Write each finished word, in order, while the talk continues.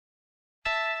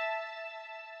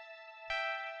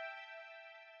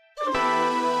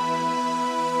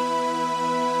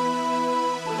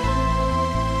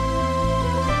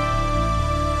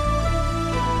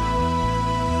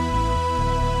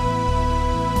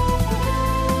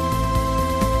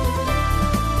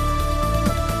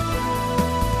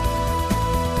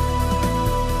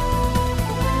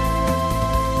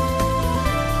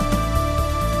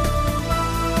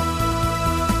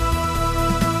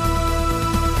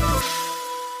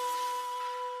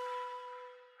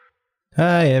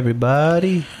Hi,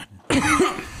 everybody.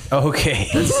 Okay.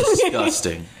 That's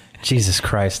disgusting. Jesus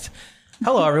Christ.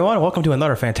 Hello, everyone. Welcome to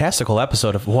another fantastical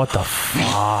episode of What the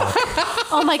Fuck.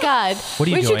 Oh, my God. What are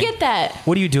you Where'd doing? you get that?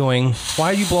 What are you doing? Why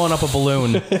are you blowing up a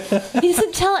balloon? You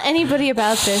didn't tell anybody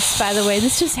about this, by the way.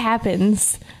 This just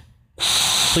happens.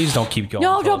 Please don't keep going.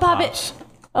 No, until don't pop pops. it.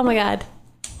 Oh, my God.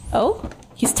 Oh,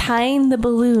 he's tying the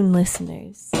balloon,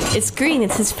 listeners. It's green.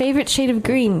 It's his favorite shade of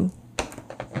green.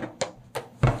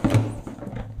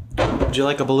 Would you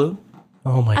like a balloon?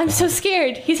 Oh, my God. I'm so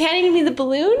scared. He's handing me the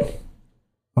balloon?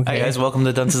 Okay. Hi, guys. Welcome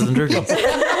to Dunces and Dragons.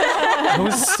 It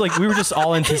was like we were just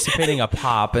all anticipating a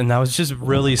pop, and I was just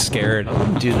really scared.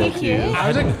 Do that to you.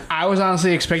 I was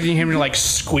honestly expecting him to like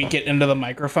squeak it into the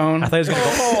microphone. I thought he was gonna go.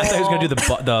 I thought he was gonna do the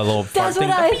little fart That's thing.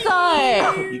 what I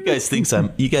thought. You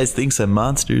guys think I'm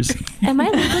monsters. Am I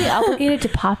legally obligated to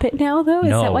pop it now, though? Is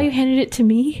No. that why you handed it to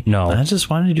me? No, I just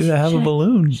wanted you to have a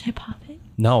balloon. Should I pop it?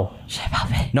 no, Should I pop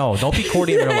it? no! Don't be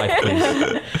Cordy in real life,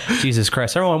 please. Jesus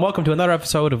Christ, everyone! Welcome to another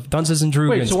episode of Dunces and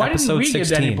Dragons, Wait, so why didn't episode we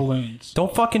 16. get any balloons?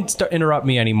 Don't fucking interrupt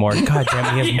me anymore. God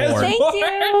damn it, he has more. Thank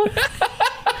you.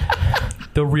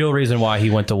 The real reason why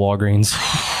he went to Walgreens.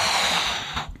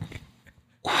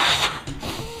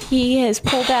 He has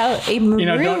pulled out a maroon You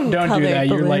know, don't do colored that.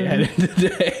 You're balloon. lightheaded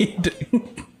today.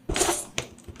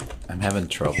 I'm having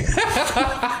trouble.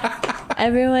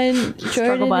 Everyone,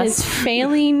 Jordan bus. is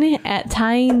failing at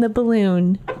tying the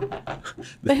balloon.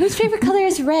 But whose favorite color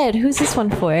is red? Who's this one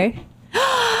for?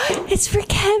 It's for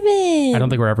Kevin. I don't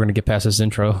think we're ever going to get past this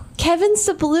intro. Kevin's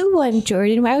the blue one,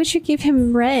 Jordan. Why would you give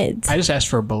him red? I just asked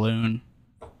for a balloon.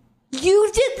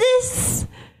 You did this?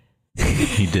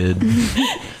 He did.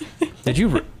 Did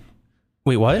you?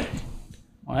 Wait, what?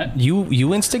 What?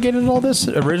 You instigated all this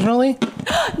originally?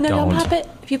 No, Don't. don't pop it.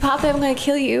 If you pop it, I'm going to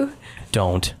kill you.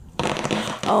 Don't.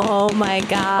 Oh my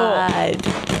God.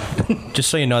 Just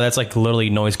so you know, that's like literally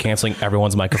noise canceling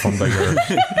everyone's microphone but yours.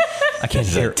 I can't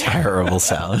It's hear a terrible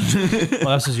sound.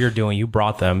 Well, this is you're doing. You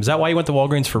brought them. Is that why you went to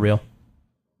Walgreens for real?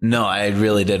 No, I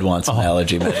really did want some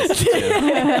allergy medicine too.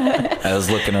 I was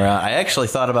looking around. I actually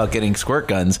thought about getting squirt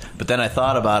guns, but then I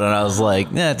thought about it and I was like,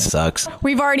 that sucks.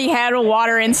 We've already had a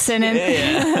water incident.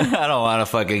 Yeah. I don't want to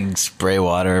fucking spray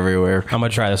water everywhere. I'm gonna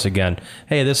try this again.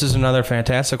 Hey, this is another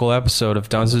fantastical episode of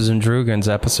Dunces and Dragons,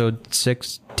 episode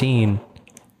 16.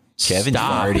 Kevin's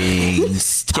Stop. farting.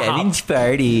 Stop. Kevin's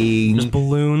farting. There's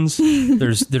balloons.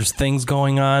 There's things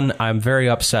going on. I'm very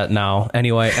upset now.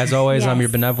 Anyway, as always, I'm your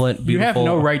Yes. benevolent, You have beautiful.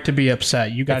 no right to be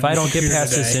upset. You got. If I don't get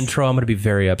past this intro, I'm gonna be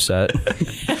very upset.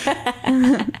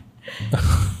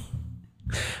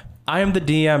 I am the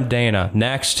DM, Dana.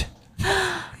 Next.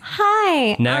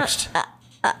 Hi. Next.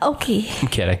 Okay. I'm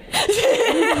kidding.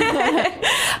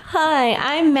 Hi,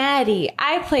 I'm Maddie.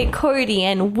 I play Cordy,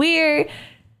 and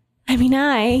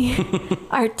I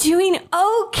are doing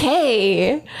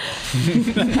okay.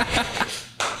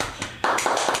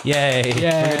 Yay. We're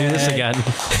gonna do this again.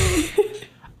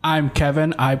 I'm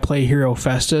Kevin. I play Hero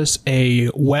Festus, a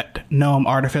wet gnome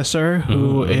artificer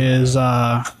who is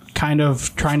kind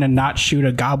of trying to not shoot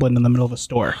a goblin in the middle of a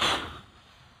store.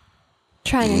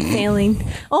 Trying and failing.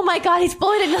 Oh my God, he's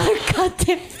blowing another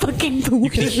goddamn fucking balloon. You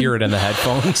can hear it in the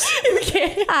headphones.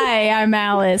 Hi, I'm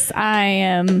Alice. I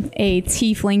am a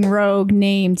tiefling rogue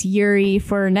named Yuri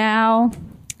for now.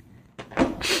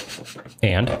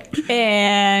 And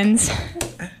And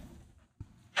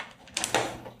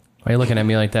why are you looking at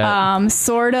me like that?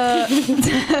 sort of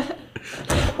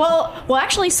well,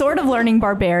 actually sort of learning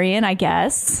barbarian, I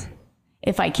guess.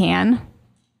 If I can.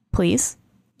 Please.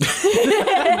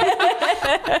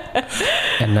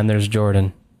 And then there's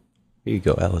Jordan. Here you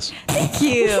go, Alice. Thank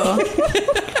you.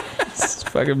 It's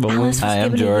fucking balloons. Hi,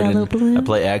 I'm giving you a yellow Jordan. balloon. I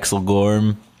play Axel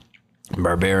Gorm,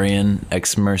 barbarian,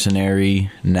 ex-mercenary,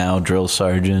 now drill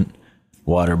sergeant,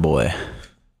 water boy.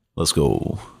 Let's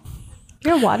go.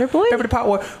 You're a water boy? Remember the part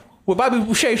where Bobby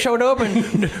Boucher showed up and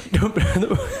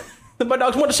the Mud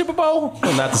Dogs won the Super Bowl?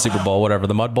 Well, not the Super Bowl, whatever.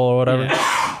 The Mud Bowl or whatever.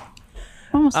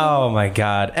 Oh, my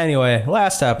God. Anyway,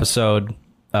 last episode,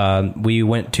 we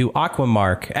went to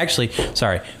Aquamark. Actually,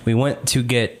 sorry. We went to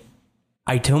get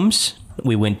items.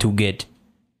 We went to get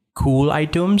cool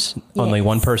items. Yes. Only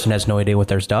one person has no idea what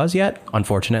theirs does yet,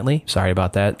 unfortunately. Sorry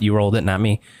about that. You rolled it, not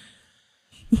me.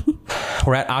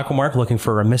 We're at Aquamark looking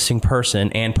for a missing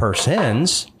person and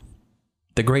persons.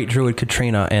 The great druid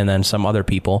Katrina and then some other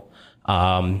people.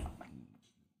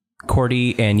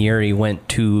 Cordy and Yuri went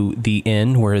to the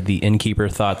inn where the innkeeper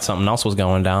thought something else was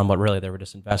going down, but really they were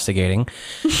just investigating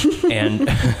and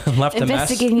left a mess.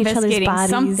 Investigating each other's Investigating bodies.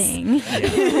 something.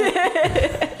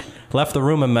 Left the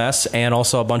room a mess and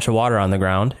also a bunch of water on the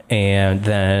ground. And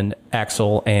then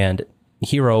Axel and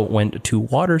hero went to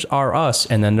Waters R Us,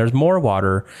 and then there's more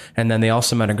water, and then they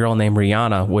also met a girl named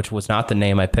Rihanna, which was not the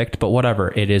name I picked, but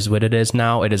whatever. It is what it is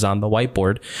now. It is on the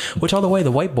whiteboard, which, by the way,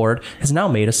 the whiteboard has now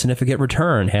made a significant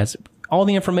return. Has all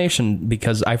the information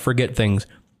because I forget things.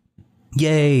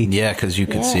 Yay. Yeah, because you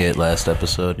could see it last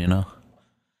episode, you know?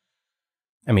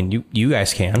 I mean, you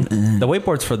guys can. The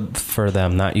whiteboard's for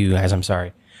them, not you guys. I'm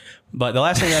sorry. But the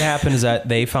last thing that happened is that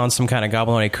they found some kind of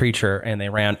goblinoid creature, and they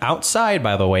ran outside,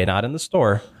 by the way, not in the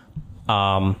store.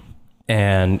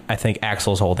 And I think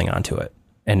Axel's holding on to it.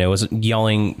 And it was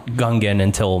yelling Gungan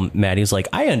until Maddie's like,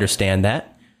 I understand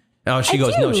that. Oh, she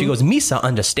goes, Misa,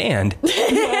 understand.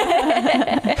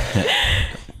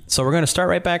 So we're going to start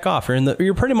right back off.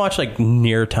 You're pretty much like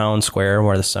near town square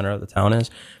where the center of the town is.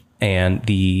 And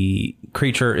the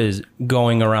creature is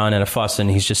going around in a fuss, and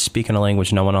he's just speaking a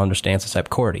language no one understands except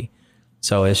Cordy.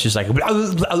 So it's just like blah,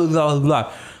 blah, blah,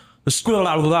 blah,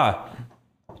 blah, blah.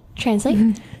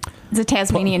 Translate. It's a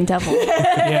Tasmanian devil.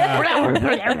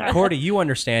 Yeah. Cordy, you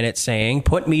understand it saying,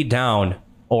 put me down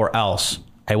or else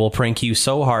I will prank you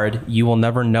so hard you will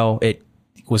never know it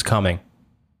was coming.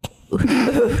 Ooh.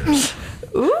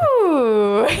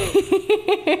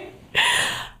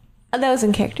 That was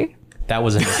in character. That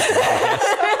was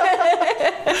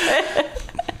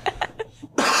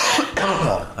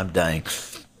I'm dying.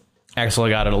 Axel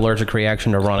got an allergic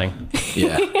reaction to running.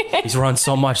 Yeah. He's run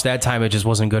so much that time it just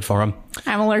wasn't good for him.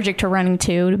 I'm allergic to running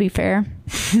too, to be fair.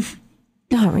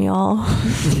 Aren't we all?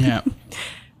 Yeah.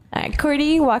 All right,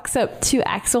 Cordy walks up to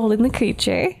Axel holding the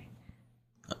creature.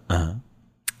 And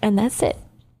that's it.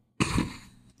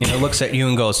 And it looks at you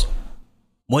and goes,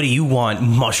 what do you want,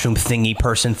 mushroom thingy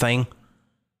person thing?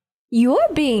 You're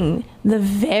being the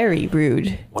very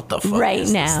rude What the fuck right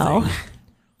is now. this thing?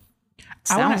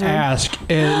 I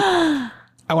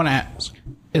want to ask,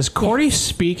 is Cordy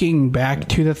speaking back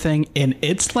to the thing in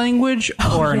its language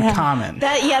or in common?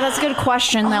 That's a good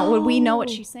question. That would we know what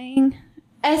she's saying?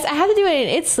 I have to do it in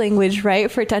its language, right,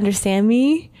 for it to understand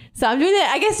me. So I'm doing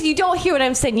that. I guess you don't hear what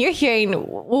I'm saying. You're hearing,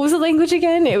 what was the language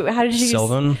again? How did you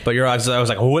Sylvan? But I was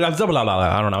like, I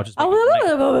don't know. Just it's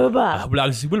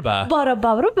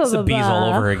the bees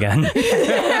all over again.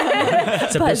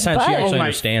 Except this time she actually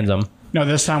understands them. No,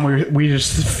 this time we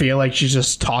just feel like she's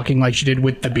just talking like she did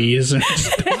with the bees.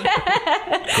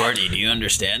 Cordy, do you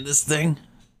understand this thing?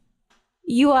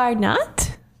 You are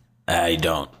not? I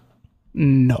don't.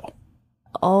 No.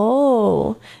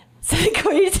 Oh. So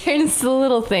Cordy turns to the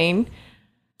little thing.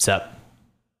 What's up?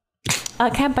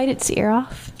 Can I bite its ear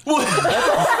off? Go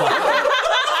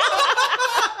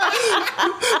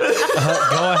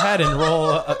ahead and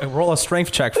roll a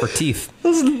strength check for teeth.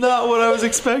 That's not what I was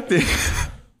expecting.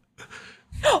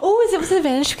 Oh, is it with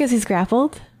advantage because he's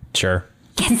grappled? Sure.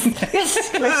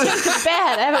 Yes.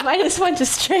 Bad. I have a -1 to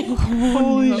strength.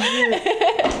 Holy shit.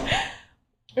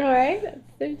 All right. That's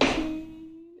 13.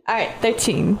 All right.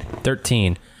 13.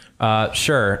 13.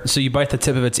 Sure. So you bite the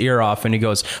tip of its ear off, and he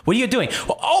goes, what are you doing?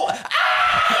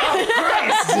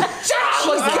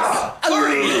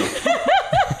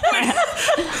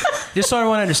 Just so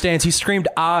everyone understands, he screamed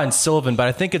ah in Sylvan, but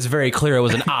I think it's very clear it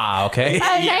was an ah, okay?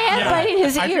 I am biting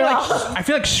his ear off. I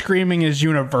feel like screaming is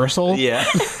universal. Yeah.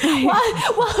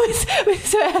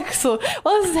 So Axel,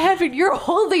 while this is happening, you're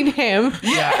holding him.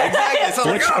 Yeah,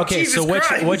 exactly. So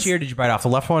Which ear did you bite off? The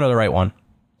left one or the right one?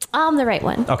 The right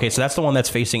one. Okay, so that's the one that's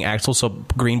facing Axel, so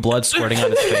green blood squirting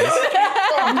on his face.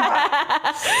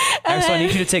 Axel, I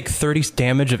need you to take 30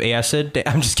 damage of acid.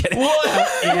 I'm just kidding.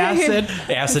 Acid?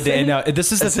 Acid. No,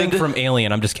 this is the thing from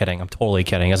Alien. I'm just kidding. I'm totally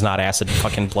kidding. It's not acid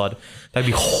fucking blood. That'd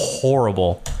be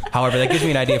horrible. However, that gives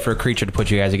me an idea for a creature to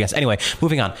put you guys against. Anyway,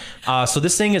 moving on. So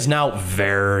this thing is now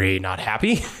very not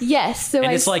happy. Yes. So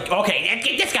And it's like, okay,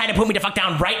 get this guy to put me the fuck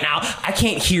down right now. I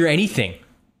can't hear anything.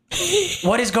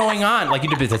 What is going on? Like, you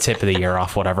did the tip of the ear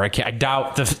off, whatever. I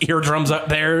doubt the eardrums up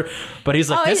there, but he's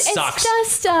like, this sucks.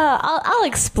 It's just, I'll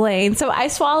explain. So I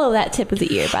swallow that tip of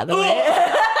the ear, by the way.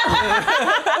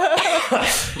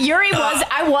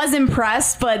 I was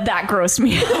impressed, but that grossed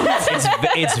me out.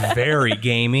 It's very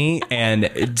gamey and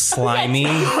it's slimy.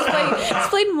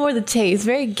 Explain more the taste.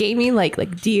 Very gamey, like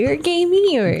deer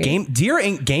gamey or Deer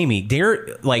ain't gamey.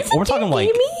 Deer, like, we're talking like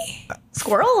gamey?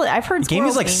 Squirrel? I've heard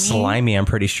gamey's squirrel's like slimy, I'm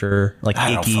pretty sure. Like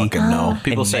I don't icky. fucking know.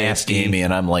 People and say nasty. it's gamey,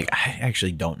 and I'm like, I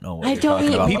actually don't know what I you're don't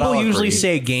talking eat- about. but People I'll usually agree.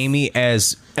 say gamey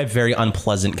as a very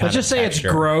unpleasant kind Let's of just say texture.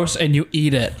 it's gross and you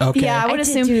eat it. Okay. Yeah, I would I did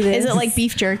assume. do this. Is it like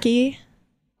beef jerky?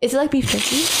 Is it like beef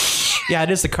jerky? Yeah, it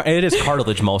is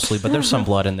cartilage mostly, but there's some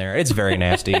blood in there. It's very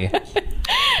nasty.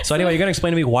 So anyway, you're gonna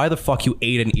explain to me why the fuck you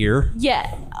ate an ear? Yeah.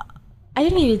 I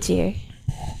didn't eat its ear.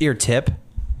 Ear tip?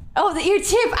 Oh, the ear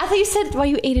tip. I thought you said while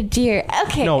you ate a deer.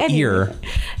 Okay. No, anyway. ear.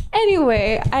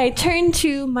 Anyway, I turn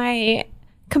to my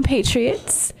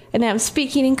compatriots and I'm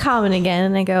speaking in common again,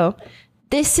 and I go,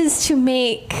 "This is to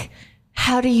make,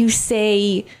 how do you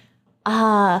say,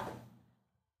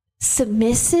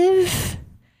 submissive?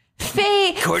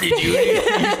 Corey,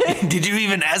 did you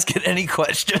even ask it any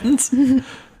questions?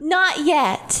 Not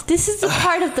yet. This is a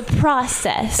part of the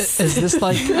process. Is this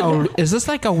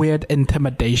like a weird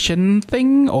intimidation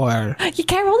thing, or You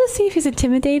can't roll to see if he's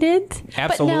intimidated. but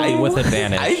Absolutely, no. with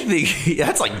advantage. I think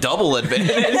that's like double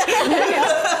advantage.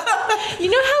 You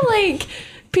know how like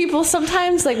people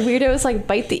sometimes like weirdos like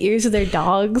bite the ears of their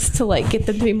dogs to like get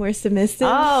them to be more submissive?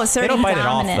 Oh, They certain don't bite it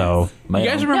off, dominance. though. you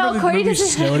guys remember No, the Corey movie doesn't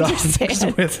Snow Dogs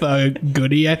understand. with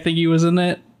Goody? I think he was in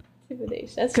it.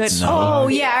 Intimidation. That's Good. No. Oh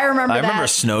yeah, I remember that. I remember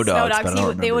snow dogs, but I don't they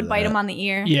remember would bite that. him on the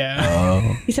ear.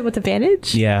 Yeah. You said with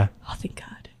advantage? Yeah. Oh, thank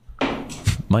God.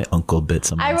 My uncle bit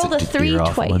some. I rolled a 3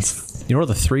 twice. You rolled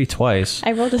a 3 twice.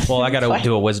 I rolled a Well, I 3 got to twice.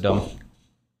 do a wisdom.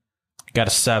 Got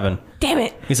a 7. Damn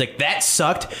it. He's like, that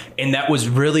sucked, and that was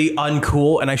really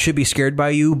uncool, and I should be scared by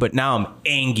you, but now I'm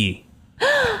angry.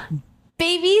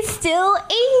 Baby's still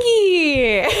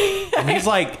angry. And he's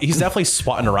like, he's definitely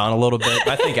swatting around a little bit.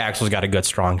 I think Axel's got a good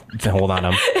strong hold on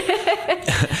him.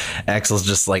 Axel's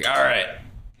just like, all right,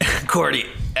 Cordy,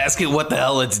 ask it what the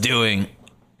hell it's doing.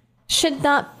 Should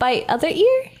not bite other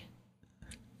ear?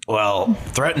 Well,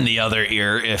 threaten the other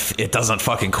ear if it doesn't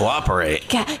fucking cooperate.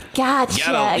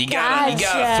 Gotcha. You gotta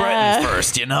threaten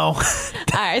first, you know? All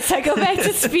right, so I go back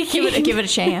to speaking. Give it a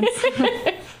chance.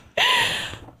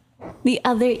 The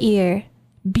other ear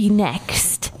be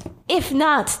next. If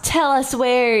not, tell us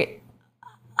where.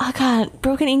 Oh God,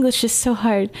 broken English is so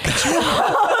hard.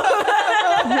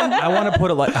 I want to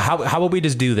put it like, how about we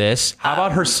just do this? How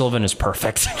about her Sylvan is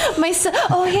perfect?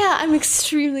 Oh yeah, I'm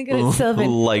extremely good at Sylvan.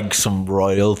 Like some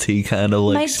royalty kind of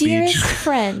like My speech. dearest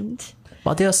friend.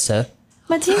 My dear sir,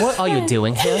 My dearest what are you friend.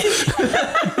 doing here?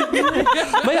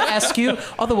 May I ask you?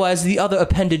 Otherwise, the other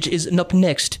appendage is up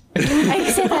next. I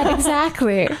said that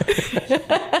exactly.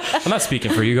 I'm not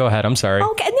speaking for you. Go ahead. I'm sorry.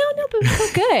 Okay, no, but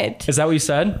we're good. Is that what you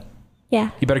said?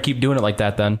 Yeah. You better keep doing it like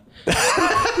that then.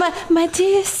 My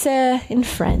dear sir and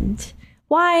friend,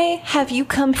 why have you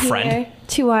come here Friend?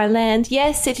 to our land?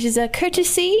 Yes, it is a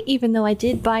courtesy, even though I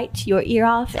did bite your ear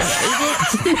off and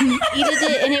ate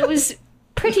it, and it was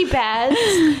pretty bad.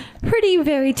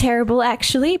 Very terrible,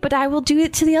 actually, but I will do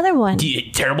it to the other one.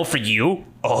 Terrible for you?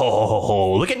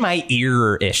 Oh, look at my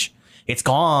ear-ish. It's It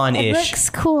gone-ish. looks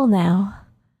cool now.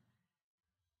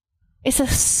 It's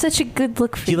such a good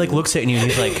look for He you. like looks at you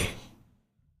and he's like,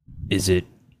 Is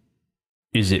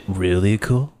it really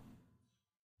cool?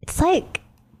 It's like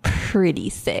pretty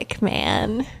thick,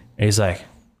 man. And he's like,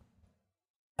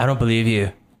 I don't believe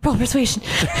you. Roll persuasion.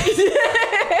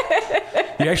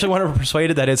 You actually want to persuade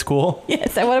it that it's cool?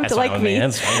 Yes, I want him That's to fine like with me.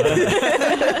 That's fine with me.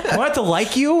 I want it to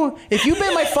like you? If you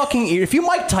bit my fucking ear, if you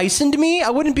Mike Tyson to me,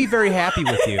 I wouldn't be very happy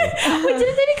with you. Wait,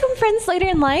 didn't they become friends later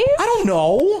in life? I don't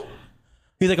know.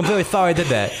 He's like, I'm very sorry I did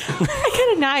that. I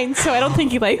got a 9, so I don't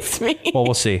think he likes me. Well,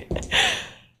 we'll see.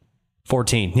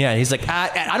 14. Yeah, he's like,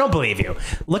 I don't believe you.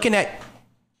 Looking at...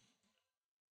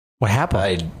 What happened?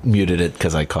 I muted it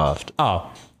because I coughed.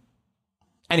 Oh.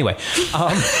 Anyway,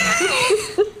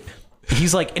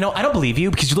 he's like, I don't believe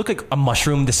you because you look like a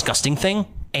mushroom disgusting thing,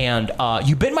 and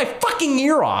you bit my fucking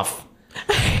ear off.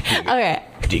 Okay.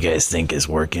 Do you guys think it's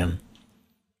working?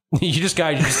 You're just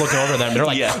looking over them. They're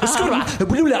like, Yeah.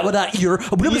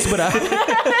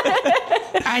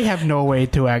 I have no way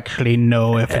to actually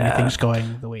know if anything's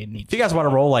going the way it needs If you guys want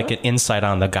to roll like an insight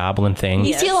on the goblin thing,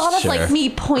 You see a lot of sure. like me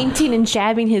pointing and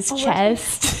jabbing his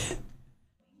chest.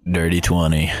 Dirty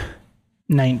 20.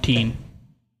 19.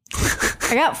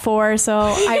 I got 4, so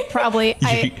I probably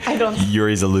I don't.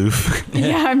 Yuri's aloof.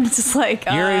 Yeah, I'm just like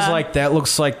Yuri's like, that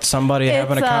looks like somebody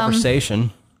having a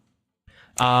conversation.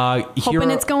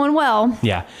 hoping it's going well.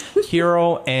 Yeah.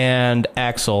 Hero and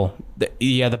Axel.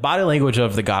 The body language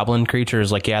of the goblin creature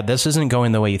is like, yeah, this isn't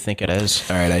going the way you think it is.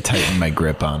 All right, I tightened my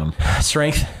grip on him.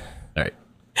 Strength. All right.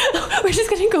 We're just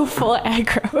gonna go full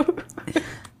aggro.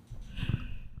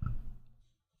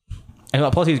 And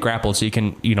plus he's grappled, so you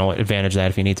can, advantage that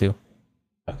if you need to.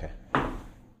 Okay.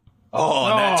 Oh,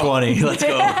 nat 20. Let's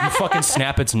go. You fucking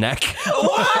snap its neck.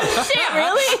 Shit,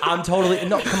 really? I'm totally...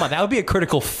 No, come on. That would be a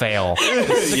critical fail.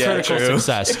 This is a critical true.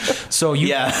 success. So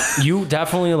you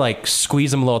definitely like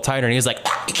squeeze him a little tighter, and he's like,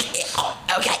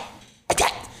 okay.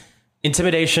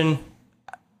 Intimidation.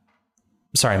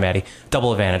 Sorry, Maddie.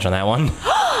 Double advantage on that one.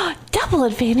 Double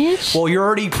advantage. Well, you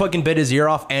already fucking bit his ear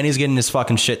off, and he's getting his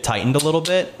fucking shit tightened a little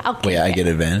bit. Okay. Wait, I get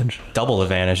advantage. Double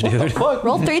advantage, dude.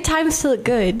 Roll 3 times to look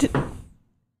good.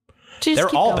 Just They're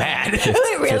keep all going. bad.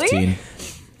 Really? 15.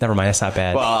 Never mind, that's not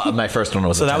bad. Well, my first one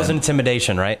was so a that was 10.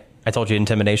 intimidation, right? I told you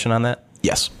intimidation on that?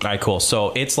 Yes. All right, cool. So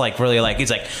it's like really like,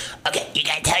 he's like, Okay, you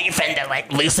gotta tell your friend to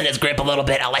like loosen his grip a little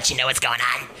bit. I'll let you know what's going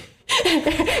on.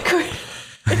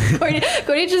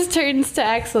 Courtney just turns to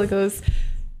Axel and goes,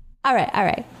 all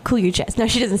right, cool your chest. No,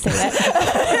 she doesn't say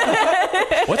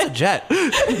that. what's a jet?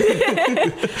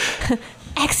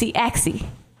 Axie.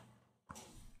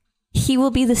 He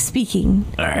will be the speaking.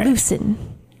 All right. Loosen.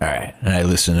 All right. And I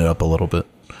loosen it up a little bit.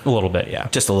 A little bit, yeah.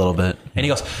 Just a little bit. And he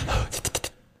goes,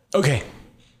 okay.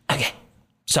 Okay.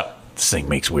 So This thing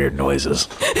makes weird noises.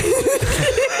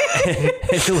 and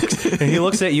he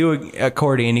looks at you,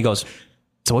 Cordy, and he goes,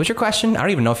 so what was your question? I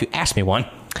don't even know if you asked me one.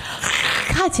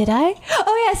 God, did I?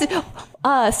 Oh, yes.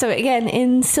 So again,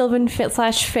 in Sylvan Fit /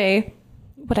 Fae,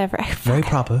 whatever. Very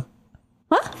proper.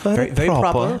 What? Very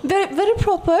proper. Very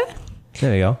proper.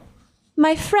 There you go.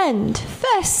 My friend.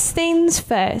 First things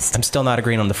first. I'm still not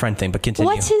agreeing on the friend thing, but continue.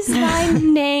 What is thy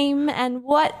name and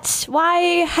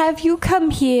why have you come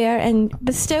here and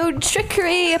bestowed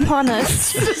trickery upon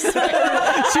us? She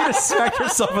just smacked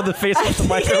herself in the face with the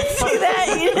microphone.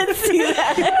 You didn't see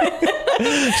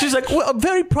that. She's like, well,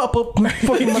 very proper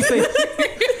fucking mistake.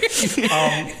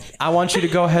 I want you to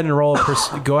go ahead and roll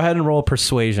a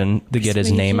persuasion to get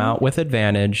his name out with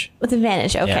advantage. With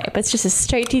advantage, okay. Yeah. But it's just a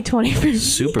straight D20 for me.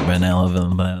 Superman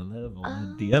elephant by level.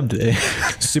 DM day.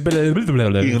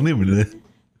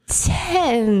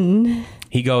 10.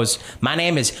 He goes, my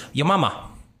name is your mama.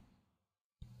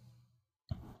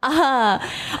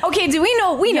 Okay, do we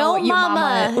know what your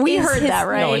mama? We is heard his that,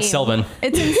 right? No, it's Sylvan.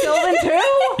 It's in Sylvan too?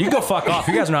 You can go fuck off.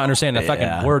 You guys are not understanding the fucking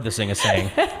Yeah. word this thing is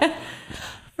saying.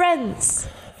 Friends.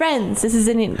 This is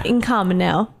in common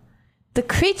now. The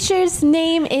creature's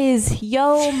name is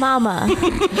Yo Mama.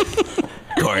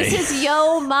 Cordy. This is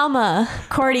Yo Mama.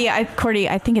 Cordy, I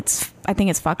think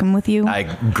it's fucking with you. I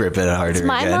grip it harder It's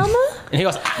my again. mama? And he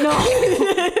goes,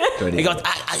 Cordy. he goes,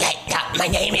 Okay, my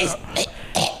name is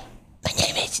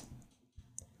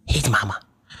his mama.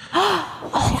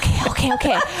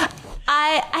 Okay.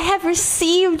 I have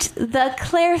received the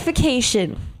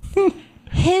clarification.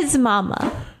 His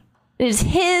mama. It is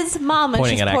his mama.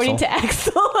 Pointing She's at pointing Axel. to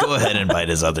Axel. Go ahead and bite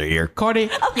his other ear.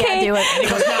 Cordy, Okay. Yeah, do it. He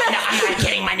goes, no, I'm not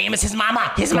kidding. My name is his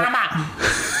mama. His mama.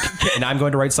 and I'm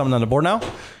going to write something on the board now.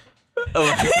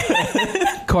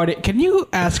 Cordy, can you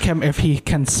ask him if he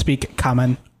can speak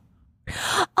common?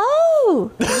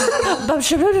 Oh.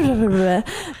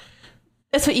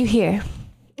 That's what you hear.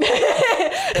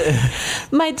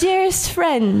 My dearest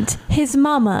friend, his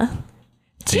mama.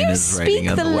 Do you Tina's writing speak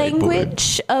on the the whiteboard.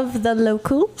 language of the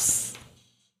locals?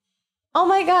 Oh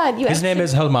my god, you His name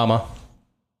is Hug Mama.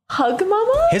 Hug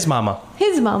Mama? His mama.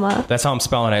 His mama. That's how I'm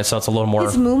spelling it, so it's a little more.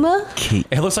 His Muma?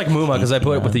 It looks like Muma because I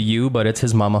put it with a U, but it's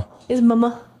his mama. His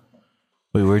mama.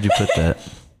 Wait, where'd you put that?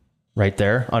 Right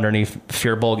there, underneath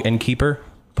Fearbulg Innkeeper,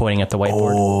 pointing at the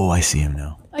whiteboard. Oh, I see him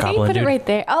now. I think you Goblin put dude. it right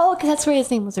there. Oh, because that's where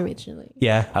his name was originally.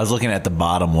 Yeah. I was looking at the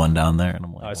bottom one down there, and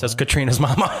I'm like, It says Katrina's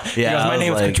mama. He Yeah, goes, I my was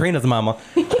name is like- Katrina's mama.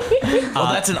 oh,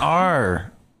 that's an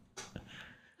R.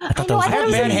 I thought it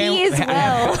was an E as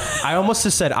well. I almost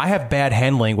just said, I have bad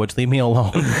hand language. Leave me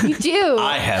alone. You do.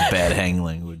 I have bad hang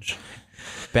language.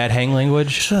 Bad hang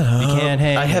language? Shut up. You can't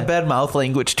hang. I have bad mouth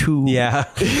language too. Yeah.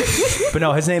 But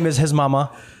no, his name is his mama.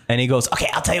 And he goes, okay,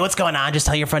 I'll tell you what's going on. just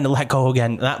tell your friend to let go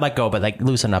again. Not let go, but like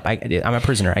loosen up. I'm a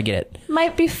prisoner. I get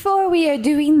it. Before we are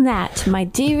doing that, my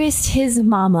dearest his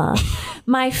mama,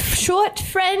 my short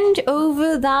friend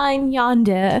over thine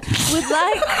yonder would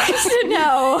like to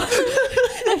know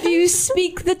if you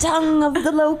speak the tongue of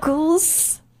the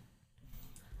locals.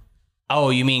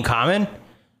 Oh, you mean common?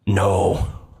 No.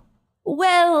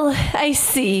 Well, I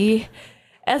see.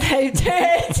 And I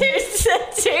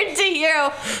turn to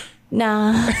Hero.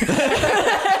 Nah.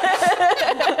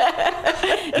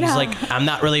 He's like, I'm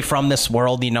not really from this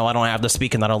world. You know, I don't have to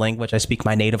speak another language. I speak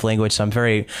my native language. So I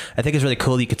think it's really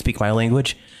cool that you could speak my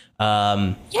language.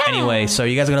 Anyway, so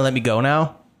you guys are going to let me go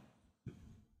now?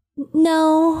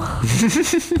 No.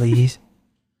 Please.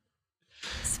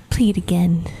 Plead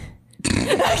again.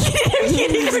 And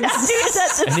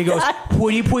he goes,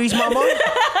 pretty please, mama?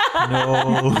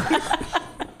 No.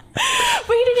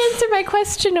 But he didn't answer my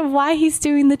question of why he's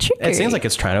doing the trickery. It seems like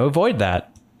it's trying to avoid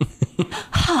that.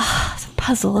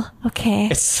 Puzzle. Okay.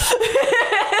 He's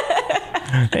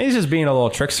just being a little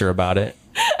trickster about it.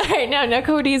 All right, now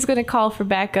Cody is going to call for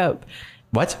backup.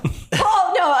 What?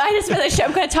 Oh, no, I'm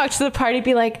going to talk to the party,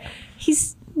 be like,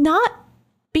 he's not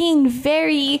being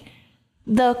very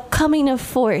the coming of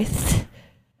forth.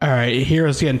 All right,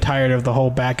 Hero's getting tired of the whole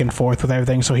back and forth with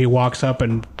everything, so he walks up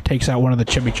and takes out one of the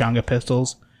chimichanga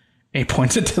pistols. And he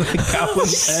points it to the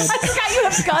goblin's head. I forgot you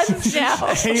have guns now.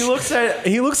 And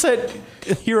he looks at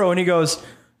Hero and he goes,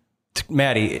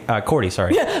 Cordy,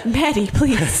 sorry. Maddie,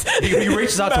 please. He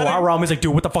reaches out to our realm. He's like,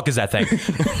 dude, what the fuck is that thing?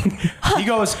 He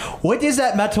goes, what is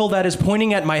that metal that is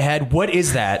pointing at my head? What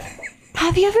is that?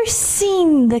 Have you ever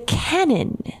seen the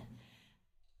cannon?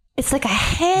 It's like a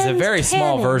hand. It's a very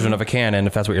small cannon. version of a cannon,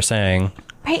 if that's what you're saying.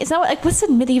 Right? Is that what's the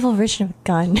medieval version of a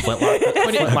gun?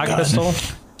 Flintlock pistol.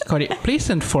 Cody, please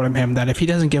inform him that if he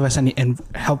doesn't give us any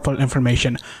helpful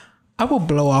information, I will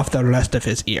blow off the rest of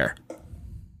his ear.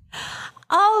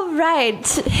 All right,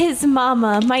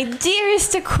 Hismuma, my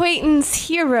dearest acquaintance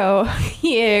Hero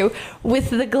here with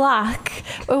the Glock,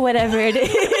 or whatever it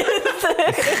is.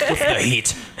 With the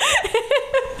heat.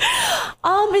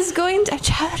 Is going to,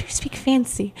 how do you speak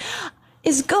fancy?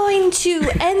 Is going to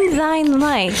end thine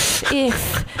life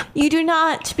if you do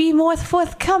not be more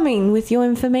forthcoming with your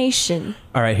information.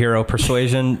 All right, Hero,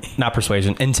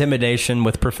 intimidation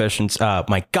with proficiency.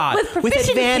 My God, with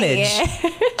advantage.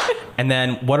 And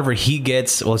then whatever he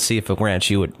gets, we'll see if it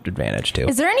grants you advantage too.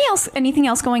 Is there anything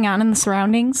else going on in the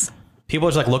surroundings? People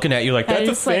are just like looking at you like, that's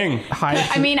a thing.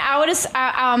 I mean,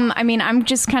 I'm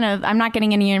just kind of, I'm not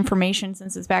getting any information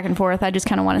since it's back and forth. I just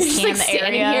kind of want to scan the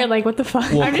area. Here, like, what the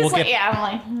fuck?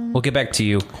 We'll get back to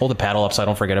you. Hold the paddle up so I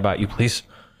don't forget about you, please.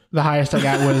 The highest I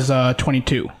got was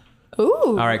 22. Ooh.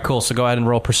 All right, cool. So go ahead and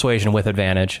roll persuasion with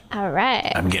advantage. All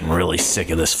right. I'm getting really sick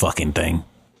of this fucking thing.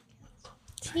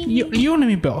 You and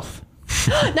me both.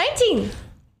 19. Does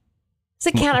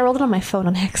it count? I rolled it on my phone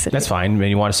on accident. That's fine. I mean,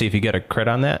 you want to see if you get a crit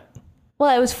on that? Well,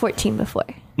 I was 14 before.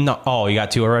 No. Oh, you got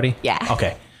 2 already? Yeah.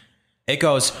 Okay. It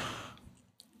goes,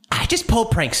 I just pull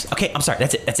pranks. Okay, I'm sorry.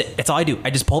 That's it. That's all I do. I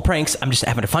just pull pranks. I'm just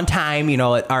having a fun time. You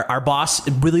know, our boss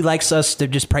really likes us to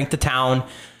just prank the town,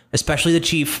 especially the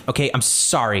chief. Okay, I'm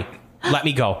sorry. Let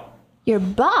me go. Your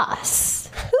boss?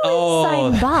 Who is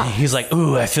thy boss? He's like,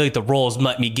 ooh, I feel like the roles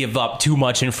let me give up too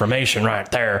much information right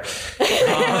there.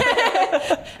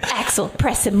 Axel,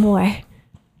 press it more.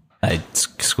 I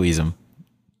squeeze him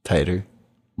tighter.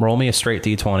 Roll me a straight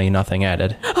D20, nothing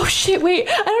added. Oh shit, wait.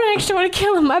 I don't actually want to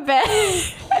kill him. My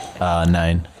bad.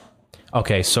 9.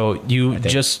 Okay, so you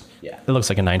just... Yeah. It looks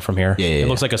like a 9 from here. Yeah, it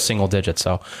looks like a single digit,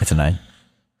 so... It's a 9.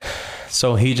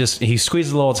 So he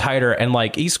squeezes a little tighter, and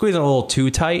like he's squeezing a little too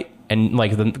tight, and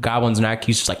like the goblin's neck,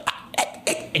 he's just like...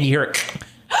 And you hear it...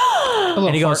 A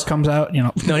little fart comes out, you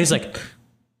know. No, and he's like...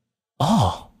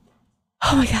 Oh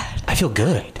my God. I feel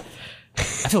good.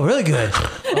 I feel really good.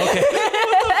 Okay.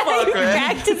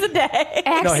 Back to the day.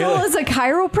 Axel is a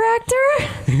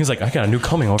chiropractor? He's like, I got a new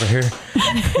coming over here.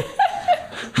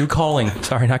 New calling.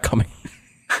 Sorry, not coming.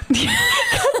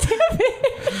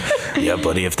 Yeah,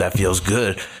 buddy, if that feels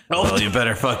good, well, you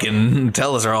better fucking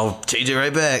tell us or I'll change it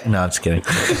right back. No, I'm just kidding.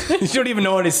 You don't even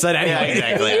know what he said anyway. Yeah,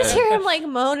 exactly. You just hear him like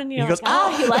moan and you're goes, like,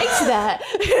 oh, he likes that.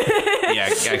 Yeah,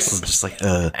 Axel's just like,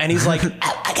 And he's like,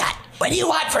 I got. What do you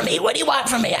want from me? What do you want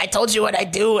from me? I told you what I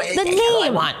do. The name. I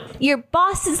want. Your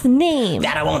boss's name.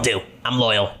 That I won't do. I'm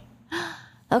loyal.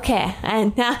 Okay,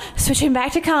 and now switching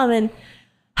back to common.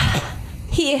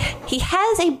 He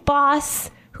has a boss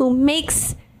who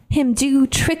makes him do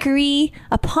trickery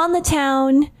upon the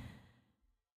town.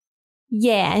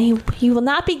 Yeah, he will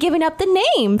not be giving up the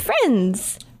name,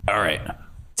 friends. all right,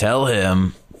 tell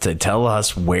him to tell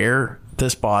us where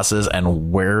this boss is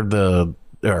and where the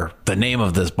name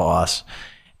of this boss.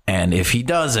 And if he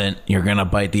doesn't, you're going to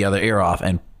bite the other ear off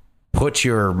and put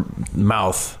your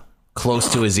mouth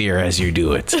close to his ear as you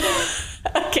do it.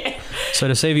 Okay. so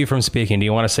to save you from speaking, do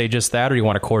you want to say just that, or do you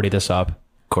want to cordy this up?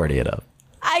 Cordy it up.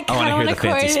 I kind of wanna want hear to the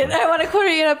fancy cordy it. story. I want to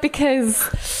cordy it up because...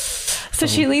 So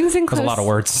she leans in close. There's a lot of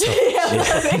words. So.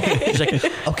 She's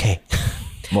like, okay.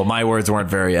 Well, my words weren't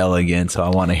very elegant, so I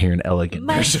want to hear an elegant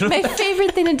My version.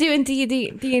 favorite thing to do in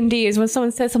D&D is when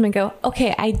someone says something, go,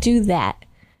 okay, I do that.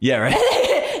 Yeah,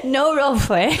 right. No role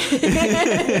play.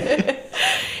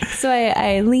 So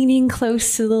I lean in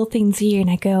close to the little thing's ear and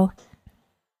I go,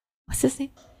 what's his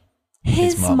name?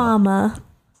 Hismuma.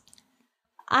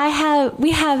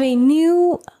 We have a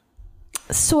new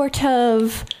sort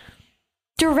of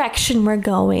direction we're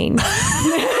going.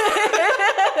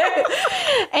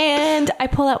 And I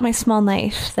pull out my small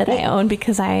knife that I own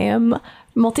because I am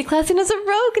multi-classing as a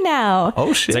rogue now.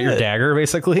 Oh, shit. Is that your dagger,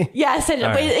 basically? Yes, but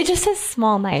right. it just says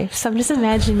small knife, so I'm just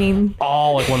imagining.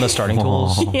 Oh, like one of the starting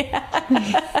tools.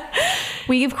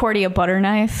 We give Cordy a butter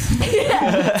knife.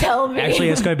 Tell me. Actually,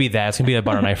 it's going to be that. It's going to be a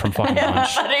butter knife from fucking lunch.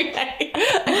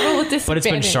 I roll with But it's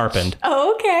been disadvantage. sharpened.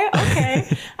 Oh, okay.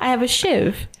 I have a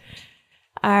shiv.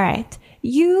 All right.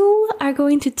 You are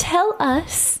going to tell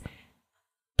us.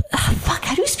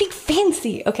 How do you speak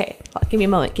fancy? Okay, give me a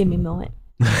moment.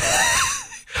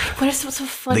 What is what's so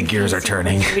funny? The gears are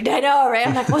turning. I know, right?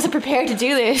 I wasn't prepared to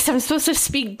do this. I'm supposed to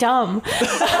speak dumb.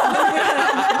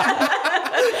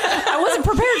 I wasn't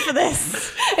prepared for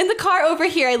this. In the car over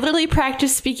here, I literally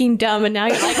practiced speaking dumb, and now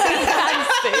you're like,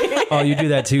 fancy. Oh, you do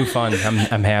that too. Fun.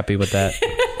 I'm happy with that.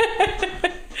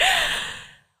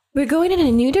 We're going in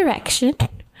a new direction,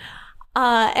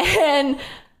 and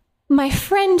my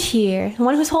friend here, the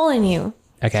one who's holding you,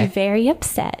 Okay. is very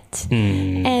upset,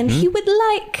 and he would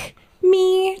like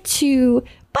me to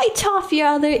bite off your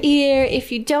other ear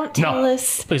if you don't tell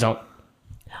us. Please don't.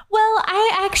 Well,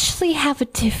 I actually have a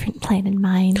different plan in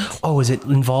mind. Oh, does it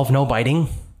involve no biting?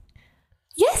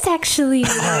 Yes, actually.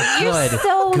 You're good,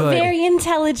 so good. very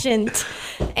intelligent.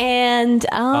 And,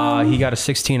 He got a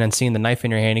 16 on seeing the knife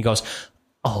in your hand. He goes,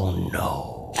 oh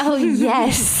no. oh,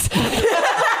 yes.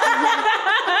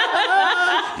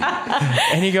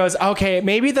 And he goes, okay,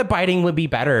 maybe the biting would be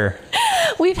better.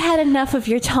 We've had enough of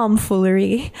your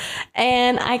tomfoolery.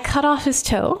 And I cut off his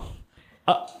toe.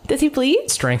 Does he bleed?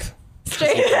 Strength. Does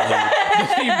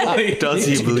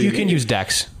he believe? You can use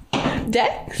dex.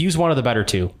 Dex? Use one of the better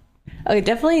two. Okay,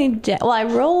 definitely. Well, I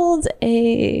rolled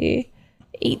a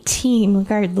 18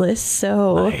 regardless,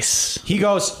 so. Nice. He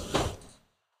goes,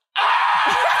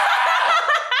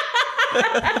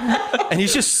 and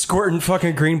he's just squirting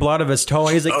fucking green blood of his toe.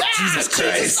 And he's like, Jesus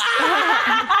Christ.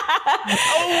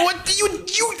 oh, what do you,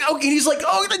 okay. And he's like,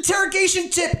 oh, an interrogation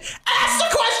tip. Ask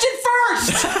the question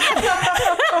first.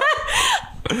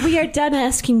 We are done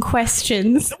asking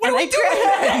questions. What are we doing?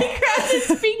 I grab his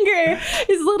finger,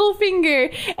 his little finger,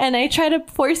 and I try to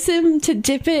force him to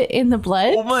dip it in the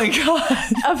blood Oh my God.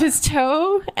 of his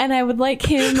toe. And I would like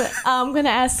him, I'm going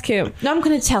to ask him. No, I'm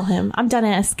going to tell him. I'm done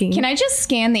asking. Can I just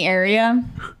scan the area?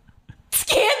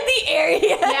 scan the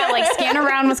area? Yeah, like scan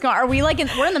around what's going on. Are we like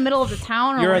we're in the middle of the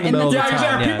town? Or You're we're in the middle of the Yeah, town.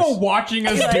 there are Yes. people watching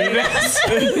us do this.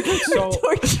 So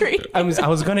Torturing. I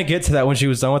was gonna get to that when she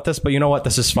was done with this, but you know what?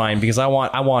 This is fine because I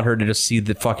want her to just see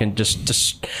the fucking just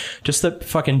the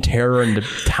fucking terror in the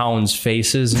town's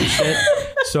faces and shit.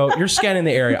 So you're scanning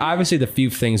the area. Obviously, the few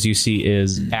things you see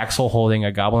is Axel holding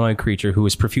a goblinoid creature who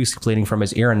is profusely bleeding from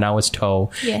his ear and now his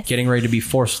toe, Yes. getting ready to be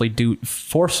forcefully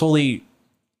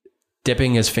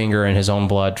dipping his finger in his own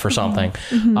blood for something.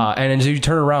 And as you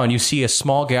turn around, you see a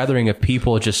small gathering of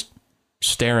people just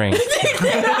staring.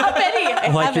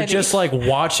 Like you're just like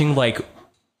watching like,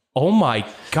 oh my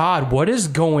God, what is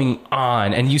going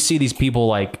on? And you see these people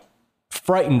like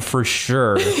frightened for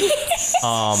sure.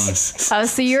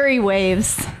 So Yuri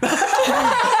waves.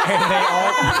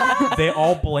 And they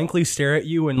all blankly stare at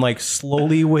you and like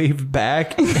slowly wave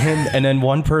back. And then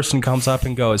one person comes up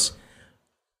and goes,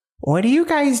 "What are you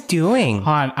guys doing?"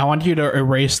 Han, I want you to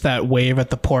erase that wave at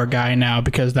the poor guy now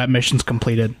because that mission's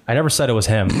completed. I never said it was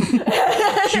him.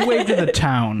 She waved to the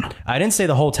town. I didn't say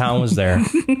the whole town was there.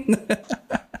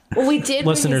 Well, we did.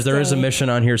 Listeners, there is a mission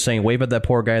on here saying wave at that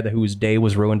poor guy whose day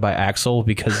was ruined by Axel,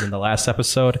 because in the last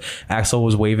episode, Axel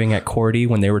was waving at Cordy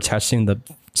when they were testing the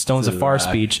Stones of Far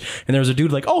speech. And there was a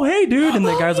dude like, "Oh, hey, dude." And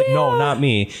the guy's like, "No, not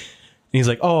me." And he's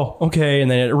like, "Oh, okay." And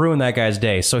then it ruined that guy's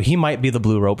day. So he might be the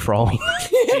blue rope for all we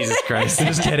know. Jesus Christ. I'm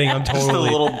just kidding. I'm Just a totally.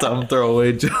 little dumb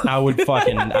throwaway joke. I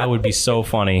would be so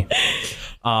funny.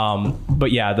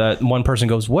 But yeah, the one person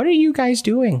goes, "What are you guys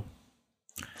doing?"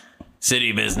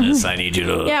 City business. I need you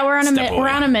to. Yeah, we're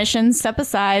on a mission. Step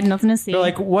aside. Nothing to see. They're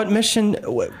like, "What mission?"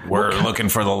 We're looking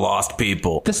for the lost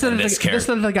people. This is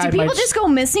the guy. Do people might- just go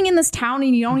missing in this town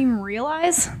and you don't even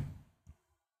realize?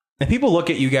 And people look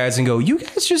at you guys and go, "You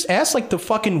guys just asked like the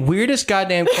fucking weirdest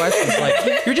goddamn questions.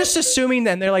 Like you're just assuming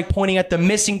that." And they're like pointing at the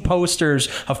missing posters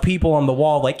of people on the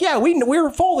wall. Like, yeah,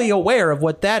 we're fully aware of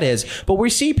what that is, but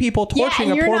we see people torturing Yeah,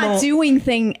 and a you're poor not little.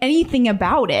 doing anything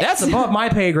about it. That's above my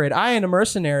pay grade. I am a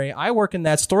mercenary. I work in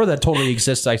that store that totally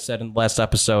exists. I said in the last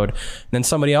episode. And then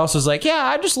somebody else was like, "Yeah,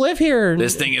 I just live here."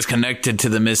 This thing is connected to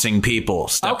the missing people.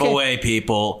 Step Okay. away,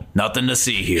 people. Nothing to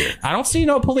see here. I don't see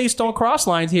no police. Don't cross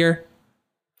lines here.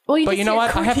 Well, But you know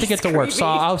what? I have to get to work, so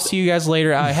I'll see you guys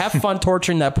later. Have fun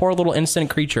torturing that poor little innocent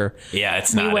creature. Yeah,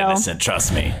 it's not will. innocent.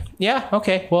 Trust me. Yeah,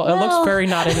 okay. Well, it looks very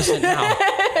not innocent now.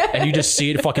 And you just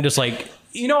see it fucking just like,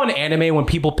 you know, in anime when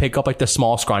people pick up like the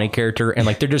small scrawny character and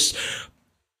like they're just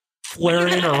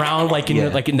flaring around like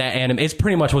in that anime. It's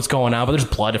pretty much what's going on, but there's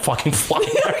blood fucking flying.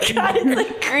 God, it's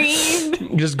like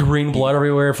green. Just green blood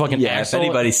everywhere. Fucking Yeah, Axel. if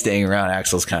anybody's staying around,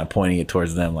 Axel's kind of pointing it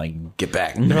towards them, like, get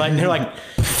back. They're like,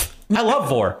 I love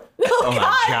Vor. Oh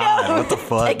my God, what the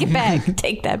fuck? Take it back.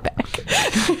 Take that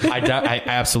back. I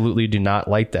absolutely do not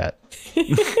like that.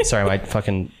 Sorry, my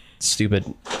fucking stupid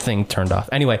thing turned off.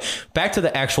 Anyway, back to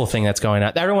the actual thing that's going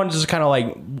on. Everyone just kind of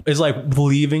like is like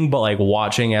leaving, but like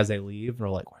watching as they leave. They're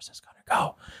like, where's this gonna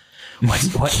go?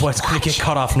 What's going to get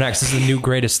cut off next? This is the new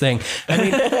greatest thing. I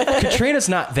mean, Katrina's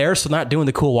not there, so not doing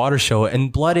the cool water show,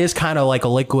 and blood is kind of like a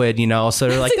liquid, you know. So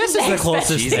they're like, this is the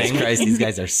closest Jesus thing. Christ, these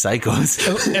guys are psychos.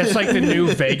 It's like the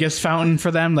new Vegas fountain for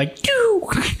them. Like,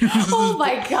 Oh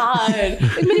my god!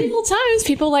 In medieval times,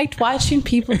 people liked watching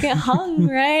people get hung,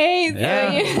 right?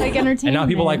 Yeah. Like entertainment. And now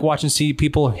people like watching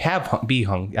people be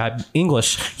hung.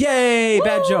 English, yay!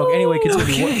 Bad joke. Anyway,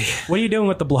 continue. What are you doing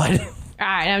with the blood? All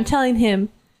right, I'm telling him,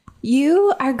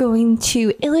 you are going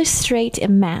to illustrate a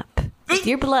map with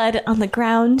your blood on the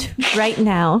ground right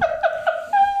now.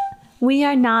 We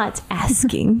are not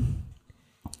asking.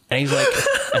 And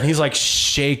he's like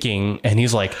shaking, and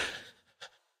he's like,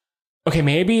 okay,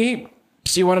 maybe.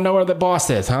 So you want to know where the boss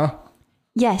is, huh?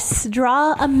 Yes,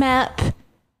 draw a map.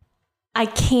 I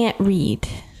can't read.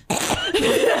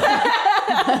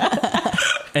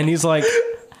 And he's like,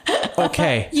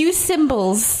 okay. Use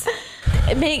symbols.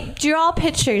 Draw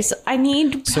pictures. I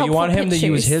need. So you want him to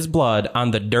use his blood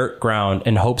on the dirt ground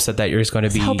in hopes that you're going to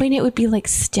be. Hoping it would be like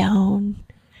stone.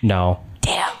 No.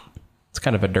 Damn. It's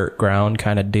kind of a dirt ground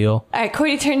kind of deal. All right,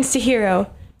 Cordy turns to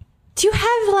Hero. Do you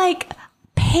have like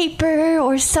paper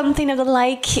or something of the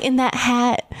like in that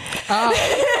hat?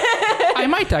 I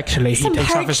might actually. He Some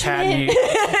takes off his hat and he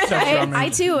I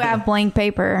too have blank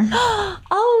paper.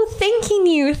 Oh, thanking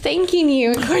you.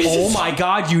 Oh my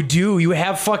God, you do. You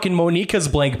have fucking Monica's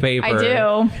blank paper. I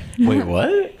do. Wait, what?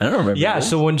 I don't remember. Yeah, this.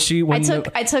 so when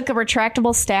I took a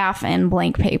retractable staff and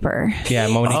blank paper. Yeah,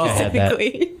 Monica had that.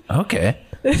 Okay.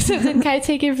 So then can I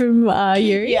take it from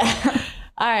Yuri? Yeah.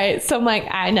 All right, so I'm like,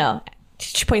 I know.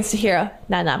 She points to Hero.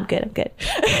 No, I'm good. Okay.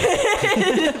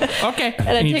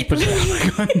 And I take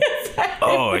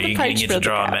Oh, you get to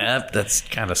draw a map? That's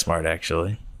kind of smart,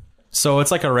 actually. So it's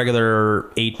like a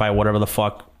regular 8 by whatever the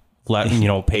fuck,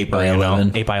 paper.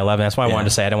 8x11. 8 by 11. That's why I wanted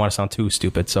to say. I didn't want to sound too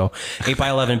stupid. So 8 by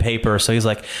 11 paper. So he's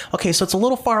like, okay, so it's a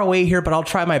little far away here, but I'll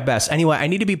try my best. Anyway, I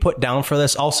need to be put down for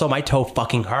this. Also, my toe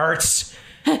fucking hurts.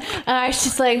 She's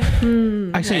just like, I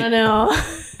don't know.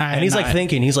 And he's like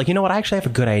thinking, he's like, you know what? I actually have a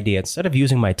good idea. Instead of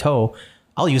using my toe,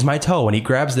 I'll use my toe. And he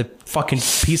grabs the fucking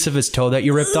piece of his toe that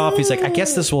you ripped off. He's like, I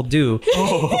guess this will do.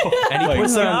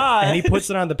 And he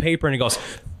puts it on the paper and he goes,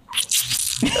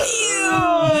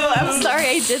 I'm sorry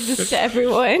I did this to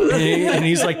everyone. and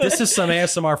he's like, this is some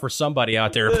ASMR for somebody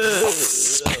out there.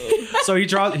 So he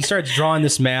starts drawing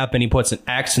this map and he puts an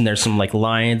X and there's some like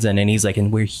lines and then he's like,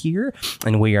 and we're here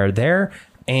and we are there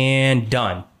and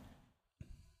done.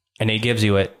 And he gives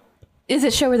you it. Does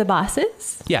it show where the boss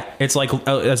is? Yeah, it's like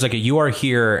a you are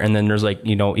here, and then there's like,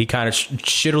 he kind of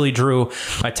shittily drew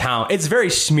a town. It's very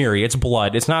smeary. It's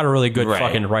blood. It's not a really good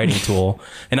fucking writing tool.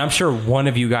 And I'm sure one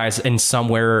of you guys in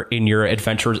somewhere in your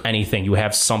adventures, anything, you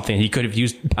have something he could have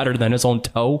used better than his own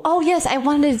toe. Oh yes, I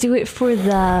wanted to do it for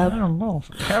the. I don't know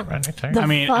if I have anything. I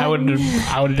mean, I would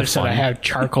have just said I have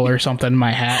charcoal or something in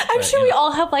my hat. I'm sure we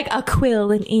all have like a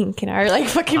quill and ink in our like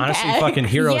fucking Honestly, bag. fucking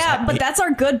Heroes. Yeah, but that's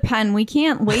our good pen. We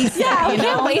can't waste it. We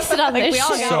can't waste it on this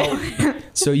shit.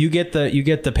 So you get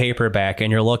the paper back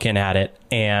and you're looking at it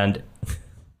and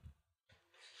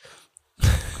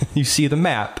you see the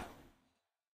map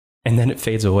and then it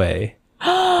fades away.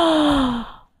 Oh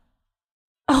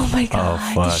my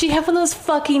god! Did she have one of those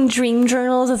fucking dream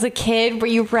journals as a kid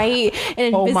where you write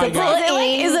an invisible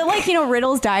ink? Is it like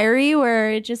Riddle's diary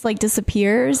where it just like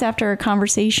disappears after a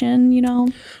conversation?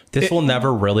 This will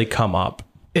never really come up.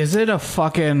 Is it a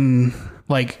fucking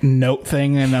like note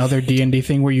thing and other D&D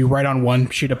thing where you write on one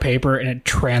sheet of paper and it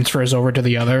transfers over to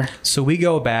the other? So we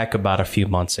go back about a few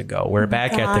months ago. We're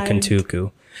back at the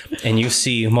Kentuku. And you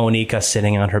see Monica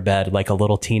sitting on her bed like a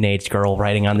little teenage girl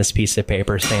writing on this piece of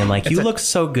paper saying like, you look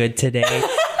so good today.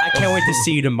 I can't wait to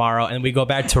see you tomorrow. And we go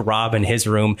back to Rob in his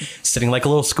room sitting like a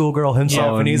little schoolgirl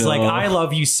himself. And he's like, I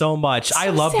love you so much.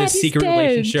 I love this secret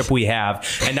relationship we have.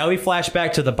 And now we flash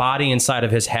back to the body inside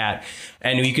of his hat.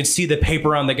 And you can see the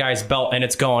paper on the guy's belt and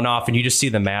it's going off and you just see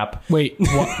the map. Wait,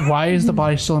 why is the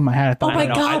body still in my hat? Oh my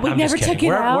god, we never took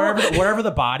it out. Wherever the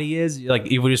body is,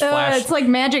 like you would just flash. It's like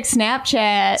magic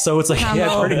Snapchat. So it's like,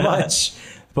 yeah, pretty much.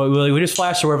 But we just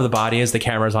flash to wherever the body is. The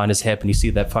camera's on his hip and you see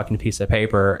that fucking piece of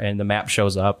paper and the map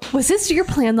shows up. Was this your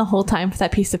plan the whole time for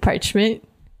that piece of parchment?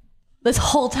 This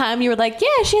whole time you were like,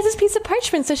 yeah, she has this piece of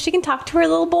parchment so she can talk to her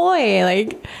little boy.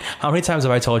 Like, how many times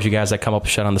have I told you guys I come up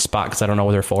with shit on the spot because I don't know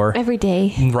what they're for? Every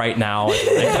day. Right now.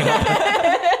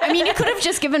 I mean, you could have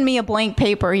just given me a blank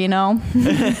paper,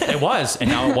 It was, and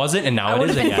now it wasn't, and now it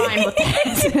is again. Fine with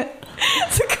that.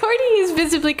 So Courtney has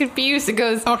visibly confused and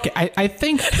goes, Okay, I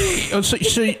think so.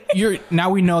 You're now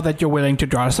we know that you're willing to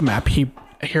draw us a map.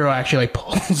 Hero actually like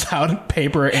pulls out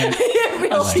paper and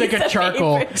a stick of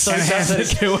charcoal and hands it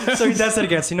to him. So he does it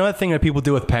again. So you know that thing that people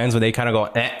do with pens when they kind of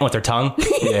go with their tongue?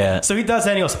 Yeah. So he does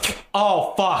that and he goes,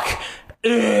 oh, fuck.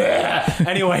 Ugh.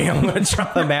 Anyway, I'm going to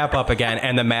draw the map up again,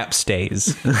 and the map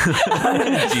stays.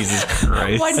 Jesus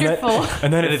Christ. wonderful.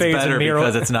 And then it It's fades better and Miro.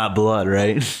 because it's not blood,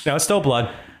 right? No, it's still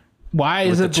blood. Why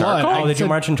is it blood? Oh, did you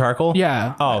march in charcoal?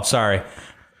 Yeah. Oh, sorry.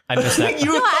 I missed that.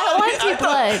 No, I don't want to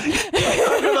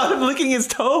blood. About him licking his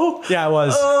toe? Yeah, I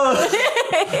was.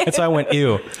 And so I went,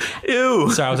 ew.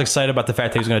 Ew. So I was excited about the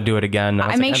fact that he was going to do it again.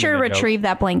 I make sure to retrieve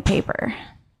that blank paper.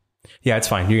 Yeah, it's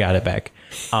fine. You got it back.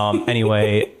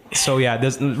 Anyway, so yeah,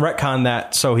 this retcon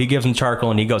that. So he gives him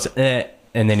charcoal and he goes, and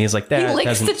then he's like, that He licks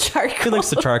doesn't. the charcoal. He licks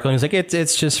the charcoal and he's like,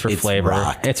 it's just for flavor.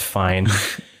 rock. It's fine.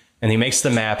 And he makes the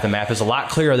map. The map is a lot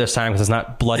clearer this time because it's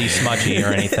not bloody smudgy or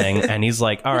anything. And he's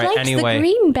like, all right, Likes anyway. the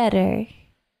green better.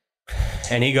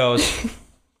 And he goes,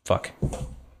 fuck.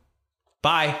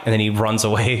 Bye. And then he runs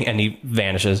away and he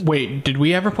vanishes. Wait, did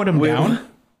we ever put him down?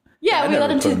 Yeah, we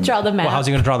let him to draw the map. Well, how's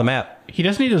he going to draw the map? He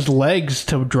doesn't need his legs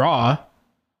to draw.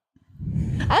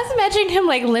 I was imagining him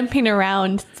like limping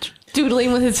around,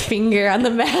 doodling with his finger on the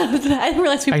map. I didn't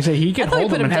realize we. I say he can thought we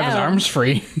hold put him and have his down. arms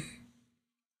free.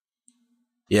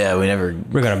 Yeah, we never.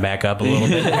 We're going to back up a little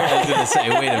bit. I was gonna say,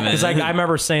 wait a minute. It's like, I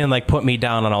remember saying, like, put me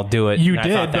down and I'll do it. You And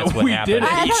did, I thought that's but what we happened. did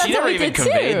it. I thought She that's never what we even did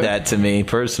conveyed too. that to me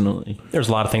personally. There's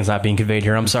a lot of things not being conveyed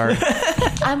here. I'm sorry.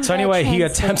 I'm So glad anyway, he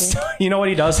Chance attempts took to, you know what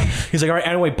he does? He's like, all right,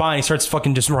 anyway, bye. And he starts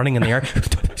fucking just running in the air.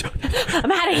 it. I'm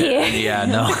out of here. Yeah,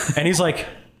 no. And he's like,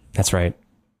 that's right.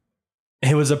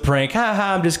 It was a prank. Ha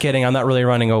ha, I'm just kidding. I'm not really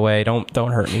running away. Don't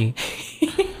hurt me.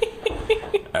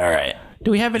 All right. Do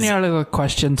we have any other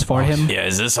questions for him? Yeah,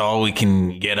 is this all we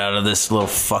can get out of this little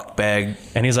fuck bag?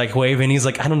 And he's like waving. He's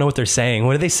like, I don't know what they're saying.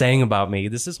 What are they saying about me?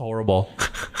 This is horrible.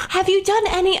 Have you done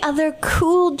any other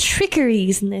cool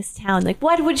trickeries in this town? Like,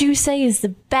 what would you say is the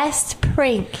best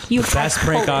prank you The best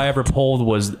prank I ever pulled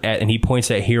was and he points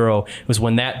at Hero, was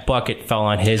when that bucket fell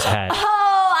on his head. Oh,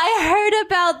 I heard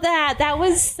about that. That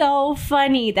was so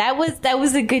funny. That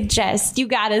was a good jest. You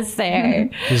got us there.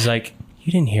 He's like,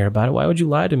 you didn't hear about it. Why would you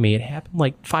lie to me? It happened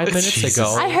like 5 minutes Jesus. ago.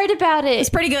 I heard about it. It's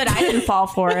pretty good. I didn't fall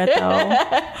for it though.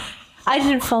 I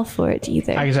didn't fall for it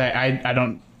either.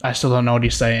 I still don't know what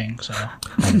he's saying. So Yeah,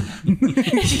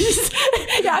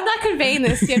 I'm not conveying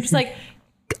this. I'm just like,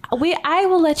 I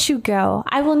will let you go.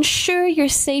 I will ensure your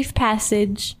safe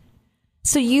passage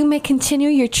so you may continue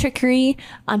your trickery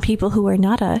on people who are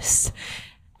not us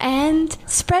and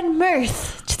spread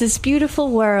mirth to this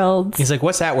beautiful world. He's like,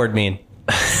 what's that word mean?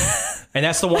 And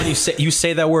that's the one you say. You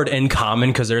say that word in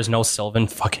common because there's no Sylvan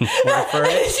fucking word for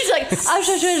it. She's like,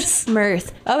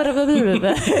 mirth.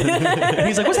 And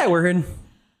he's like, what's that word?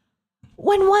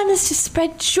 When one is to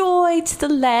spread joy to the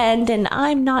land, and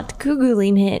I'm not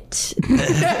Googling it.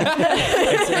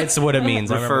 It's what it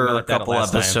means. I remember For we a looked at it couple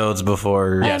last time. episodes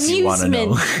before, yes, you want to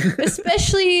know.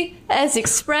 Especially as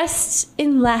expressed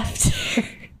in laughter.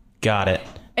 Got it.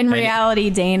 In reality,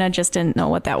 Dana just didn't know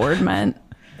what that word meant.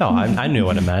 No, I knew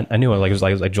what it meant. I knew it was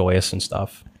like joyous and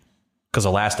stuff. Because the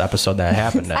last episode that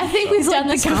happened. I think we've done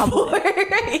this before.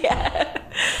 Yeah.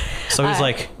 So he's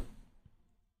like,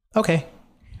 okay.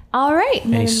 All right.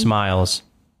 And he smiles.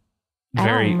 I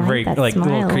Very, don't like very, that like, a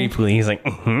little smile. creepily. He's like,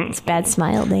 mm-hmm. It's a bad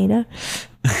smile, Dana.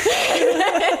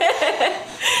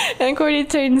 And Cordy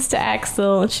turns to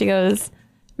Axel and she goes,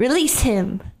 release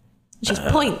him. She just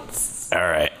points. All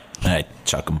right. I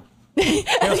chuck him. Yeet.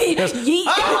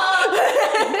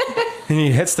 And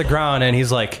he hits the ground and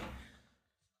he's like,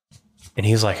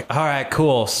 all right,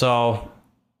 cool. So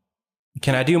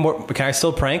can I do more? Can I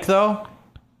still prank though?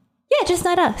 Yeah, just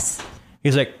not us.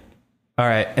 He's like, all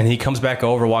right. And he comes back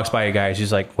over, walks by you guys.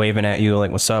 He's like waving at you,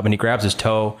 like, what's up? And he grabs his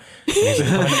toe. And he's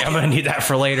like, I'm going to need that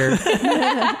for later.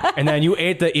 And then you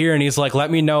ate the ear and he's like, let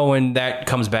me know when that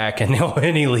comes back. And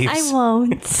he leaves. I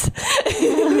won't.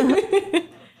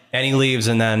 And he leaves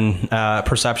and then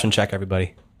perception check,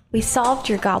 everybody. We solved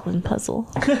your goblin puzzle.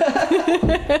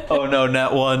 Oh, no,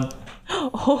 not one.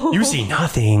 You see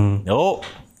nothing. Nope.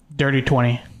 dirty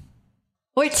 20.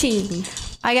 14.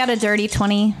 I got a dirty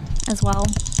 20 as well.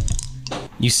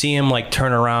 You see him like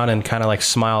turn around and kind of like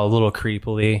smile a little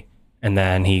creepily. And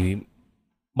then he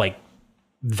like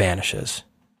vanishes.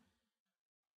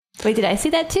 Wait, did I see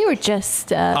that too, or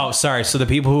just? Oh, sorry. So the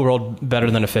people who rolled better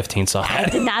than a 15 saw I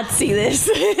that. did not see this.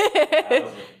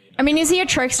 I mean, is he a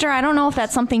trickster? I don't know if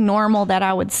that's something normal that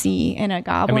I would see in a I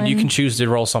goblin. mean, you can choose to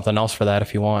roll something else for that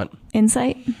if you want.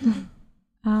 Insight.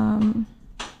 I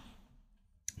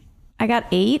got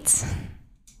 8.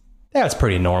 That's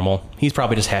pretty normal. He's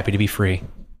probably just happy to be free.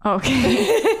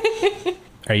 Okay.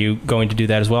 Are you going to do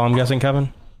that as well, I'm guessing,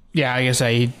 Kevin? Yeah, I guess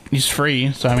he's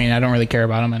free, so I mean, I don't really care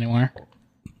about him anymore.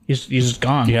 He's just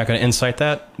gone. You're not going to incite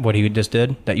that? What he just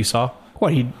did that you saw?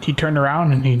 What, he turned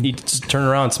around and He just turned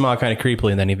around, smiled kind of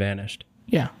creepily, and then he vanished.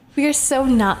 yeah. We are so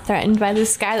not threatened by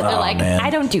this guy that we're like, man. I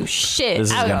don't do shit. This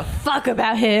is I don't gonna- give a fuck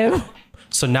about him.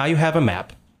 So now you have a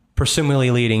map,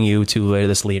 presumably leading you to where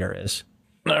this leader is.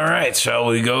 All right, shall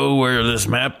we go where this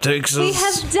map takes us? We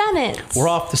have done it. We're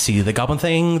off to see the goblin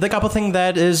thing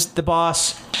that is the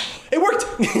boss. It worked!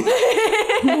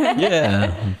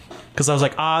 Yeah. Because I was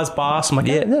like, Oz, boss. I'm like,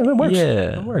 yeah, it works.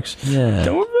 Yeah. It works. Yeah.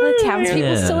 The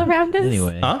townspeople still around us?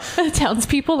 Anyway. Huh? The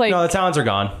townspeople, like, No, the towns are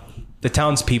gone. The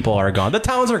townspeople are gone. The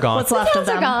towns are gone. What's left of towns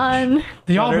are them? gone.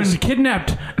 They all there's- been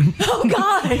kidnapped. Oh,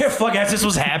 God. Yeah, fuck, as this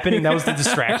was happening, that was the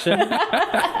distraction.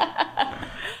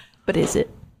 But is it?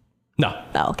 No.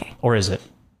 Oh, okay. Or is it?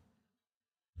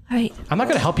 All right. I'm not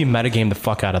going to help you metagame the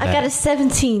fuck out of I that. got a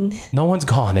 17. No one's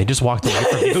gone. They just walked away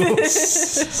from you.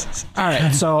 All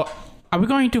right, so are we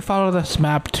going to follow this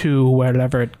map to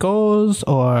wherever it goes,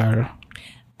 or...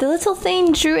 The little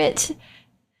thing drew it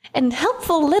in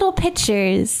helpful little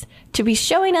pictures to be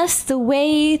showing us the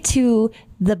way to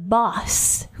the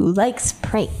boss who likes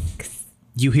pranks.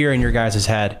 You hear in your guys'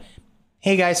 head,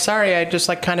 hey guys, sorry, I just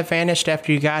like kind of vanished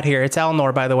after you got here. It's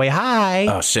Elnor, by the way. Hi.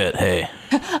 Oh, shit. Hey.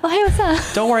 Oh, hey, what's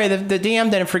up? Don't worry, the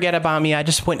DM didn't forget about me. I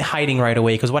just went hiding right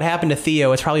away because what happened to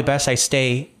Theo, it's probably best I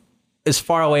stay as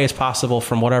far away as possible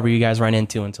from whatever you guys run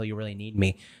into until you really need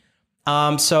me.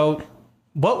 So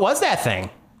what was that thing?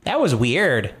 That was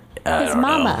weird. His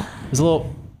mama. It was a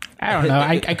little... I don't know.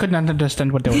 I could not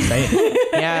understand what they were saying.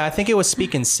 Yeah, I think it was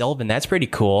speaking Sylvan. That's pretty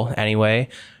cool. Anyway,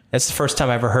 that's the first time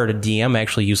I ever heard a DM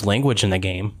actually use language in the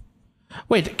game.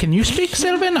 Wait, can you speak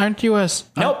Sylvan? Aren't you a...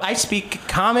 Nope, I speak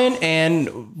common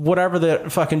and whatever the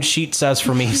fucking sheet says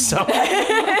for me, so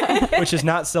which is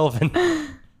not Sylvan.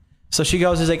 So she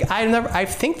goes, is like, I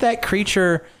think that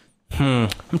creature, I'm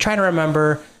trying to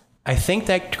remember. I think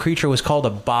that creature was called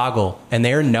a boggle, and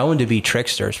they're known to be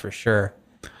tricksters for sure.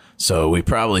 So we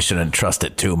probably shouldn't trust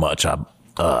it too much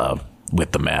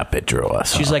with the map it drew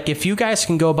us. She's like, if you guys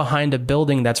can go behind a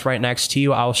building that's right next to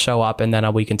you, I'll show up, and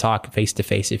then we can talk face to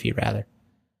face if you'd rather.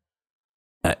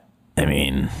 I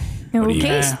mean, what do you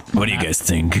guys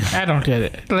think? I don't get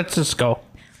it. Let's just go.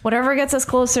 Whatever gets us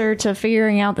closer to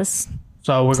figuring out this.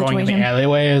 So we're going in the Situation.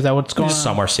 alleyway? Is that what's going Just on?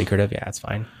 somewhere secretive, yeah, it's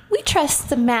fine. We trust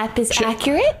the map is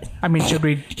accurate. I mean, should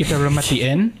we get the room at the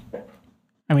inn?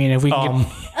 I mean, if we can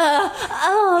get...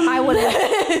 I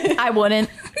wouldn't.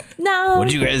 No. What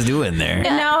did you guys do in there?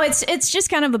 No, it's just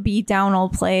kind of a beat down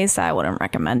old place. I wouldn't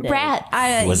recommend it.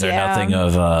 Rats. Was there nothing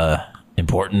of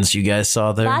importance you guys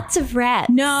saw there? Lots of rats.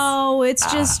 No,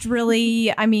 it's just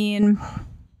really. I mean,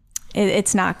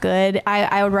 it's not good.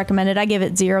 I would recommend it. I give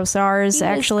it 0 stars. It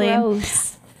was Actually, gross.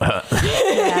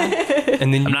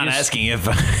 And then I'm not asking if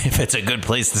it's a good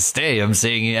place to stay. I'm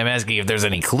asking if there's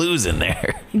any clues in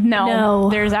there. no, No.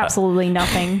 there's absolutely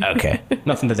nothing. Okay.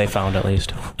 nothing that they found, at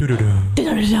least.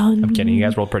 I'm kidding. You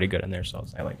guys rolled pretty good in there, so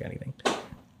it's not like anything.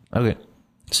 Okay.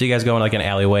 So you guys go in like an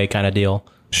alleyway kind of deal.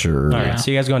 Sure. All right.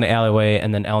 So you guys go in the alleyway,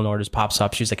 and then Eleanor just pops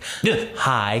up. She's like,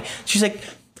 "Hi." She's like,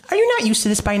 "Are you not used to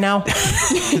this by now?" I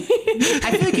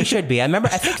feel like you should be. I think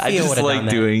Theo just would have like done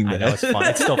that. doing I know it's fun.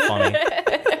 It's still funny.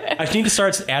 I need to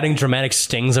start adding dramatic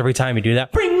stings every time you do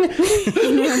that. Bring. I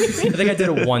think I did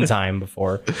it one time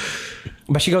before.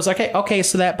 But she goes, okay.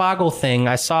 So that boggle thing,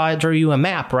 I saw it drew you a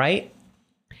map, right?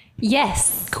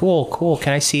 Yes. Cool.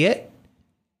 Can I see it?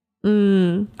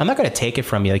 I'm not going to take it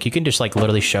from you. Like, you can just like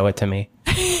literally show it to me.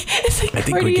 I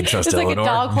think we can trust It's like a Eleanor.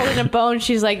 dog holding a bone.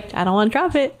 She's like, I don't want to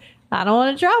drop it. I don't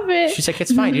want to drop it. She's like,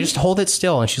 it's fine. You just hold it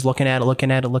still. And she's looking at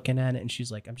it. And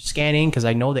she's like, I'm just scanning because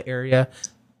I know the area.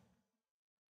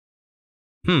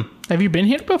 Have you been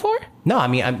here before? No, I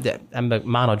mean, I'm a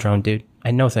monodrone, dude.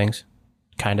 I know things.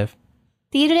 Kind of.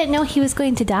 You didn't know he was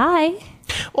going to die.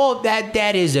 Well,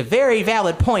 that is a very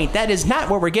valid point. That is not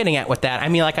what we're getting at with that. I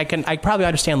mean, like, I probably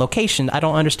understand location. I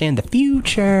don't understand the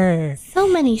future. So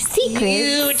many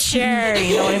secrets. Future.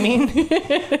 You know what I mean?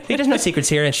 There's no secrets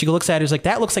here. And she looks at it, is like,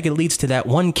 that looks like it leads to that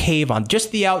one cave on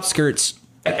just the outskirts.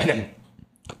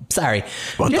 Sorry.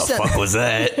 What Just the fuck was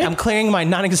that? I'm clearing my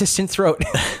non-existent throat.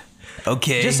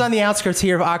 Okay. Just on the outskirts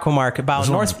here of Aquamark, about This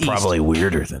one's northeast. probably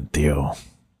weirder than Theo.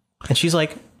 And she's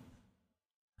like,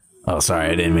 Oh, sorry.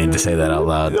 I didn't mean to say that out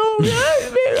loud.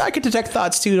 I could detect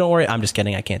thoughts too. Don't worry. I'm just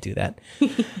kidding. I can't do that.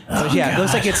 But yeah, it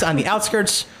looks like it's on the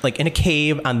outskirts, like in a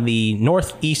cave on the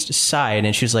northeast side.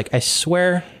 And she's like, I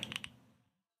swear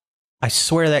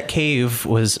that cave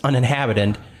was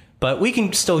uninhabited, But we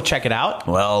can still check it out.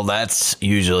 Well, that's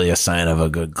usually a sign of a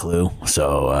good clue.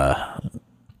 So,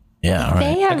 yeah, all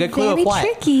right. They are A good clue of very what?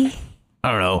 tricky.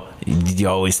 I don't know. You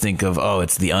always think of,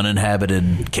 it's the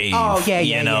uninhabited cave. Oh, yeah,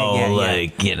 You know, yeah.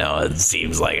 like, it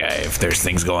seems like if there's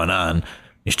things going on,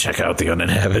 you check out the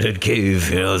uninhabited cave.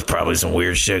 There's probably some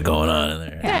weird shit going on in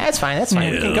there. Yeah, that's fine. That's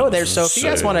fine. We can go there. So if you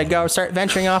guys want to go start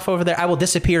venturing off over there, I will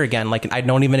disappear again. Like I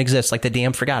don't even exist. Like the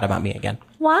DM forgot about me again.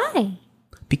 Why?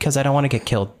 Because I don't want to get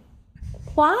killed.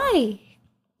 Why?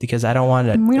 Because I don't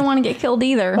want to. We don't want to get killed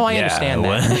either. Well, I understand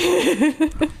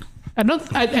that.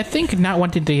 I think not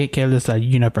wanting to get killed is a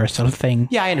universal thing.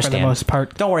 Yeah, I understand. For the most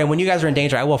part. Don't worry. When you guys are in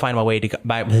danger, I will find my way to go.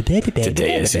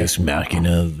 Today is just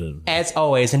machina. As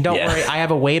always, and don't Yeah. worry, I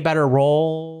have a way better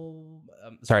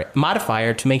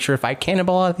modifier to make sure if I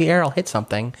cannonball out of the air, I'll hit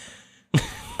something.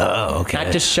 Oh, okay.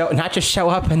 Not just show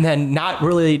up and then not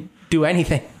really do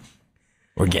anything.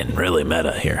 We're getting really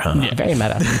meta here, huh? Yeah, very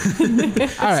meta.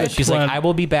 All right. She's like, I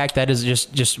will be back. That is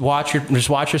just watch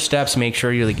your steps. Make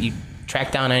sure you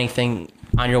track down anything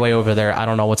on your way over there. I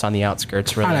don't know what's on the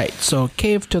outskirts. Really. all right. So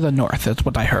cave to the north. That's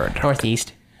what I heard.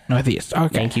 Northeast. Northeast. Okay.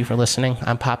 Thank you for listening.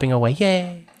 I'm popping away.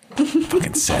 Yay!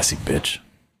 Fucking sassy bitch.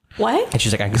 What? And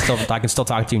she's like, I can still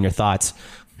talk to you in your thoughts.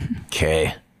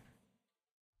 Okay.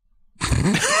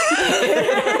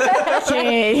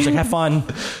 Okay. She's like, have fun.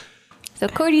 So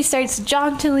Cordy starts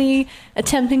jauntily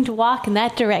attempting to walk in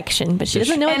that direction, but she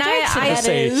doesn't know what And direction that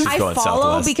say is. I going follow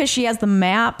southwest. because she has the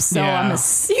map, so Yeah.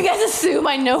 You guys assume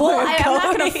I know Well, where I'm I'm not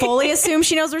going. going to fully assume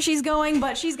she knows where she's going,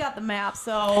 but she's got the map,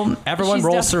 so Everyone she's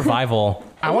roll def- survival.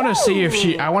 I want to see if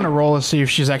she. I want to roll to see if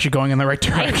she's actually going in the right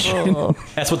direction.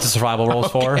 That's what the survival roll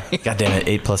is for. God damn it.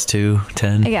 8 plus 2,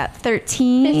 10. I got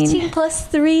 13. 15 plus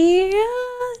 3.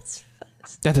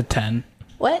 That's a 10.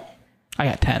 What? I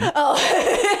got 10.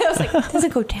 I was like, does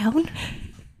it go down?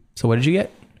 So what did you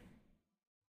get?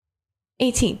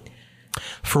 18.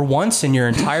 For once in your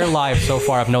entire life so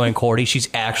far of knowing Cordy, she's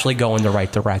actually going the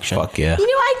right direction. Fuck yeah. You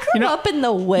know, I grew up in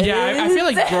the woods. Yeah, I feel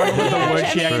like growing up in the woods,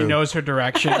 she I actually mean- knows her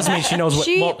direction. Doesn't mean she knows what.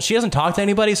 She- Well, she doesn't talk to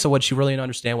anybody, so would she really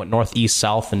understand what north, east,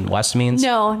 south, and west means?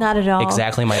 No, not at all.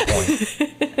 Exactly my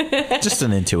point. Just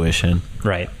an intuition.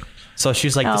 Right. So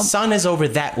she's like, the sun is over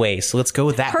that way, so let's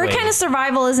go that Her way. kind of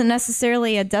survival isn't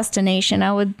necessarily a destination.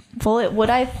 I would pull it. Would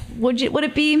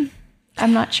it be?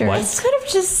 I'm not sure. What? It's kind of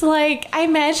just like, I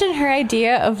imagine her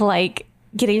idea of like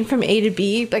getting from A to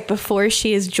B, like before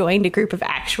she has joined a group of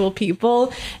actual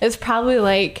people, is probably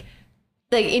like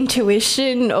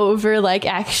intuition over like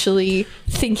actually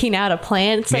thinking out a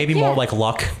plan. It's Maybe like, more yeah. like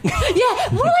luck. Yeah,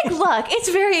 more like luck.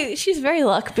 She's very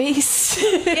luck based.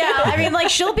 Yeah, I mean, like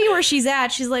she'll be where she's at.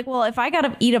 She's like, well, if I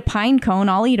gotta eat a pine cone,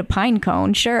 I'll eat a pine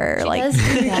cone. Sure. Like, Does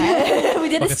do that. We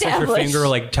did It's like her establish. finger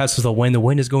like tests the wind. The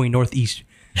wind is going northeast.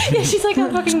 Yeah, she's like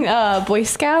a fucking Boy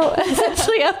Scout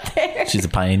essentially up there. She's a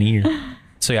pioneer.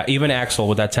 So yeah, even Axel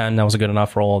with that 10, that was a good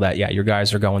enough roll that, yeah, your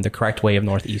guys are going the correct way of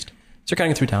northeast. So you're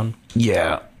cutting through town.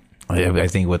 Yeah. I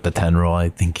think with the 10 roll, I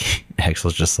think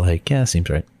Axel's just like, yeah, seems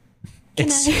right.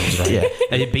 It seems right. Yeah.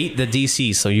 And it beat the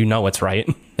DC, so you know it's right.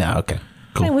 Yeah, okay.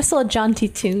 Can I whistle a jaunty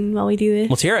tune while we do this?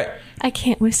 Let's hear it. I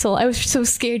can't whistle. I was so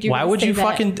scared you were Why gonna would say you that.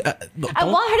 fucking... I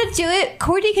want her to do it.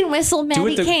 Cordy can whistle. do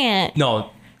Maddie it the- can't. No,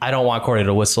 I don't want Cordy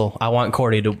to whistle. I want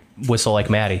Cordy to whistle like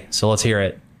Maddie. So let's hear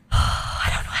it.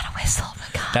 I don't know how to whistle. Oh my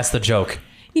God. That's the joke.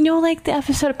 You know, like the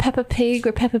episode of Peppa Pig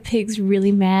where Peppa Pig's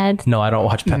really mad. No, I don't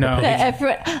watch Peppa No. Pig.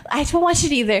 I don't watch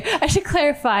it either. I should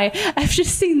clarify. I've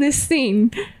just seen this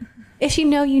scene. If you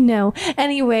know, you know.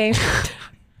 Anyway,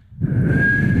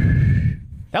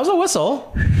 That was a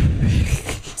whistle.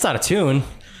 It's not a tune.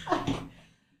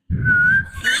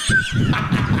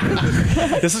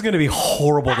 This is going to be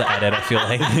horrible to edit, I feel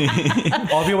like.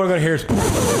 All people are going to hear is...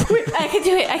 I can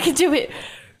do it. I can do it.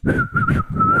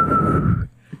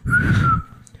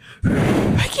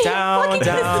 Down,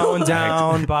 down,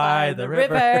 down by the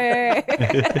river.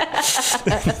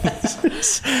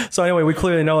 So anyway, we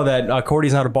clearly know that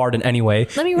Cordy's not a bard in any way.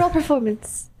 Let me roll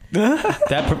performance.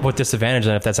 That with disadvantage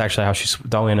then if that's actually how she's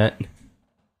doing it.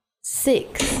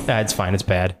 6. It's fine. It's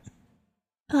bad.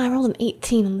 Oh, I rolled an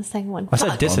 18 on the second one. I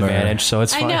said disadvantage, so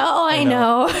it's I fine.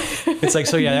 know. It's like,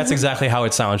 so yeah, that's exactly how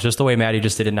it sounds. Just the way Maddie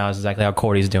just did it now is exactly how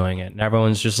Cordy's doing it. And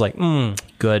everyone's just like,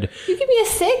 good. You give me a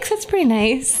 6. That's pretty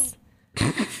nice.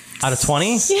 Out of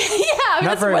 20? Yeah, Not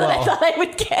that's very more than well. I thought I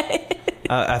would get.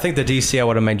 I think the DC I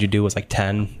would have made you do was like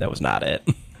 10. That was not it.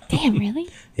 Damn, really?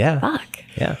 Yeah. Fuck.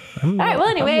 Yeah. All right, well,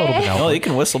 anyway. Well, you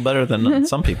can whistle better than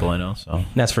some people I know, so.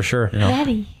 That's for sure.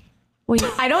 Maddie,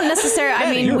 I don't necessarily.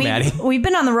 I mean, we've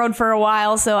been on the road for a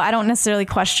while, so I don't necessarily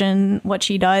question what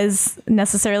she does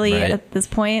necessarily at this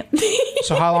point.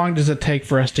 So how long does it take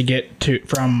for us to get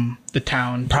from the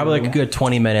town? Probably like a good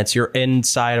 20 minutes. You're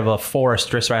inside of a forest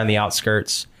just right on the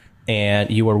outskirts, and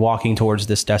you were walking towards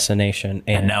this destination.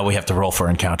 And now we have to roll for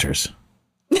encounters.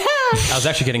 I was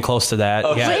actually getting close to that.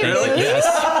 Oh, shit, really? Yes.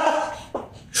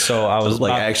 So I was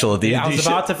like about, actual D&D I was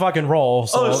about to fucking roll.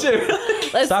 So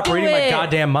Let's stop do reading it. my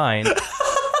goddamn mind. Fuck.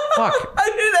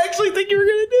 I didn't actually think you were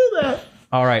going to do that.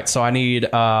 All right. So I need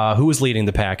who is leading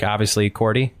the pack? Obviously,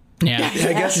 Cordy. Yeah,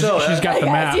 I guess so. She's got the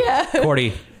map. Yeah.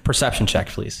 Cordy, perception check,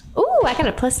 please. Ooh, I got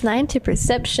a +9 to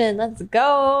perception. Let's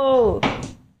go.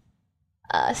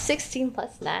 16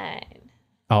 + 9.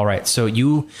 All right. So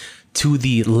you, to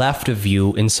the left of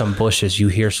you in some bushes, you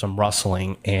hear some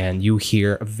rustling and you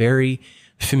hear a very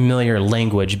familiar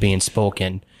language being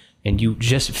spoken. And you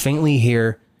just faintly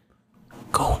hear,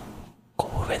 go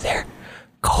over there,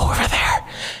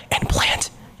 and plant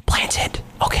it.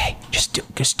 Okay, just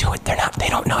do it. They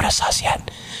don't notice us yet.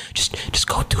 Just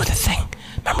go do the thing.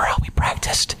 Remember how we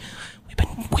practiced?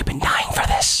 We've been dying for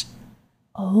this.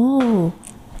 Oh.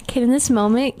 Okay, in this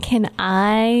moment, can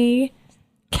I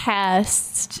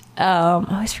cast I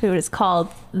always forget what it's called.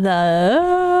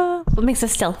 What makes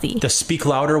us stealthy? The speak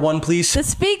louder one, please. The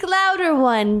speak louder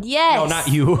one. Yes. No, not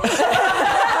you.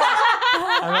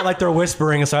 I meant like they're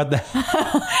whispering inside the.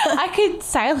 I could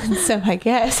silence them, I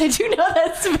guess. I do know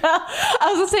that spell.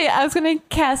 I was gonna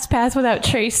cast Pass Without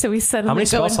Trace, so we suddenly How many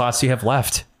spell go slots do you have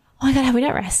left? Oh my god, have we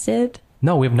not rested?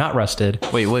 No, we have not rested.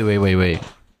 Wait. Good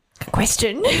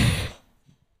question.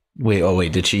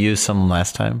 Wait. Did she use some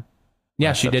last time?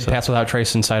 Yeah, she did Pass Without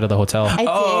Trace inside of the hotel. I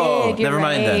did. You're never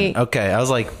mind right. then. Okay, I was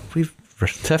like, we've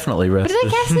definitely But rested. did I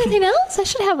cast anything else? I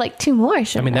should have like 2 more.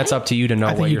 I mean, that's up to you to know I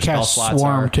what think you your spell cast slots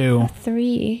Swarm are. too.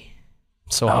 3.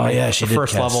 So, she the did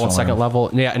first cast level and Swarm. second level.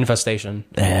 Yeah, Infestation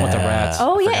with the rats.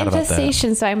 Oh yeah, forgot about that.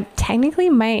 infestation. So I'm technically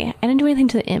I didn't do anything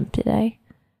to the imp, did I?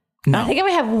 No. I think I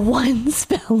might have 1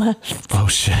 spell left. Oh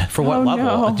shit! For what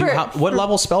level? no. What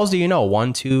level spells do you know?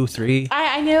 1, 2, 3?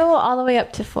 I know all the way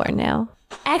up to 4 now.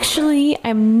 Actually,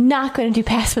 I'm not going to do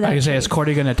Pass Without I can say, Trace. is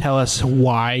Cordy going to tell us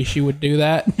why she would do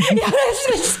that? I'm just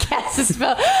going to just cast a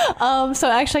spell. So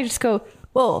actually I just go,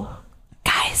 whoa,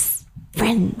 guys,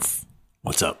 friends.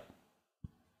 What's up?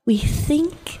 We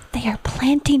think they are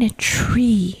planting a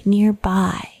tree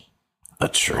nearby. A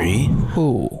tree?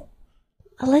 Ooh.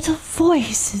 A little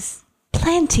voice is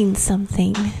planting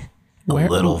something. A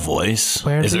little voice.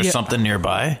 where Is do there you- something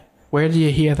nearby? Where do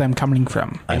you hear them coming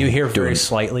from? And you hear very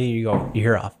slightly. You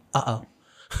hear off.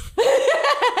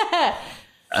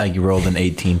 You rolled an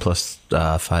 18 plus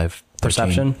 5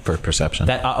 Perception? for perception.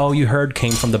 That you heard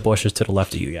came from the bushes to the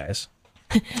left of you guys.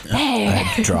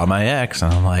 I draw my axe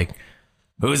and I'm like,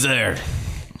 "Who's there?"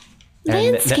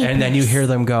 And Landscapers. then you hear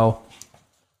them go,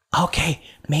 okay,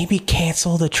 maybe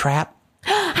cancel the trap.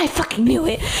 I fucking knew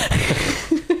it.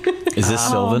 Is this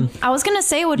Sylvan? I was gonna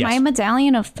say, would Yes. my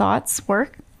medallion of thoughts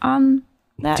work on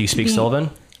that? Do you speak being- Sylvan?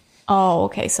 Oh,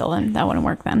 okay, Sylvan. That wouldn't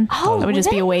work then. Oh, that would just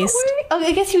be a that waste. work? Oh,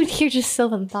 I guess you would hear just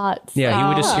Sylvan thoughts. Yeah, he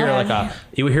would just hear like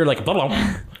blah,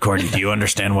 blah. Cordy, do you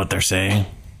understand what they're saying?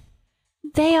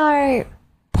 They are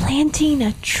planting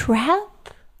a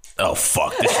trap? Oh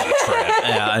fuck! This is a trap.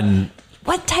 Yeah, and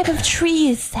What type of tree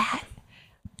is that?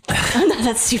 I'm not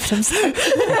that stupid. I'm sorry.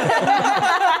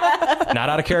 Not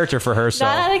out of character for her. So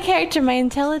Not out of character. My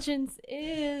intelligence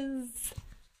is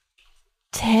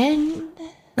 10.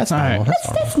 that's normal.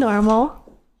 That's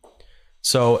normal.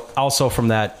 So also from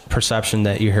that perception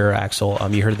that you hear, Axel,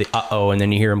 you heard the and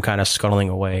then you hear him kind of scuttling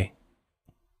away.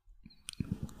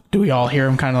 Do we all hear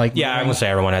him kind of like... Yeah, I'm gonna say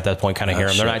everyone at that point kind of hear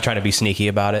him. They're not trying to be sneaky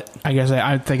about it. I guess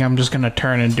I think I'm just going to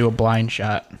turn and do a blind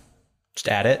shot. Just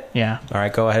add it. Yeah. All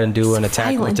right, go ahead and do an attack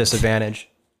with violent. disadvantage.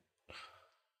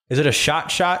 Is it a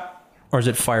shot, or is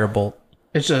it firebolt?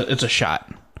 It's a shot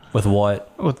With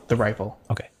what? with the rifle.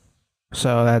 Okay.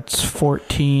 So that's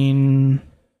 14.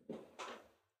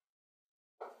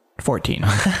 14.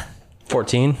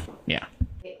 14. Yeah.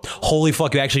 Holy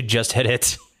fuck! You actually just hit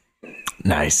it.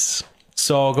 nice.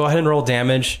 So go ahead and roll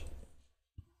damage.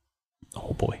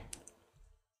 Oh boy.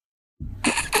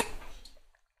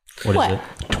 What is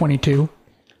it? 22.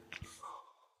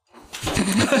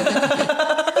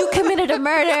 You committed a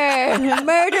murder.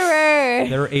 Murderer.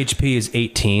 Their HP is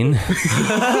 18.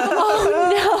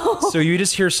 Oh, no. So you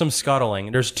just hear some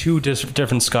scuttling. There's two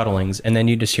different scuttlings, and then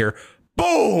you just hear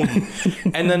boom,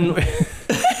 and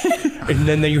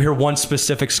then you hear one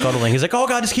specific scuttling. He's like, "Oh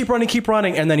god, just keep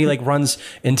running!" And then he like runs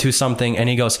into something, and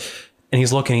he goes, and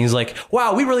he's looking. He's like,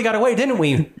 "Wow, we really got away, didn't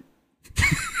we?"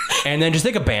 And then just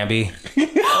think of Bambi.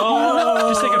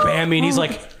 Just like a Bambi, and he's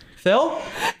like, Phil?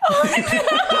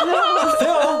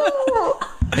 Phil?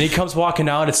 And he comes walking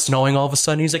out, it's snowing all of a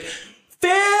sudden, he's like,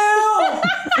 Phil!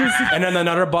 And then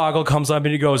another boggle comes up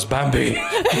and he goes, Bambi.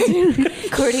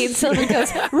 Cordy and Sylvan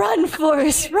goes, run,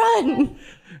 Forrest, run.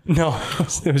 No,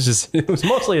 it was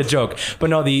mostly a joke. But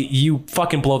no, you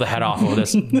fucking blow the head off of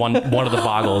this one of the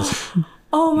boggles.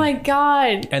 Oh my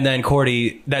God. And then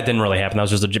Cordy, that didn't really happen. That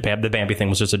was just the Bambi thing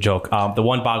was just a joke. The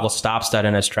one boggle stops dead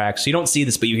in its tracks. So you don't see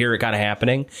this, but you hear it kind of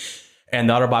happening. And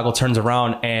the other boggle turns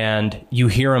around and you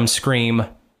hear him scream,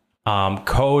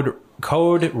 code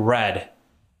red.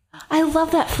 I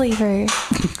love that flavor. I'm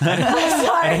sorry.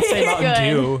 I didn't say Mountain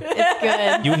Dew. It's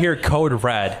good. You hear code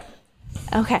red.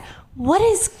 Okay. What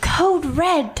is code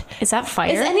red? Is that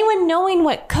fire? Is anyone knowing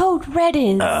what code red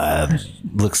is?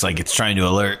 Looks like it's trying to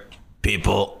alert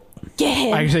people. Get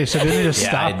him. I say, so didn't they just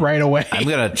stop right away? I'm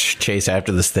gonna chase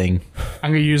after this thing.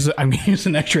 I'm gonna use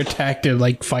an extra attack to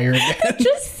like fire again.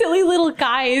 Just silly little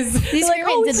guys. These like,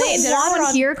 did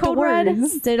everyone hear code the red?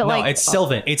 words? Did it No, it's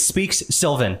Sylvan. It speaks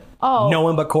Sylvan. Oh. No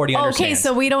one but Cordy understands. Okay,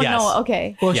 so we don't Yes. know.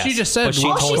 Okay. Well, Yes. she just said. But she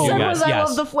All told she you said guys, was, I yes.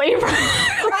 love the flavor.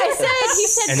 He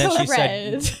said And then code she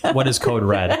red. said, what is code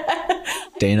red?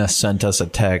 Dana sent us a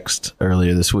text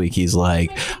earlier this week. He's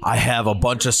like, I have a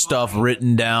bunch of stuff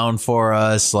written down for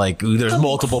us. Like, there's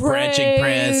multiple branching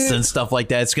prints and stuff like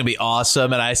that. It's going to be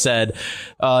awesome. And I said,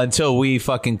 until we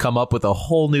fucking come up with a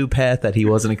whole new path that he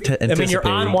wasn't anticipating. I mean, you're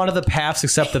on one of the paths,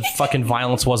 except the fucking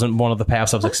violence wasn't one of the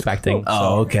paths I was expecting.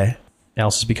 Oh, okay.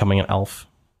 Alice is becoming an elf.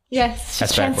 Yes, she's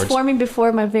That's backwards. transforming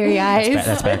before my very eyes.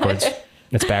 That's backwards.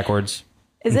 It's backwards.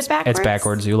 Is it backwards? It's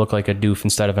backwards. You look like a doof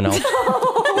instead of an elf.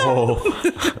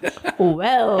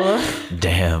 Well,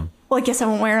 Damn. Well, I guess I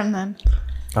won't wear them then.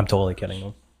 I'm totally kidding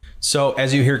them. So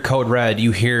as you hear code red,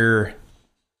 you hear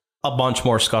a bunch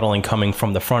more scuttling coming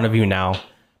from the front of you now.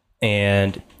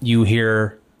 And you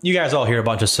guys all hear a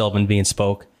bunch of Sylvan being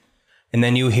spoke. And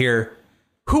then you hear,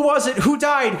 who was it? Who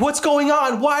died? What's going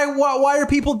on? Why are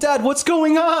people dead? What's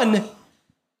going on?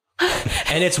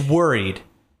 And it's worried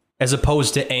as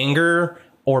opposed to anger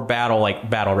or battle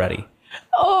ready.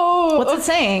 oh, What's it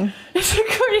saying? so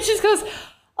Cordy just goes,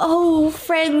 "Oh,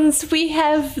 friends, we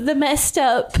have the messed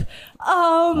up.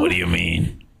 What do you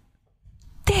mean?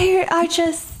 There are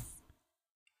just."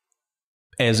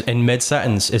 As in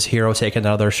mid-sentence, is Hero taking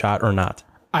another shot or not?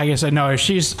 I guess I know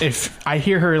if I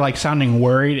hear her like sounding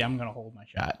worried, I'm gonna hold my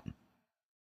shot.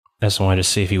 I just wanted to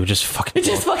see if he would just fucking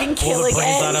Just fucking pull kill the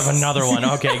brains again. out of another one.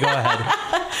 Okay, go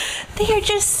ahead. They are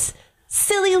just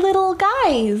silly little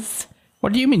guys.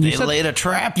 What do you mean? You They laid a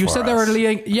trap You for said they were us.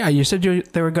 laying. Yeah, you said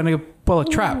they were gonna pull a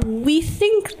trap. We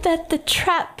think that the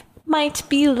trap might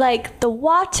be like the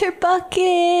water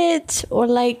bucket or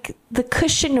like the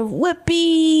cushion of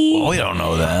Whoopi. Well, we don't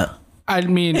know that. I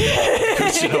mean,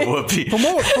 Whoopee. from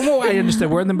what I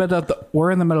understand, we're in the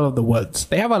middle of the woods.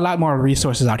 They have a lot more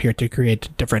resources out here to create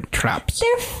different traps.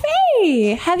 They're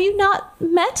Fae. Have you not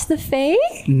met the Fae?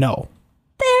 No.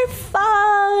 They're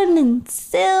fun and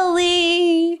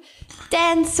silly.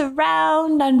 Dance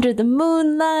around under the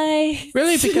moonlight.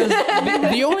 Really? Because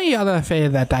the only other Fae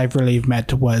that I've really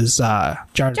met was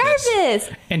Jarvis. Jarvis!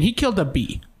 And he killed a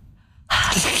bee.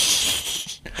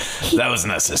 That was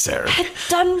necessary.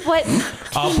 Done what?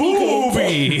 A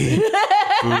movie.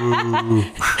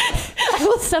 I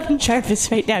will summon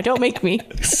Jarvis right now. Don't make me.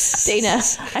 Dana,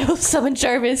 I will summon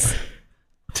Jarvis.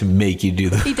 To make you do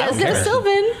the. He does know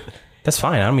Sylvan. That's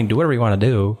fine. I mean, do whatever you want to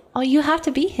do. Oh, you have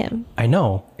to be him. I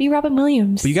know. Be Robin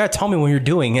Williams. But you gotta tell me when you're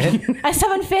doing it. I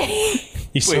summon Faye.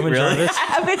 You summon Jarvis?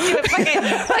 I've been doing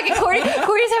fucking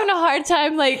Cordy's having a hard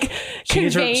time, like, She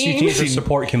conveying. needs a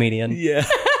support comedian. Yeah.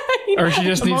 Or she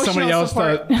just needs somebody else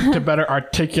to better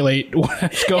articulate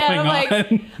what's going And I'm like,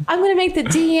 on. I'm going to make the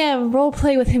DM role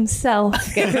play with himself.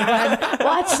 Everyone,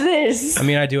 watch this. I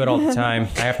mean, I do it all the time.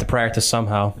 I have to practice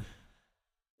somehow.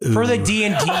 For the D&D,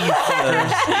 you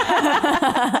fuckers.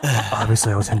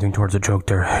 Obviously, I was hinting towards a joke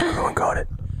there. Everyone got it.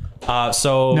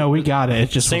 So No, we got it. It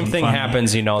just same wasn't thing funny.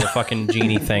 happens, the fucking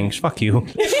genie thing. Fuck you.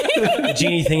 The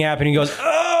genie thing happened. He goes,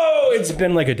 oh, it's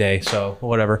been like a day, so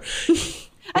whatever.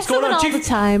 I going summon on, all Chief? the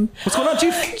time. What's going on,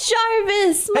 Chief?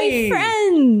 Jarvis, my Hey.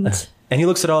 friend. And he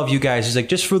looks at all of you guys. He's like,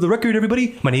 just for the record,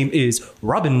 everybody, my name is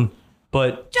Robin,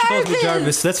 but she calls me Jarvis.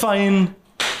 Jarvis. That's fine.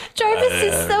 Jarvis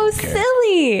is so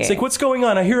silly. It's like, what's going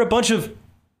on? I hear a bunch of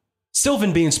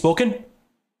Sylvan being spoken.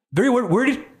 Very weird. Where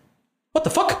did? What the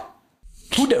fuck?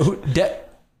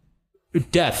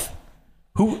 Death.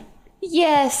 Who?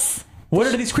 Yes. What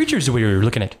are these creatures we were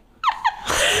looking at?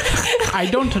 I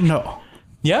don't know.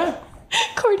 Yeah?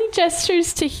 Cordy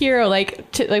gestures to Hero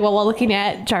while looking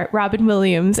at Robin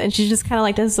Williams, and she just kind of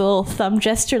like does a little thumb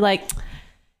gesture, like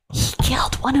he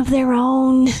killed one of their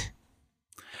own.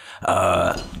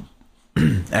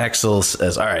 Axel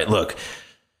says, all right, look,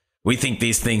 we think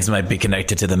these things might be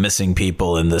connected to the missing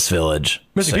people in this village.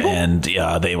 Missing people? And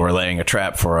yeah, they were laying a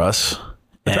trap for us.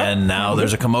 And now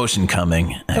there's a commotion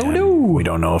coming. Oh, no. We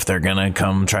don't know if they're going to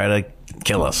come try to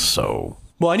kill us, so...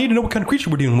 Well, I need to know what kind of creature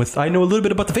we're dealing with. I know a little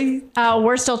bit about the Fae.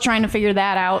 We're still trying to figure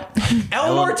that out.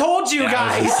 Eleanor told you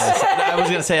guys. I was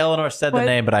going to say Eleanor said the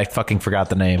name, but I fucking forgot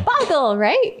the name. Boggle,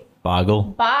 right?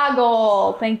 Boggle?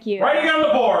 Boggle. Thank you. Writing on the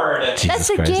board.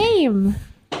 That's a game.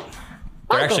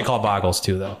 They're actually called boggles,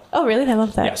 too, though. Oh, really? I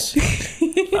love that. Yes.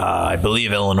 I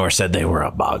believe Eleanor said they were a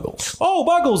boggle. Oh,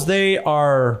 boggles. They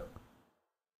are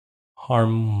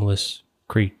harmless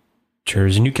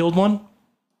creatures. And you killed one?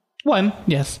 One,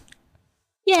 yes.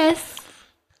 Yes.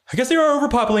 I guess they are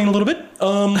overpopulating a little bit.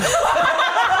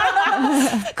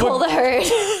 Cool to hurt.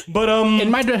 But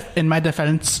In my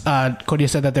defense, Cody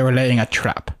said that they were laying a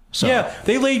trap. So yeah,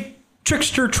 they lay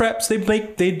trickster traps.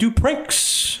 They do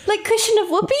pranks. Like Cushion of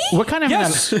Whoopee? we're kind of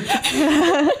Yes.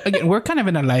 we're kind of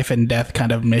in a life and death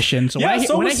kind of mission. So Yeah,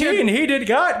 so was he, and he did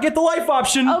get the life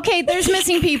option. Okay, there's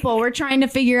missing people. We're trying to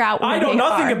figure out where I know they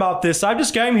nothing are. about this. I'm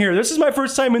just I'm here. This is my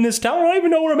first time in this town. I don't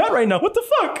even know where I'm at right now. What the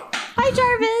fuck? Hi,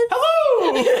 Jarvis.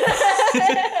 Hello.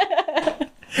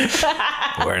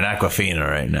 We're in Aquafina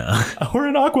right now. We're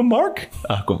in Aquamark.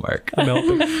 Aquamark. I'm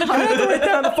helping. I have to write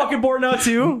that on the fucking board now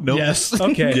too. Nope. Yes.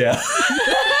 Okay. Yeah.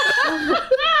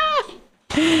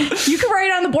 You can write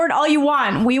it on the board all you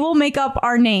want. We will make up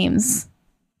our names.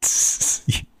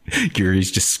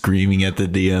 Yuri's just screaming at the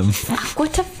DM.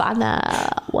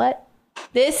 Aquatafana. What?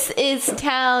 This is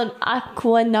town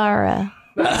Aquanara.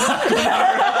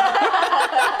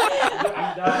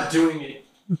 I'm not doing it.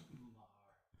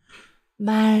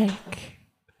 Mark.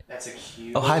 That's a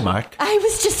cute. Oh, hi, Mark. I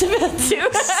was just about to.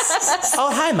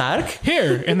 Oh, hi, Mark.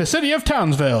 Here in the city of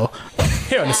Townsville.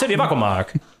 Here in the city of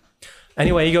Aquamark.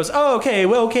 Anyway, he goes, oh, okay,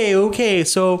 well, okay.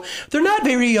 So they're not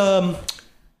very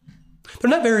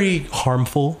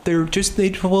harmful. They do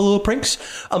a little pranks.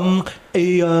 So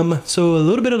a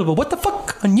little bit of a what the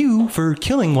fuck on you for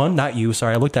killing one. Not you,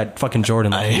 sorry. I looked at fucking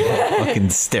Jordan. I fucking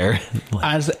stare.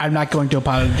 I'm not going to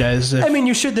apologize. I mean,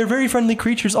 you should. They're very friendly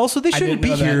creatures. Also, they shouldn't be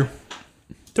didn't know here. that.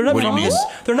 They're not What do from you mean? this.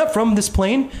 They're not from this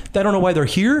plane. I don't know why they're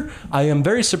here. I am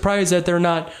very surprised that they're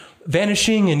not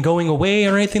vanishing and going away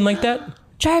or anything like that.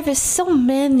 Jarvis, so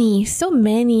many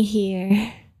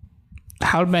here.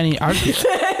 How many are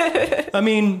there? I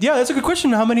mean, yeah, that's a good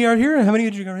question. How many are here and how many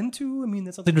did you go into? I mean,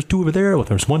 that's not like there's two over there. Well,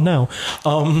 there's one now.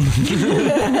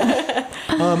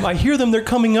 I hear them. They're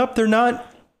coming up. They're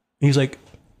not. He's like,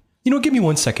 give me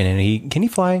 1 second. And can he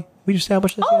fly? We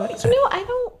established this yet? I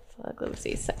don't. Fuck, let me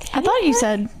see. I thought you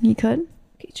said you could.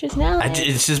 Creatures now.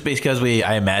 It's just because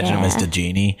I imagine him as the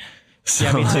genie. So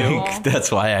Yeah, me too.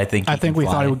 That's why I think We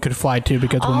thought he could fly too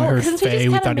because when we heard Faye,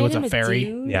 we thought he was a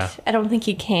fairy. Yeah. I don't think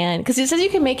he can. Because it says you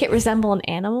can make it resemble an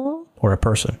animal. Or a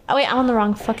person. Oh, wait, I'm on the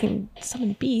wrong fucking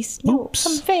summon beast. No,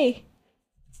 summon fae.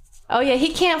 Oh, yeah, he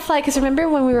can't fly. Because remember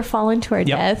when we were falling to our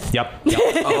death? Yep.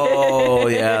 Oh,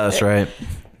 yeah, that's right.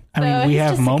 I mean, So we he's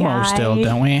have just a Momo guy. still,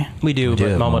 don't we? We do, but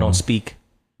do. Mama don't speak.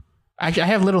 Actually, I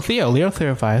have little Theo. Leo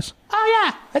therifies. Oh,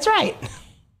 yeah. That's right.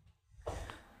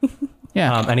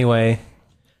 Yeah. Anyway,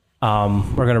 we're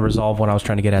going to resolve what I was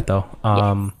trying to get at, though.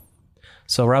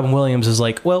 So Robin Williams is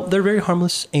like, well, they're very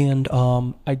harmless, and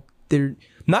they're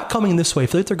not coming this way. I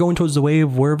feel like they're going towards the way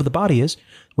of wherever the body is,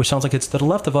 which sounds like it's to the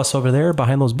left of us over there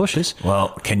behind those bushes. Well,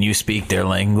 can you speak their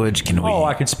language? Can we? Oh,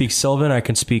 I can speak Sylvan. I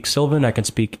can speak Sylvan. I can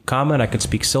speak Common. I can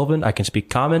speak Sylvan. I can speak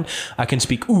Common. I can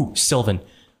speak, Sylvan.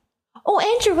 Oh,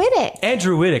 and Druidic. And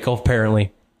Druidic,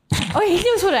 apparently. Oh, he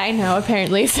knows what I know,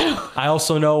 apparently. So I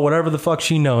also know whatever the fuck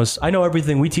she knows. I know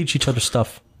everything. We teach each other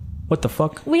stuff. What the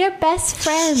fuck? we are best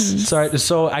friends. Sorry,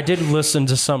 so I did listen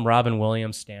to some Robin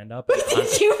Williams stand-up.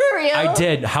 Did you for real? I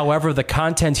did. However, the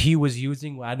content he was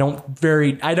using, I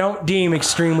don't deem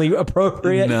extremely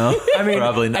appropriate. No, I mean,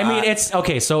 probably not. I mean, it's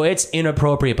okay. So it's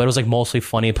inappropriate, but it was like mostly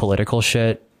funny political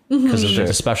shit because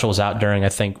the special was out during, I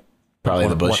think, Probably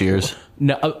the Bush years.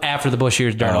 No, after the Bush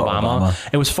years during Obama.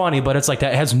 It was funny, but it's like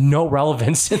that has no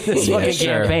relevance in this fucking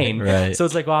campaign. Right. So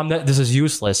it's like, well, this is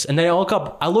useless. And then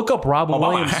I look up Robin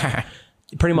Williams.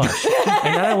 Pretty much.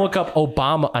 And then I look up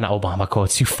not Obama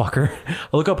quotes, you fucker.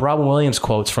 I look up Robin Williams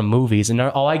quotes from movies, and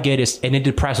all I get is, and it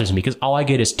depresses me because all I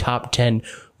get is top 10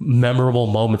 memorable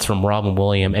moments from Robin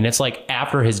Williams, and it's like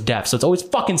after his death. So it's always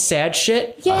fucking sad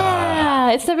shit.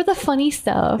 Yeah, it's never the funny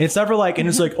stuff. It's never like, and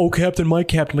it's like, oh, Captain, my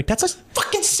Captain. Like, that's a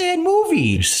fucking sad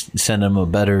movie. Just send him a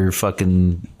better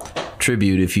fucking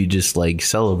tribute if you just like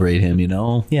celebrate him, you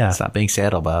know? Yeah. Stop being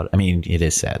sad about it. I mean, it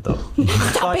is sad though.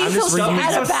 Stop being so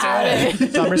sad about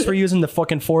it. So I'm just reusing the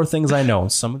fucking 4 things I know.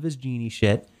 Some of his genie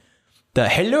shit. The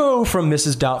hello from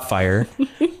Mrs. Doubtfire.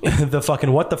 The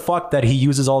fucking what the fuck that he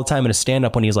uses all the time in a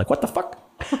stand-up when he's like, what the fuck?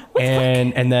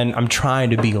 And then I'm trying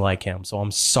to be like him. So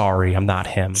I'm sorry, I'm not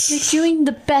him. You're doing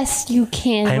the best you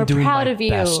can. I'm We're doing proud my of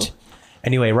you. best.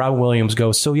 Anyway, Robin Williams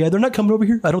goes, so yeah, they're not coming over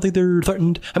here. I don't think they're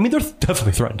threatened. I mean, they're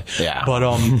definitely threatened. Yeah. But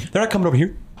they're not coming over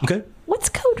here. Okay. What's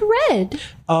code red?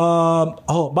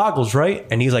 Boggles, right?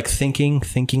 And he's like thinking.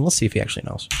 Let's see if he actually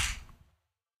knows.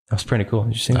 That was pretty cool.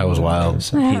 Did you see That was wild.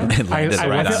 So It landed right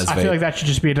on his I face. feel like that should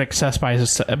just be an access by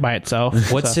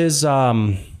itself. What's his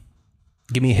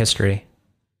give me history.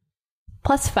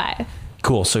 +5.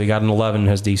 Cool. So he got an 11.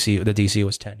 His DC, the DC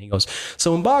was 10. He goes,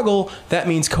 so in Boggle, that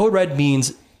means code red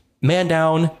means man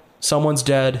down, someone's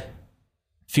dead,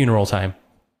 funeral time.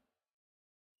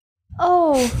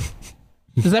 Oh,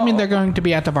 Does that mean they're going to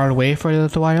be out of our way for a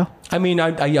little while? I mean,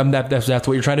 I'm that's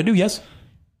what you're trying to do. Yes.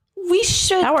 we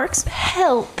should That works.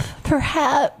 help,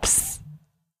 perhaps.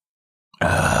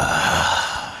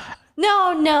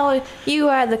 No, you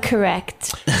are the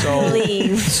correct.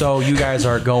 Leave. So you guys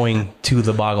are going to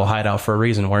the Boggle hideout for a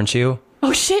reason, weren't you?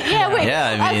 Oh shit! Yeah, wait.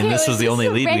 Yeah, I mean, this was the only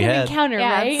lead we random had. encounter,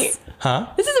 Yeah, right? it's- Huh?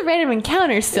 This is a random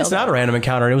encounter still. It's not a random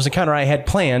encounter. It was an encounter I had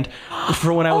planned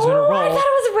for when I was going to I roll. thought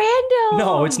it was random.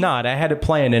 No, it's not. I had it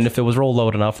planned, and if it was roll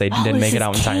load enough, they didn't this make it is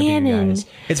out in time for you canon. guys.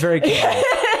 It's very canon.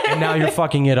 And now you're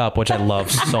fucking it up, which I love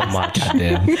so much.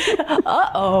 Damn.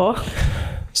 Oh,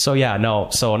 So yeah, no.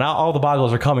 So now all the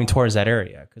Boggles are coming towards that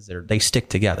area because they stick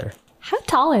together. how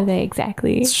tall are they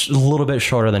exactly? It's a little bit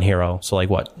shorter than Hero. So like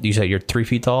what? You said you're 3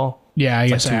 feet tall? Yeah, I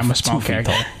guess I am a 2 small feet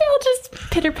character. tall. They're all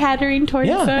just pitter pattering towards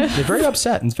Yeah, us. they're very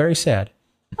upset and it's very sad.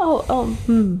 Yeah, Oh,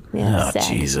 sad.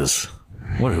 Jesus.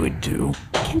 What do we do?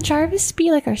 Can Jarvis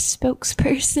be like our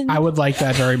spokesperson? I would like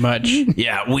that very much.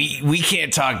 Yeah, we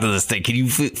can't talk to this thing. Can you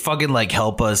fucking like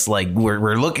help us? Like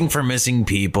we're looking for missing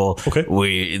people. Okay.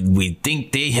 We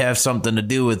think they have something to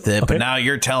do with it, Okay. but now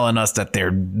you're telling us that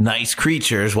they're nice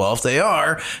creatures. Well, if they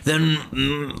are, then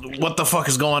what the fuck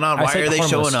is going on? I Why said are they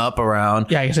harmless. showing up around?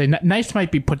 Yeah, I can say nice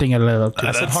might be putting it a little too.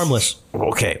 I said harmless.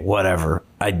 Okay, whatever.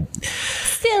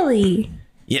 Silly.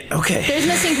 Yeah, okay. There's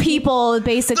missing people,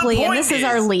 basically, The and point this is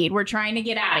our is- lead. We're trying to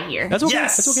get out of here. That's okay.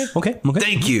 Yes. That's okay. Okay.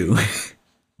 Thank you.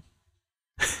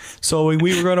 So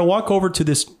we were going to walk over to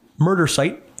this murder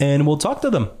site and we'll talk to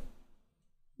them.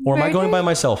 Or am I going by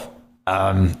myself?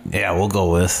 Yeah, we'll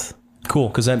go with. Cool,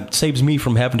 because that saves me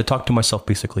from having to talk to myself,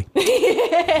 basically.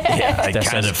 Yeah, I That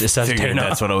kind says- of it says figured Dana.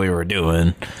 that's what we were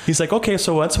doing. He's like, okay,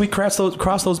 so once we cross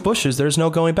those bushes, there's no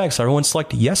going back. So everyone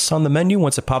select yes on the menu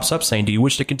once it pops up saying, do you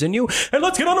wish to continue? And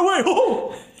let's get on the way.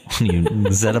 Oh!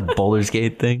 Is that a Baldur's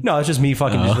Gate thing? No, it's just me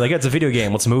fucking just like, it's a video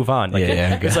game. Let's move on. Like,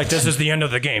 Yeah, it's like, this is the end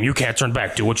of the game. You can't turn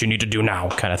back. Do what you need to do now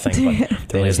kind of thing. But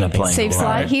there is nothing. playing. Save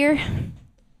slot here.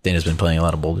 Dana's been playing a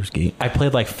lot of Baldur's Gate. I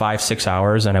played like 5-6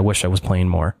 hours and I wish I was playing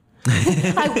more.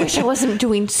 I wish I wasn't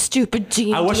doing stupid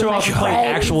D&D. I wish I with was my playing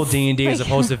friends. actual D&D as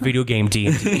opposed to video game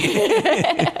D&D.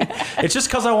 It's just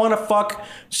because I want to fuck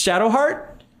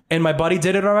Shadowheart, and my buddy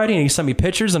did it already, and he sent me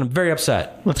pictures, and I'm very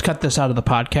upset. Let's cut this out of the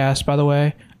podcast, by the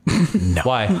way.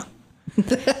 Why?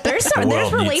 There's world needs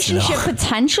to relationship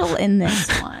potential in this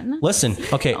one. Listen,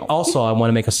 okay, also, I want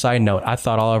to make a side note. I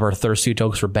thought all of our thirsty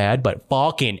jokes were bad, but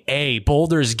fucking A,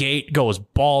 Baldur's Gate goes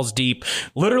balls deep,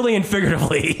 literally and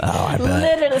figuratively. Oh, I bet.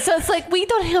 Literally. So it's like, we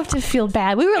don't have to feel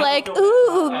bad. We were like,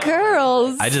 ooh,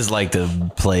 girls. I just like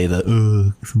to play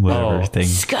the whatever Oh, thing.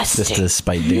 disgusting. Just to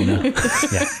spite Dana.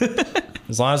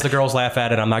 As long as the girls laugh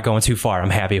at it, I'm not going too far. I'm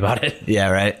happy about it. Yeah,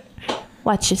 right.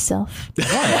 Watch yourself.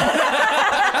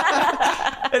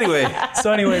 Anyway.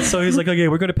 So he's like, okay,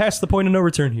 we're going to pass the point of no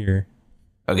return here.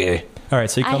 Okay. All right,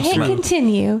 so he I comes hate through.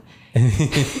 continue.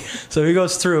 So he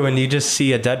goes through, and you just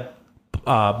see a dead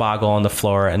Boggle on the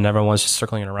floor, and everyone's just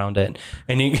circling around it.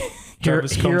 And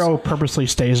Jarvis comes. Hero purposely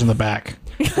stays in the back.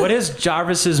 What is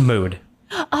Jarvis's mood?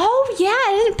 Oh, yeah.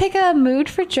 I didn't pick a mood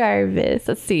for Jarvis.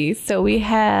 Let's see. So we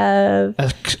have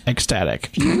Ecstatic.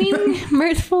 fuming,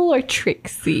 mirthful, or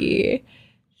tricksy.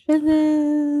 For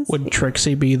this, Would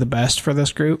Trixie be the best for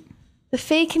this group? the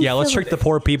fake and Yeah, let's trick the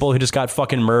poor people who just got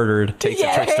fucking murdered. Takes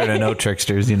a trickster to know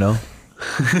tricksters, you know?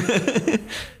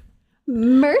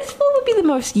 Mirthful would be the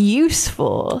most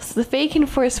useful. So the Fae can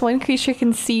force one creature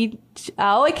can see.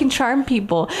 Oh, it can charm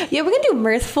people. Yeah, we're gonna do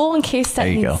mirthful in case that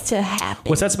needs to happen.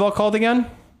 What's that spell called again?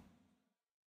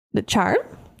 The charm?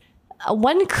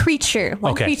 One creature.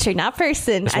 One creature, not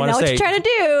person. I know what you're trying to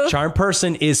do. Charm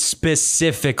person is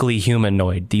specifically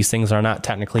humanoid. These things are not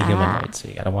technically humanoid, so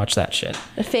you gotta watch that shit.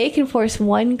 The Fae can force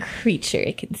one creature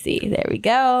it can see. There we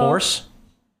go. Force?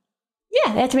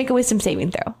 Yeah, they have to make a wisdom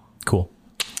saving throw. Cool.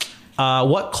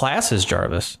 What class is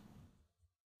Jarvis?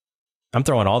 I'm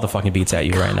throwing all the fucking beats at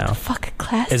you right now. Fuck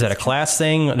class. Is that a class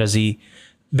thing? Does he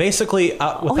basically? He's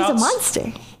a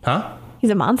monster. Huh?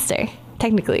 He's a monster,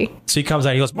 technically. So he comes out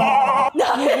and he goes,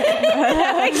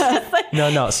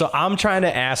 no. So I'm trying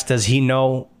to ask, does he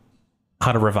know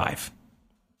how to revive?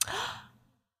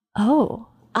 Oh.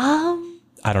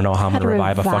 I don't know how I'm going to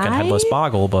revive a fucking headless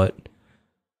boggle, but.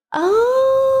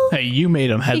 Oh. Hey, you made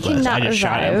him headless. I just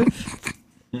shot him.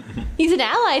 He's an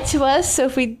ally to us, so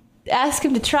if we ask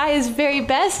him to try his very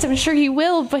best, I'm sure he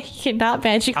will, but he cannot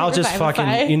magically I'll just revivify.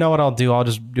 fucking, you know what I'll do? I'll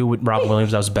just do what Robin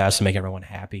Williams does best to make everyone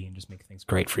happy and just make things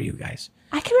great for you guys.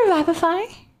 I can revivify.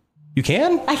 You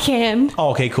can? I can. Oh,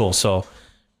 okay, cool. So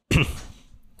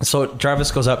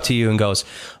Jarvis goes up to you and goes,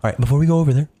 all right, before we go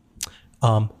over there,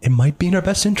 it might be in our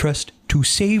best interest to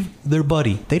save their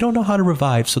buddy. They don't know how to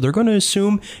revive, so they're going to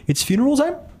assume it's funeral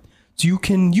time. So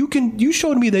you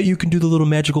showed me that you can do the little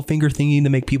magical finger thingy to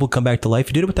make people come back to life.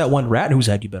 You did it with that one rat whose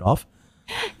head you bit off.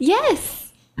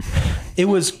 Yes. It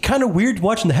was kind of weird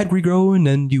watching the head regrow and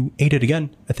then you ate it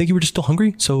again. I think you were just still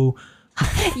hungry, so...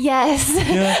 Yes.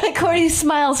 Yeah. Cordy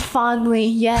smiles fondly.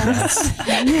 Yes.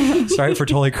 Sorry for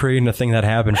totally creating a thing that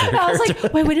happened for your I was character.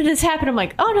 like, wait, when did this happen? I'm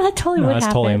like, oh no, that totally would happen.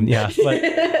 That's totally, yeah. But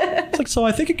it's like, so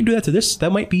I think I can do that to this.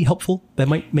 That might be helpful. That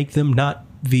might make them not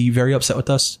be very upset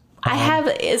with us. I have,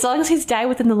 as long as he's died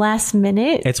within the last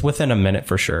minute. It's within a minute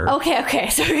for sure. Okay.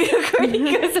 So Cordy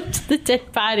goes up to the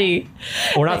dead body.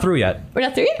 We're not through yet. We're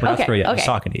not through yet? We're not through yet. I'm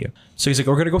talking to you. So he's like,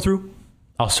 we're going to go through.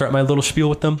 I'll start my little spiel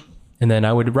with them. And then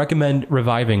I would recommend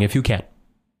reviving if you can.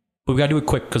 But we got to do it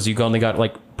quick because you've only got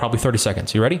like probably 30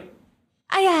 seconds. You ready?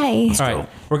 Aye. All right.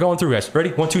 We're going through, guys.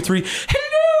 Ready? 1, 2, 3. Hello!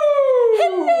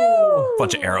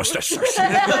 Bunch of arrows.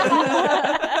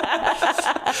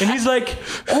 And he's like,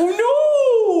 oh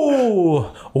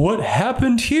no! What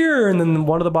happened here? And then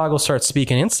one of the boggles starts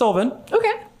speaking in Sylvan.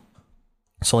 Okay.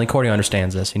 So only Cordy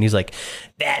understands this. And he's like,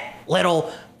 That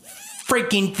little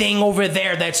freaking thing over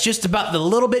there that's just about a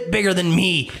little bit bigger than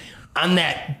me on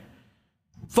that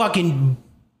fucking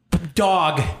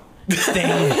dog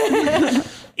thing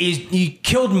he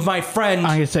killed my friend.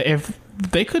 I could say, if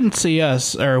they couldn't see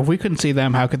us, or if we couldn't see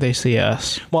them, how could they see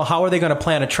us? well, how are they going to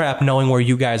plant a trap knowing where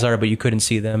you guys are, but you couldn't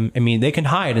see them? I mean, they can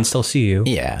hide and still see you.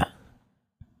 Yeah.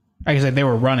 I could say they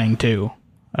were running too.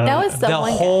 That was the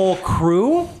one whole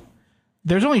crew?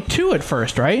 There's only 2 at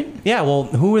first, right? Yeah, well,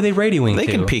 who are they radioing They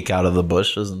to? can peek out of the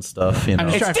bushes and stuff, you know.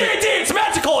 It's D&D, it's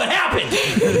magical, it happened!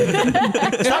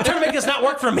 Stop trying to make this not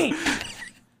work for me.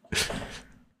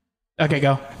 Okay,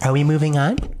 go. Are we moving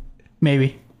on?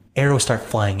 Maybe. Arrows start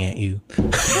flying at you. How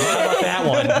about that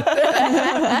one?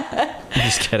 I'm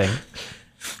just kidding.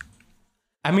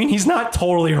 I mean, he's not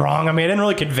totally wrong. I mean, I didn't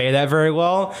really convey that very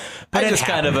well. But I just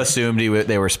kind of assumed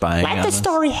they were spying on Let the us.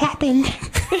 story happen.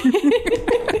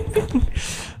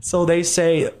 So they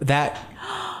say that...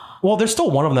 Well, there's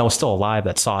still one of them that was still alive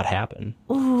that saw it happen.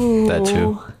 Ooh. That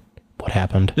too. What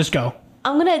happened? Just go.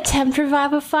 I'm going to attempt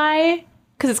Revivify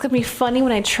because it's going to be funny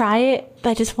when I try it, but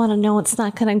I just want to know it's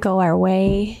not going to go our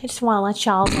way. I just want to let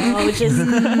y'all know, just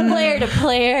player to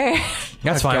player.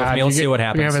 That's fine with me. Let's see what We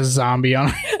happens. have a zombie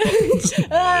on.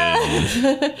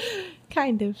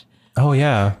 Kind of. Oh,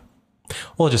 yeah.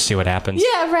 We'll just see what happens.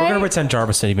 Yeah, right. We're going to pretend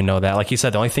Jarvis didn't even know that. Like he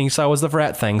said, the only thing he saw was the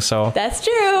rat thing, so... That's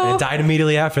true. It died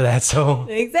immediately after that, so...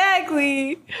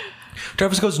 Exactly.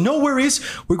 Jarvis goes, no worries.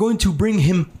 We're going to bring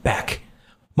him back.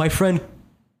 My friend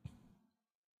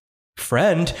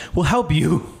will help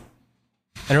you.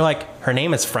 And they're like, her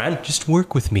name is Friend. Just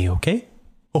work with me, okay?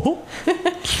 Oh.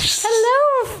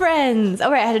 Hello, friends.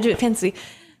 All right, I had to do it fancy.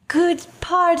 Good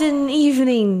pardon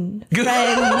evening,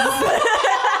 friends.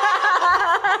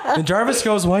 And Jarvis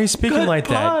goes, why are you speaking like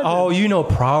that? Oh, you know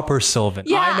proper Sylvan.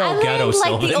 Yeah, I know ghetto learned,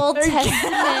 Sylvan. like the Old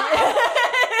Testament.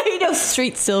 You know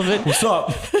street Sylvan. What's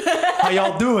up? How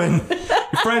y'all doing?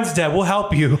 Your friend's dead. We'll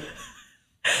help you.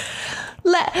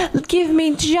 Give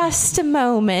me just a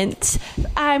moment.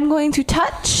 I'm going to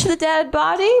touch the dead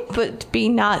body, but be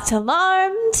not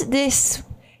alarmed. It's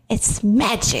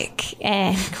magic.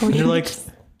 And And you're like,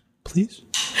 please.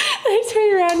 I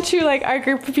turn around to like our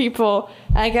group of people.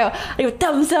 And I go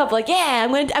thumbs up, like, yeah,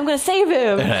 I'm gonna save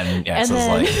him. And Axel's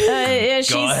like,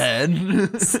 go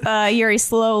ahead. Yuri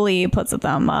slowly puts a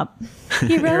thumb up.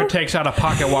 Hero takes out a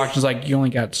pocket watch and is like, you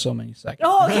only got so many seconds.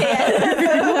 Oh,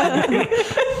 okay.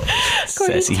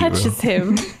 Gordon Sassy touches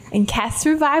him and casts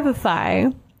Revivify.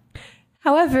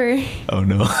 However, Oh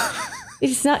no. it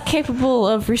is not capable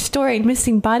of restoring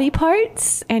missing body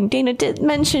parts. And Dana did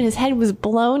mention his head was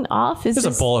blown off. There's a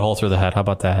bullet hole through the head. How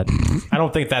about that? I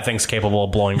don't think that thing's capable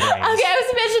of blowing brains. Okay, I was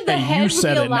imagining the Hey, head you would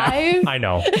said be it now. alive. I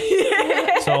know.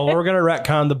 So we're going to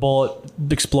retcon the bullet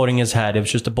exploding his head. It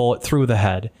was just a bullet through the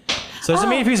head. So does it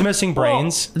mean if he's missing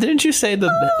brains? Didn't you say the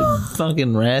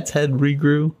fucking rat's head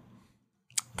regrew?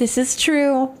 This is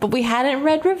true, but we hadn't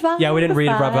read Revivify. Yeah, we didn't read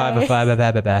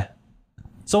Revivify.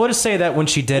 So let us say that when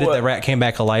she did it, the rat came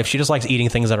back alive. She just likes eating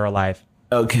things that are alive.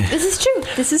 Okay. This is true.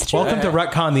 This is true. Welcome to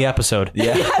retcon the episode.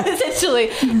 Yeah.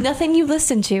 Essentially, nothing you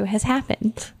listened to has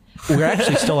happened. We're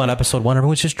actually still on episode 1.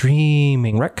 Everyone's just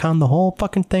dreaming. Retcon the whole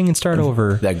fucking thing and start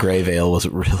over. That gray veil was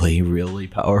really, really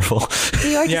powerful. New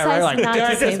York decides not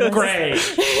to save us. great.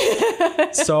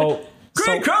 So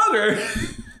Kroger.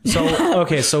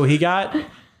 So he got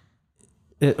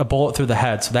a bullet through the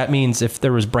head. So that means if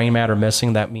there was brain matter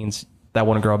missing, that means that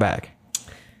wouldn't grow back.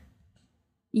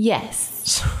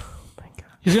 Yes.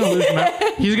 He's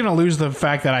gonna lose the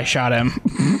fact that I shot him.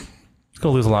 It's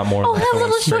gonna lose a lot more. Oh, than have a that.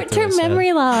 little short-term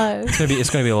memory loss. It's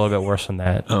gonna be a little bit worse than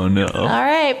that. Oh no. All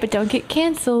right, but don't get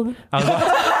canceled. I was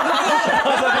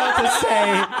about to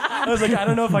say, I was like, I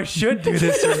don't know if I should do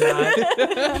this or not.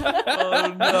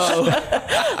 Oh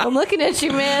no. I'm looking at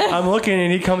you, man. I'm looking,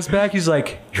 and he comes back. He's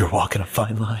like, You're walking a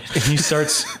fine line. and he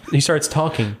starts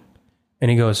talking,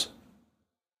 and he goes,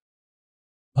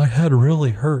 "My head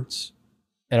really hurts."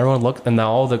 And everyone looked, and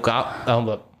now all the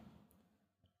My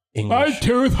English.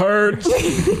 tooth hurts.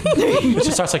 It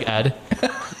just starts like Ed.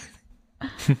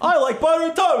 I like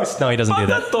buttered toast. No, he doesn't do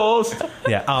that. Toast.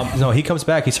 Yeah. No, he comes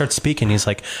back. He starts speaking. He's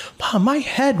like, "Mom, my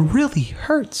head really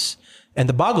hurts." And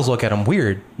the Boggles look at him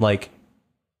weird, like,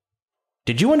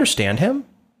 "Did you understand him?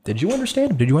 Did you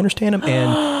understand him? Did you understand him?"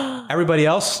 And everybody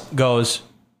else goes,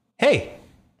 "Hey,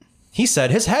 he said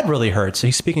his head really hurts."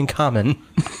 He's speaking common.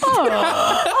 Oh my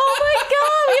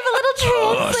god, we have a little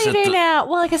translator now.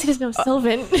 Well, I guess he doesn't know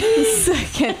Sylvan.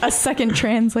 A second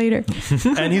translator.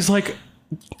 And he's like,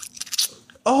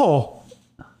 oh,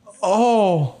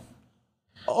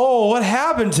 what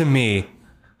happened to me?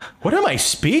 What am I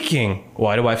speaking?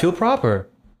 Why do I feel proper?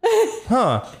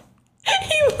 Huh.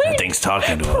 That thing's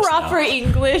talking to us. Proper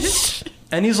English.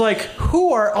 And he's like,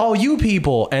 who are all you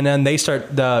people? And then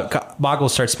the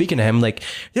Boggles start speaking to him like,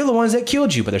 they're the ones that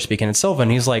killed you, but they're speaking in Sylvan.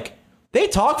 He's like, they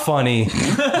talk funny.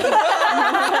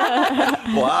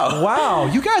 Wow,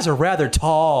 you guys are rather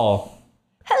tall.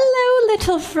 Hello,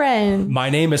 little friend. My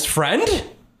name is Friend.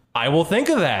 I will think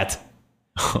of that.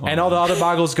 And all the other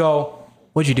Boggles go,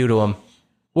 what'd you do to him?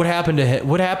 What happened to him?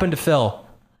 What happened to Phil?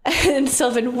 And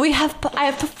Sylvan, I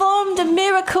have performed a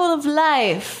miracle of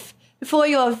life before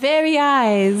your very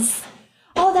eyes.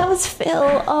 Oh, that was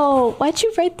Phil. Oh, why'd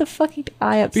you write the fucking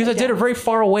eye up? Because I did it very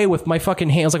far away with my fucking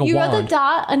hands like a You wand. wrote the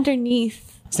dot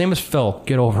underneath. His name is Phil.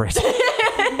 Get over it.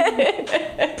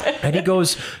 And he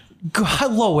goes,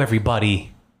 hello,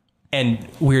 everybody. And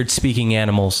weird speaking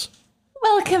animals.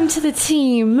 Welcome to the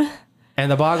team.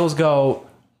 And the Boggles go,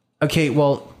 okay,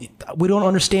 well, we don't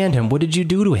understand him. What did you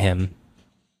do to him?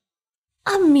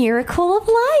 A miracle of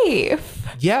life.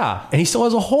 Yeah. And he still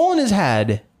has a hole in his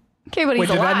head. Okay, but he's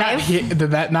Wait, alive. did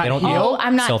that not They don't heal? Oh,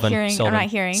 I'm not Sylvan, hearing. Sylvan, I'm not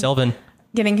hearing. Sylvan.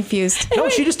 Getting confused. No,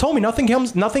 she just told me nothing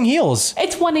heals.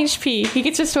 It's 1 HP. He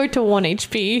gets restored to 1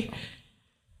 HP.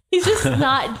 He's just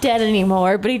not dead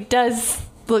anymore, but he does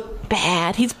look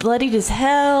bad. He's bloodied as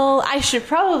hell. I should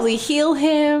probably heal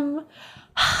him.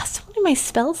 So many of my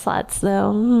spell slots,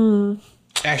 though.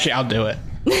 Actually, I'll do it.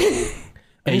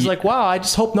 And he's like, wow, I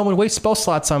just hope no one wastes spell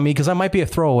slots on me because I might be a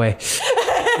throwaway.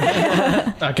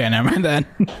 Okay, never mind then.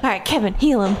 All right, Kevin,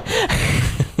 heal him.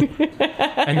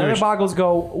 And the other Boggles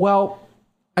go, well,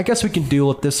 I guess we can deal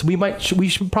with this. We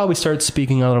should probably start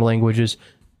speaking other languages.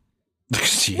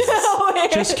 Jesus.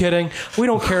 Just kidding. We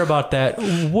don't care about that.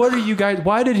 What are you guys?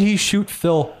 Why did he shoot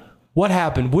Phil? What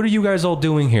happened? What are you guys all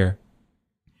doing here?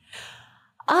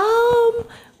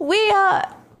 We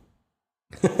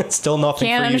Still nothing.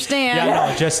 Can't for you. understand. Yeah,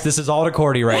 no, just this is all to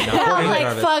Cordy right now. I'm Cordy's like,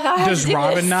 nervous. fuck, I have Does to do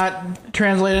Robin this. not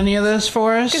translate any of this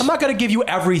for us? I'm not gonna give you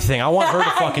everything. I want her to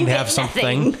fucking You have get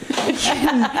something.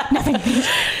 nothing.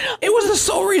 It was the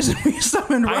sole reason we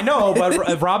summoned Robin. I know,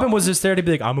 but Robin was just there to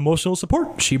be like, I'm emotional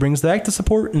support. She brings the active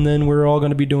support, and then we're all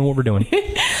going to be doing what we're doing.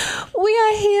 We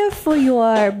are here for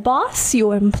your boss,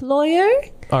 your employer.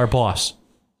 Our boss.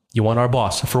 You want our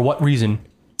boss. For what reason?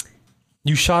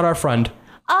 You shot our friend.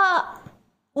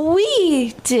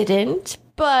 We didn't,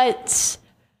 but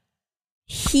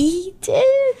he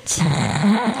did.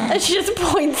 And she just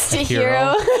points to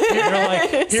Hero. You're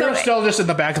like, Hero's still just in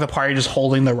the back of the party, just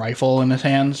holding the rifle in his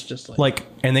hands, just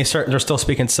and they're still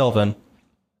speaking Sylvan.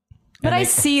 But I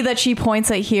see that she points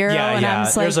at Hero, and I'm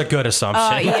just like, there's a good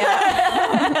assumption.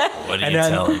 What did you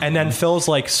tell him? And then Phil's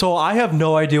like, so I have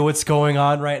no idea what's going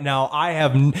on right now.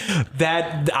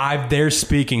 They're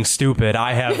speaking stupid.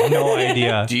 I have no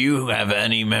idea. Do you have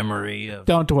any memory of...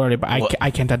 Don't worry, but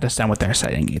I can't understand what they're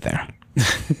saying either.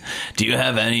 Do you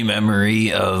have any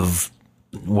memory of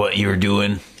what you were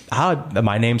doing?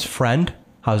 My name's Friend.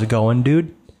 How's it going,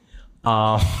 dude?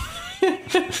 How's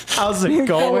it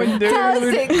going, dude? How's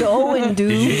it going, dude?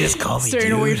 Did you just call me staying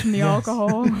dude? away from the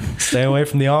alcohol. Stay away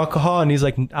from the alcohol. And he's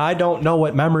like, I don't know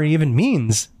what memory even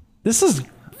means. This is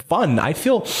fun. I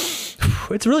feel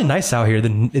it's really nice out here.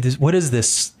 What is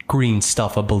this green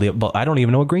stuff? I don't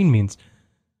even know what green means.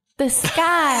 The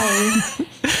sky.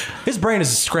 His brain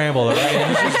is scrambled. Right?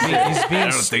 He's being I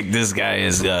don't think this guy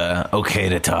is okay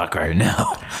to talk right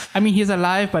now. I mean, he's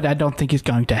alive, but I don't think he's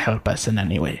going to help us in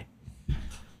any way.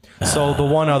 So the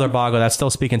one other Boggle that's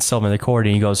still speaking Sylvan, the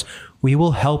Cordy, he goes, we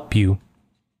will help you.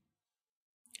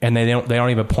 And they don't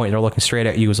even point. They're looking straight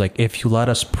at you. He's like, if you let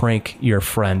us prank your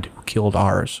friend who killed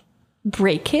ours.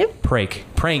 Break him? Prank.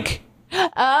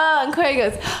 And Corey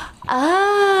goes,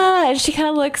 and she kind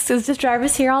of looks, does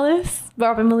Jarvis hear all this?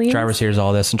 Robin believes. Jarvis hears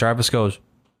all this, and Jarvis goes,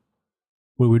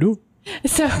 what do we do?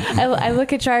 So I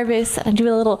look at Jarvis and I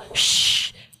do a little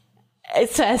shh.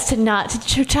 So as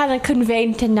to try to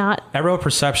convey to not. Everyone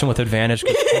perception with advantage.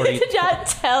 Cordy, to not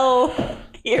tell.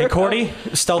 Hey, Cordy,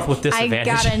 stealth with I disadvantage.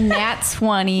 got a nat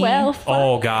 20. Well,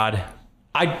 Oh, God.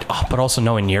 But also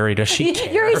knowing Yuri, does she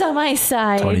care? Yuri's on my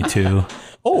side. 22.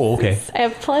 Oh, okay. I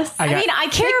have plus. I mean, I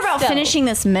care about stealth. finishing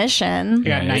this mission. I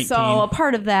got 19. So a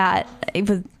part of that, it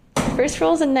was First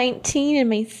roll's a 19 and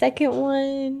my second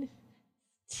one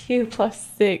 2 plus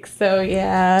 6. So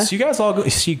yeah. So you guys all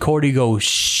see Cordy go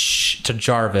shh to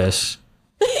Jarvis.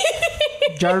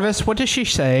 Jarvis, what is she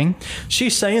saying?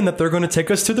 She's saying that they're going to take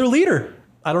us to their leader.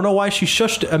 I don't know why she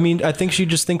shushed. I mean, I think she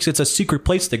just thinks it's a secret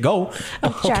place to go.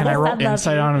 Can I roll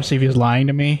insight on him, see if he's lying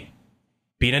to me?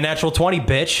 Beat a natural 20,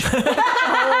 bitch.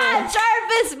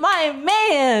 Jarvis, my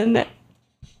man.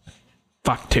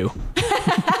 Fuck 2.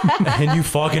 And you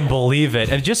fucking believe it.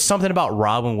 And just something about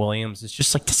Robin Williams. It's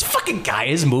just like, this fucking guy,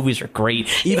 his movies are great.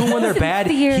 Even when they're bad,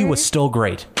 he was still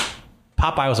great.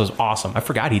 Popeye was awesome. I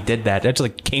forgot he did that. That just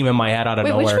like came in my head out of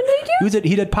nowhere. Which one did he do?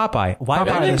 He did Popeye. Why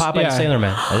did Popeye and Sailor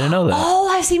Man? I didn't know that. Oh,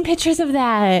 I've seen pictures of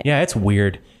that. Yeah, it's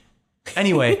weird.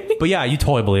 Anyway, but yeah, you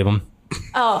totally believe him.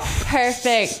 Oh,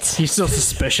 perfect. He's still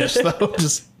suspicious, though.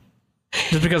 just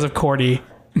because of Cordy.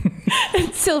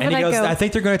 Sylvan, And he goes, I go. I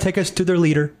think they're going to take us to their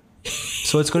leader.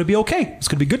 So it's going to be okay. It's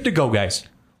going to be good to go, guys.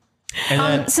 And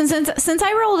then, since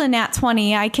I rolled a nat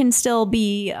 20, I can still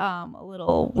be a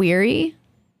little weary.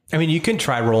 I mean, you can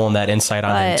try rolling that insight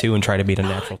on him But- too and try to beat a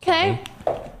natural 20.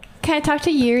 Can I talk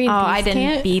to Yuri? Oh, And I Beast didn't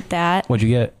Camp? beat that. What'd you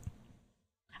get?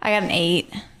 I got an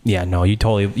 8. Yeah, no, you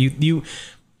totally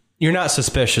you're not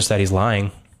suspicious that he's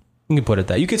lying. You can put it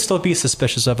that. You could still be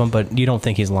suspicious of him, but you don't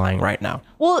think he's lying right now.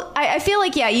 Well, I feel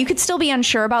like, yeah, you could still be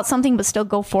unsure about something, but still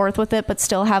go forth with it, but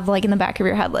still have, like, in the back of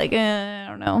your head, like, I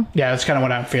don't know. Yeah, that's kind of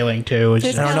what I'm feeling, too. It's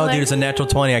It's I don't know, kinda dude. It's a natural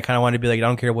 20. I kind of want to be like, I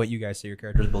don't care what you guys say. Your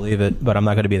characters believe it, but I'm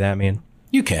not going to be that mean.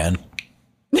 You can.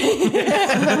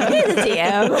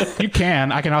 Damn. you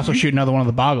can. I can also shoot another one of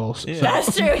the boggles. So.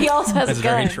 That's true. He also has That's a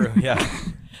gun. very true. Yeah.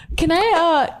 Can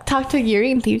I talk to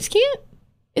Yuri and Thieves Camp?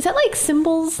 Is that like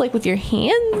symbols, like with your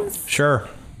hands? Sure.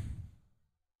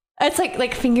 It's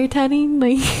like finger tutting,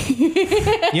 like.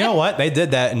 You know what? They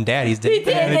did that in Daddy's. They did.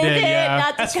 yeah.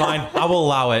 Not That's to fine. I will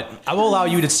allow it. I will allow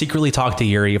you to secretly talk to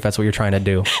Yuri if that's what you're trying to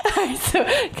do. So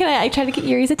I try to get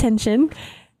Yuri's attention,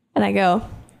 and I go.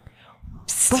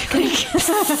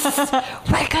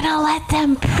 We're gonna let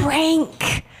them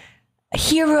prank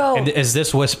Hero. And is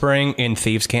this whispering in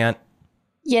Thieves Can't?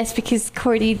 Yes, because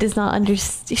Cordy does not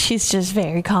understand. She's just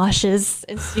very cautious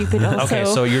and stupid. Also. Okay,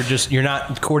 so you're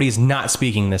not. Cordy's not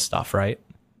speaking this stuff, right?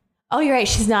 Oh, you're right.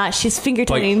 She's not. She's finger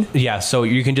But, tutting. yeah, so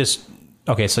you can just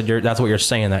Okay, so that's what you're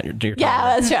saying that you're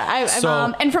Yeah, that's right.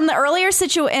 So- And from the earlier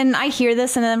situation, and I hear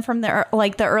this, and then from the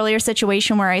earlier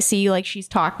situation where I see like she's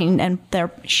talking and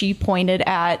she pointed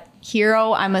at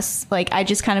Hero, I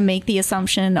just kind of make the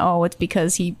assumption, oh, it's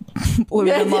because he blew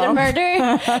them up.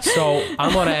 Murder. So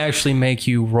I'm gonna actually make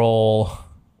you roll.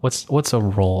 What's a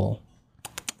roll?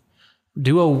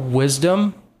 Do a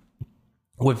wisdom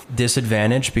with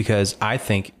disadvantage because I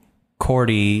think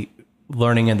Cordy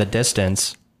learning in the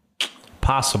distance,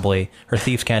 possibly her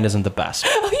thieves' cant isn't the best.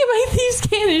 Oh, yeah, my thieves'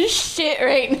 cant is shit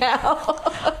right now.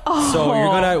 So you're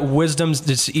gonna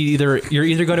wisdom's. You're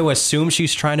either going to assume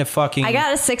she's trying to fucking. I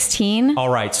got a 16. All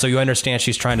right, so you understand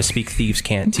she's trying to speak thieves'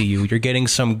 cant to you. You're getting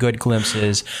some good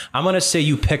glimpses. I'm gonna say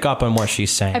you pick up on what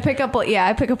she's saying. I pick up what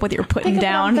you're putting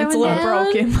down. what I'm It's a little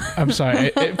throwing broken. I'm sorry.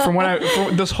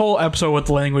 From this whole episode with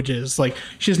languages, like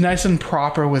she's nice and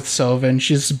proper with Sylvan.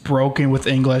 She's broken with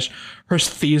English. Her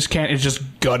thieves' cant is just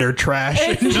gutter trash.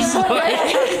 Just like,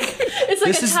 It's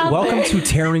like This a is toddler. welcome to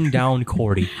tearing down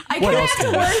Cordy. I kind of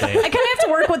have to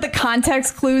work with the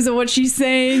context clues of what she's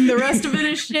saying. The rest of it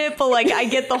is shit, but like I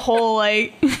get the whole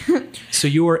like. So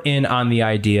you were in on the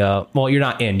idea. Well, you're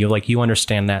not in. You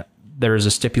understand that there is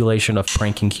a stipulation of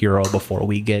pranking Hero before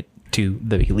we get to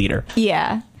the leader.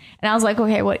 Yeah. And I was like,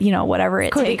 okay, whatever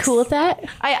it Cordy, takes. cool with that?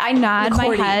 I nod my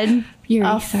Cordy, head. you're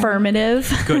Affirmative.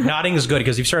 Good. Nodding is good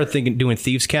because if you started doing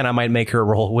thieves' cant, I might make her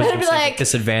roll wisdom I'd be save like, with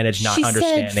disadvantage, not she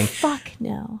understanding. Said, fuck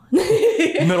no.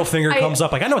 Middle finger comes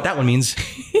up like I know what that one means.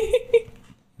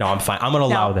 No, I'm fine. I'm gonna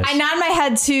allow this. I nod my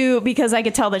head too because I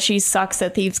could tell that she sucks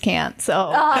at thieves' cant. So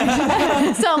So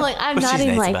I'm like, I'm But she's nodding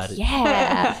nice like, about it.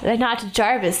 yeah. And I nod to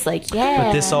Jarvis like, yeah.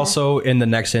 But this also in the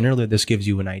next interlude, this gives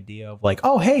you an idea of like,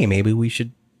 oh hey, maybe we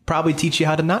should probably teach you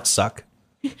how to not suck.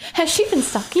 Has she been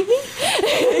stalking me?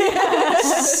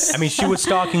 I mean, she was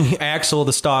stalking Axel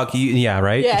to stalk you. Yeah,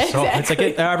 right? Yeah, So it's like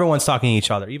everyone's stalking each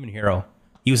other, even Hero.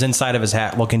 He was inside of his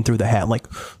hat looking through the hat like,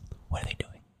 what are they doing?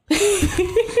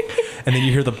 And then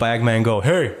you hear the bagman go,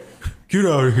 hey, get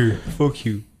out of here. Fuck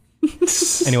you.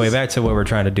 Anyway, back to what we're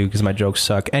trying to do because my jokes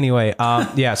suck. Anyway,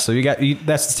 yeah, so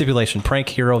that's the stipulation. Prank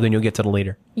Hero, then you'll get to the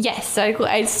leader. Yes. So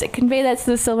I convey that to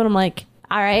the Sylvan. I'm like,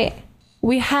 all right,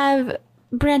 we have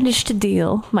Brandish to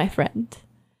deal, my friend.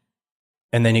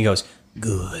 And then he goes,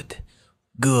 good.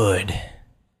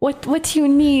 What do you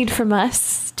need from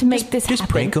us to make this Just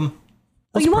happen? prank him.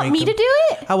 Oh, you want me to do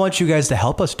it? I want you guys to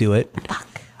help us do it. Fuck.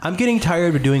 I'm getting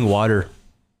tired of doing water.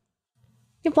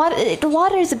 The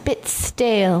water is a bit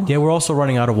stale. Yeah, we're also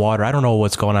running out of water. I don't know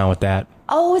what's going on with that.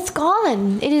 Oh, it's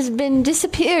gone. It has been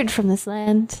disappeared from this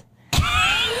land.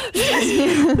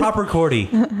 Proper Cordy.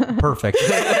 Perfect.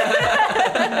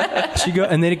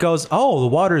 And then it goes, oh, the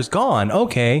water's gone.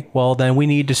 Okay, well, then we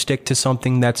need to stick to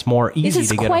something that's more easy This is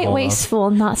to get a quite hold wasteful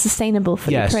and not sustainable for of.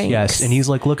 the Yes, pranks. yes. And he's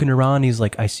like looking around. He's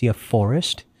like, I see a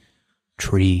forest,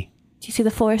 tree. Do you see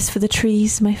the forest for the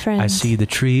trees, my friend? I see the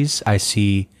trees. I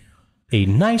see a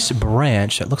nice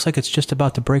branch that looks like it's just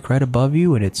about to break right above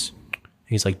you. And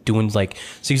he's like doing like,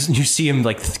 so you see him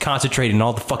like concentrating and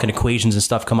all the fucking equations and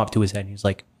stuff come up to his head. And he's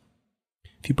like,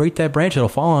 if you break that branch, it'll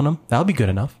fall on him. That'll be good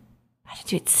enough. I have to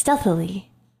do it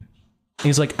stealthily. And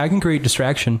he's like, I can create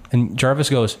distraction. And Jarvis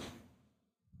goes,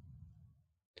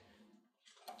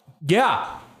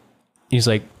 yeah. He's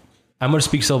like, I'm going to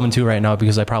speak Sylvan too right now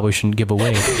because I probably shouldn't give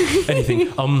away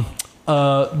anything.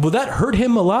 Will that hurt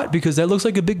him a lot? Because that looks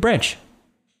like a big branch.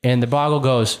 And the boggle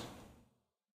goes,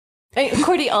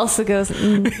 Cordy also goes,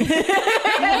 we're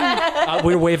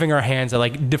waving our hands at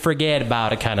like, forget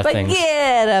about it kind of thing.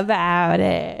 forget about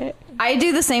it. I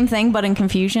do the same thing, but in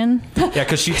confusion. Yeah,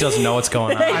 because she doesn't know what's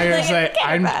going on. I gotta say,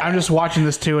 I'm just watching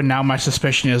this too, and now my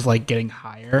suspicion is like getting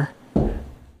higher.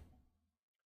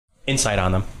 Insight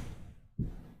on them.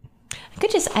 I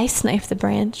could just ice knife the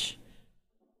branch.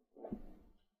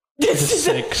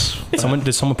 6. Did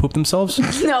someone poop themselves?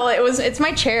 No, it's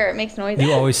my chair. It makes noise.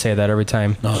 You always say that every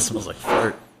time. No, it smells like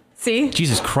fart. See?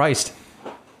 Jesus Christ.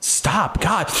 Stop.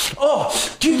 God. Oh,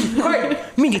 Jesus Christ.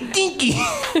 I mean, you stinky.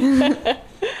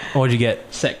 What'd you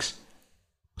get? 6.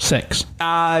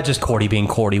 Just Cordy being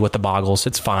Cordy with the boggles.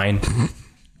 It's fine.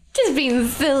 Just being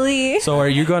silly. So are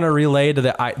you going to relay to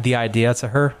the idea to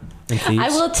her? In Thieves? I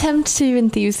will attempt to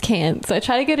in Thieves' Cant. So I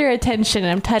try to get her attention,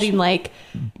 and I'm typing like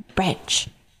branch,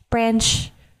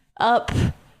 up,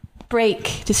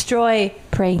 break, destroy,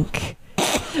 prank.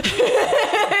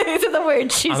 These are the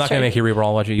words she's I'm not going to make you re-roll.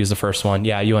 I'll let you use the first one.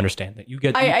 Yeah, you understand that.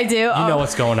 I do. You know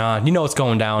what's going on. You know what's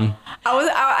going down.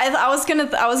 I was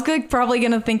probably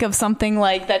gonna think of something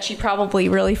like that she probably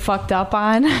really fucked up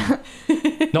on.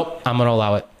 Nope. I'm going to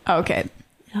allow it. Okay.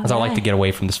 Because I'd like to get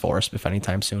away from this forest if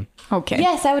anytime soon. Okay.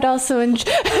 Yes, I would also enjoy.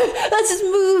 Let's just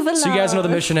move along. So you guys know the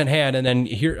mission at hand, and then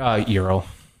here, Eero.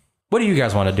 What do you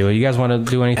guys want to do? You guys want to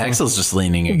do anything? Axel's just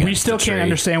leaning against We still a can't tree.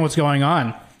 understand what's going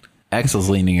on. Axel's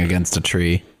leaning against a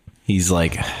tree. He's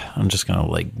like, I'm just gonna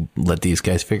like let these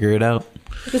guys figure it out.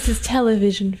 This is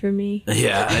television for me.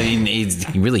 Yeah, I mean,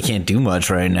 he really can't do much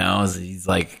right now. He's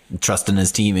like trusting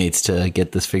his teammates to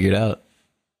get this figured out.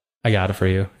 I got it for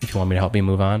you if you want me to help me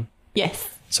move on. Yes.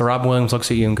 So Rob Williams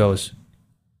looks at you and goes,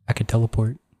 I can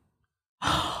teleport.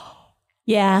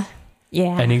 Yeah.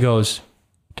 Yeah. And he goes,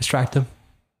 distract them.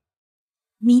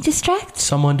 Me distract?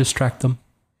 Someone distract them.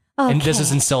 Okay. And this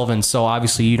is in Sylvan, so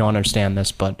obviously you don't understand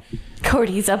this, but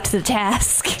Cordy's up to the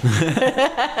task. Can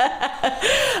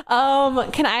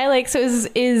I like, so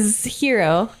is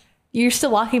Hero, you're still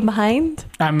walking behind?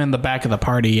 I'm in the back of the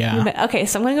party, yeah. Okay,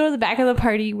 so I'm going to go to the back of the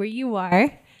party where you are.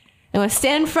 I'm going to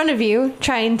stand in front of you,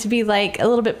 trying to be like a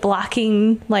little bit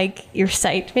blocking like your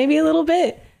sight, maybe a little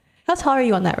bit. How tall are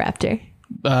you on that raptor?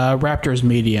 Raptor's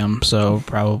medium, so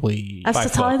probably... I'm still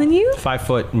 5 taller foot. than you? 5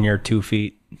 foot and you're 2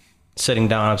 feet. Sitting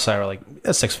down upside, we're like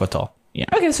 6 foot tall. Yeah.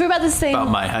 Okay, so we're about the same. About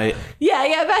my height.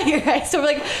 Yeah, about your height. So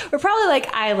we're probably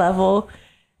like eye level.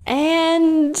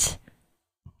 And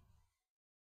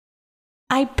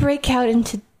I break out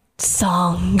into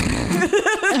song.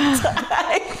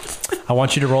 I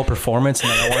want you to roll performance, and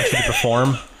then I want you to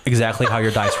perform exactly how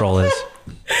your dice roll is.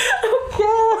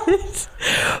 Yes.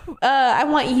 I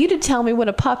want you to tell me what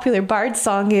a popular bard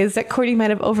song is that Cordy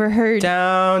might have overheard.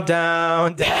 Down,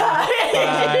 down, down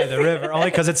by the river.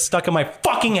 Only because it's stuck in my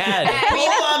fucking head.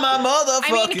 I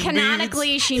mean,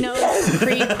 canonically, she knows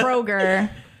Creed Kroger.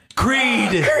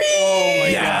 Creed. Oh my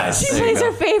Yes. She plays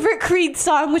her favorite Creed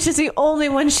song, which is the only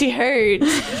one she heard.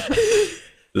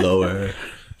 Lower.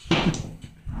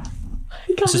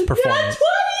 This is performance.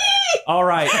 All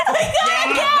right.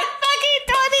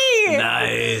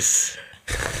 Nice.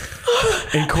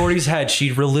 In Cordy's head, she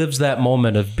relives that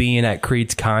moment of being at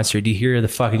Creed's concert. You hear the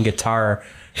fucking guitar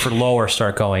for Lower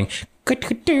start going. And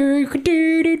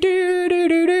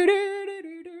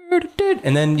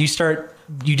then you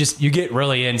get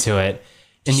really into it.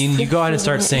 And you go ahead and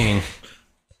start singing.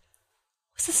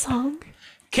 What's the song?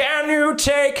 Can you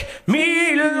take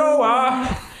me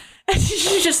lower? And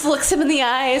she just looks him in the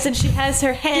eyes and she has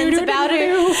her hands about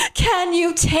her. Can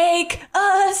you take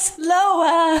us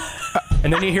lower?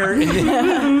 And then you hear,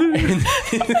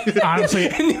 Honestly,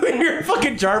 and you hear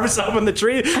fucking Jarvis up in the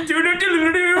tree. What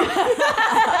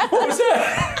was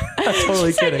that? I'm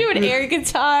totally Start kidding. doing air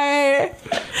guitar.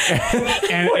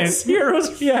 and What's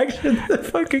Hero's reaction? The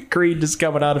fucking Creed just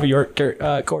coming out of your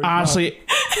Cordy's honestly,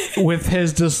 with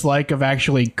his dislike of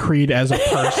actually Creed as a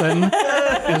person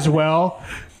as well,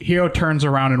 Hero turns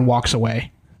around and walks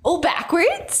away. Oh,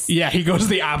 backwards? Yeah, he goes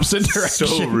the opposite direction.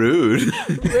 So rude.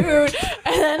 Rude.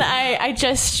 And then I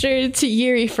gestured to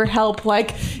Yuri for help,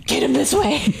 like, get him this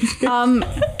way.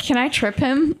 Can I trip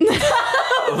him?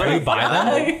 Are you by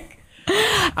them?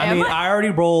 I mean, I already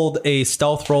rolled a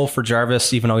stealth roll for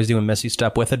Jarvis, even though he's doing Missy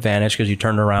Step with advantage because you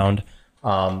turned around.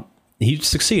 He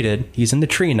succeeded. He's in the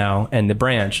tree now and the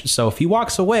branch. So if he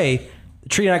walks away, the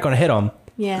tree not going to hit him.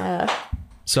 Yeah.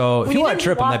 So if you want to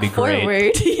trip him, that'd be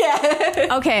great. Yeah.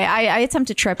 Okay, I attempt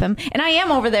to trip him. And I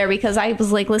am over there because I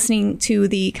was like listening to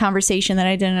the conversation that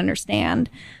I didn't understand.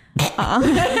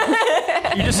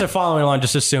 You're just following along,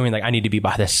 just assuming like I need to be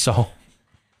by this. So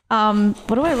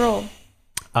What do I roll?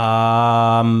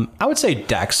 I would say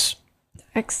Dex,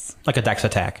 X. like a Dex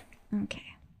attack. Okay.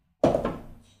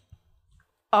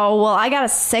 Oh, well, I got a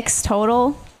 6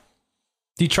 total.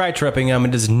 You try tripping him,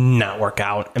 it does not work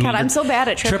out. I mean, God, I'm so bad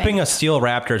at tripping. tripping a steel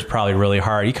raptor is probably really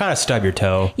hard. You kind of stub your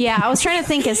toe. Yeah, I was trying to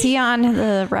think, is he on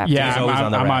the raptor? Yeah, always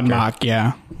on the I'm on Raptor. mock,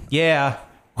 yeah. Yeah.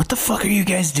 What the fuck are you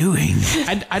guys doing?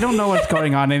 I don't know what's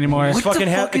going on anymore. What the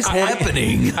fuck is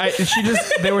happening?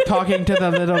 They were talking to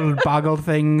the little boggle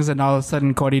things, and all of a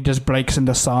sudden Cody just breaks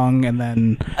into song, and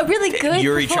then A really good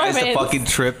Yuri tries to performance. fucking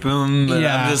trip him, and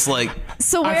Yeah. I'm just like,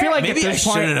 So where, I feel like Maybe at I this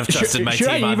point, shouldn't have trusted my should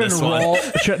team I on even this one. roll?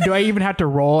 Do I even have to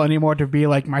roll anymore to be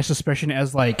like my suspicion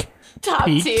as like Top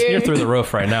peaked? tier. You're through the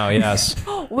roof right now, yes.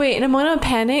 Wait, and I'm gonna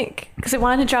panic because I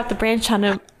wanted to drop the branch on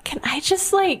him. Can I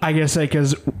just like? I guess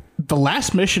because the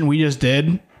last mission we just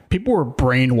did, people were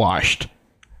brainwashed.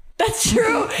 That's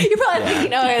true. You're probably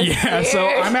thinking, oh, it's Yeah, so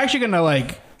weird. I'm actually gonna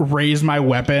like raise my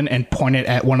weapon and point it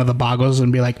at one of the boggles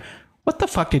and be like, "What the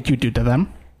fuck did you do to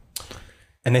them?"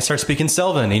 And they start speaking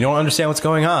Sylvan. And you don't understand what's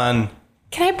going on.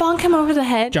 Can I bonk him over the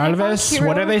head? Can I bonk Jarvis, Hero?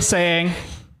 what are they saying?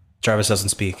 Jarvis doesn't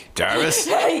speak. Jarvis?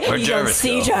 Where'd You don't Jarvis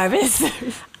see go? Jarvis.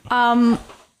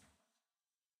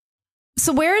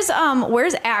 So where's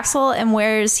Axel and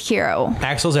where's Hero?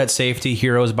 Axel's at safety.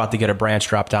 Hero's about to get a branch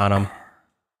dropped on him.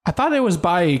 I thought it was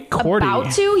by Cordy.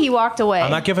 About to? He walked away.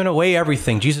 I'm not giving away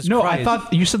everything. Jesus No, Christ. I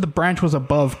thought you said the branch was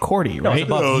above Cordy, No, right? it's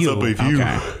above you.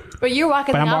 Okay. But you're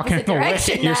walking But the I'm opposite walking away.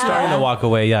 direction You're now. starting to walk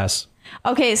away, yes.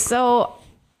 Okay, so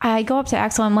I go up to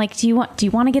Axel. I'm like, do you want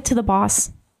to get to the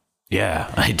boss?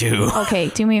 Yeah, I do. Okay,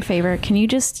 do me a favor. Can you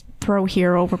just throw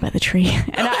Hero over by the tree?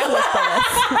 And I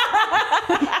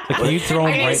So can you throw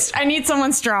him I need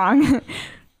someone strong.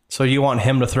 So you want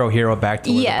him to throw Hero back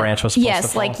to where the branch was supposed to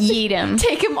fall? like yeet him.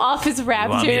 Take him off his You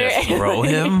want me to raptor. throw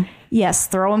him? Yes,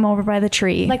 throw him over by the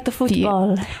tree. Like the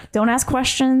football. Don't ask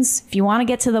questions. If you want to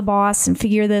get to the boss and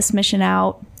figure this mission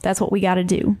out, that's what we got to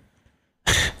do.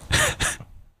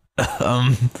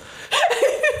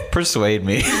 Persuade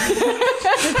me.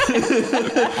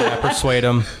 Yeah, persuade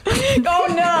him. Oh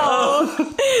no.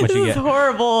 What'd you get?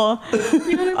 Horrible.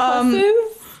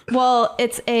 Well,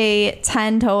 it's a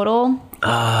 10 total.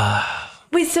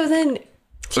 Wait, so then...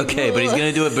 Okay, but he's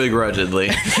gonna do it begrudgingly.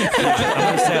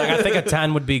 I think a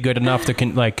 10 would be good enough to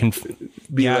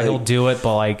he'll do it,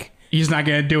 but like He's not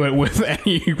going to do it with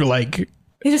any, like...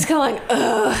 He's just kind of like,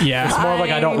 ugh. Yeah. it's more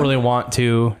like I don't really want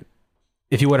to.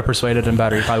 If you would have persuaded him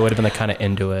better, he probably would have been like kind of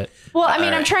into it. Well, I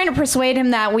mean, I'm trying to persuade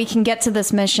him that we can get to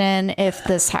this mission if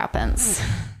this happens.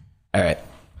 All right.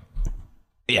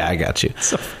 Yeah, I got you.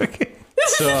 So I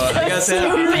got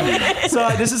that. So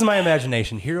this is my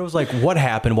imagination. Hero's like, what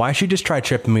happened? Why did she just try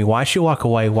tripping me? Why did she walk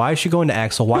away? Why is she going to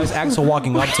Axel? Why is Axel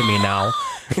walking up to me now?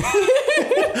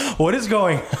 What is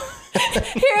going?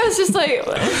 Hero's just like...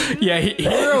 Yeah,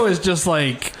 Hero is just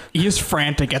like... He's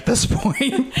frantic at this point.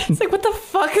 It's like, what the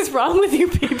fuck is wrong with you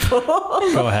people?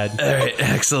 Go ahead. All right,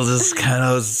 Axel just kind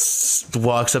of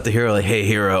walks up to Hero like, "Hey,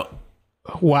 Hero,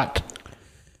 What?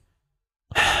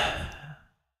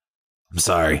 I'm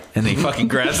sorry," and he fucking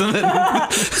grabs him.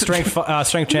 Strength battle.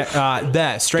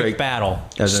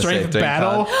 Strength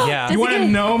battle? Yeah. You want a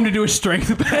gnome to do a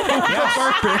strength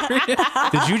battle?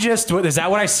 Did you just? Is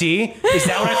that what I see? Is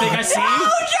that what I think I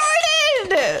see?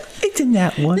 Jordan! It's in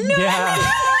that one. Yeah.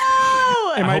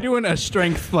 Am I doing a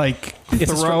strength, like,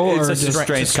 It's throw it's or a just...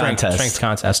 strength contest. Strength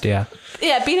contest. Yeah.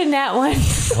 Yeah, beat a nat one.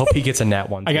 I hope he gets a nat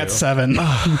one. I got too. 7.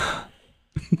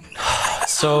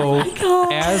 So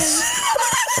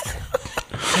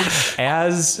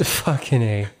as fucking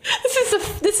a.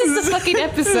 This is the fucking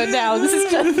episode now. This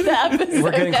is just the episode.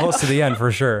 We're getting now. close to the end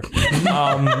for sure.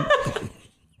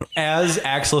 As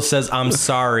Axel says, "I'm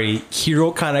sorry,"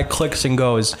 Hero kind of clicks and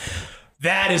goes,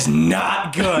 "That is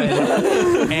not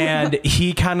good." And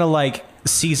he kind of like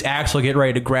sees Axel get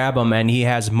ready to grab him, and he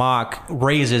has Mock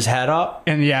raise his head up.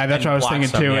 And yeah, that's what I was blocks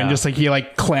thinking him, too. yeah. And just like he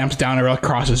like clamps down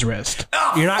across his wrist.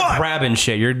 You're not grabbing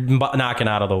shit. You're knocking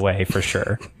out of the way for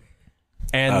sure.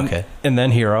 And Okay. and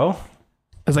then Hero.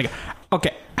 It's like,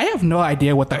 okay, I have no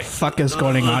idea what the fuck is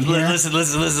going on here. Listen.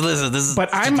 This is. But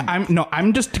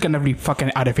I'm just gonna be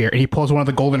fucking out of here. And he pulls one of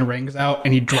the golden rings out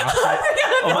and he drops it.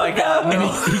 Oh my god!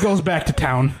 And he goes back to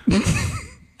town.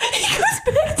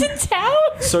 Back to town?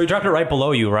 So he dropped it right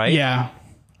below you, right? Yeah.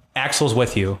 Axel's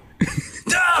with you.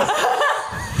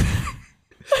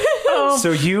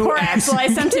 So you, Poor Axel, I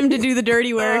sent him to do the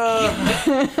dirty work.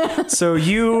 so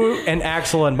you and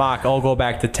Axel and Mock all go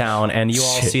back to town, and you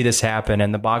all see this happen,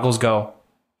 and the Boggles go.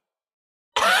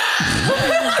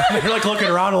 They're like looking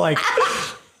around, like,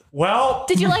 well,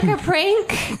 Did you like our prank?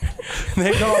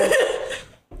 they go.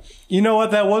 You know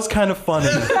what? That was kind of funny.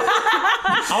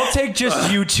 I'll take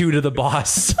just you two to the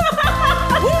boss. Split the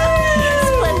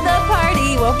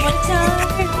party one more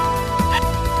time.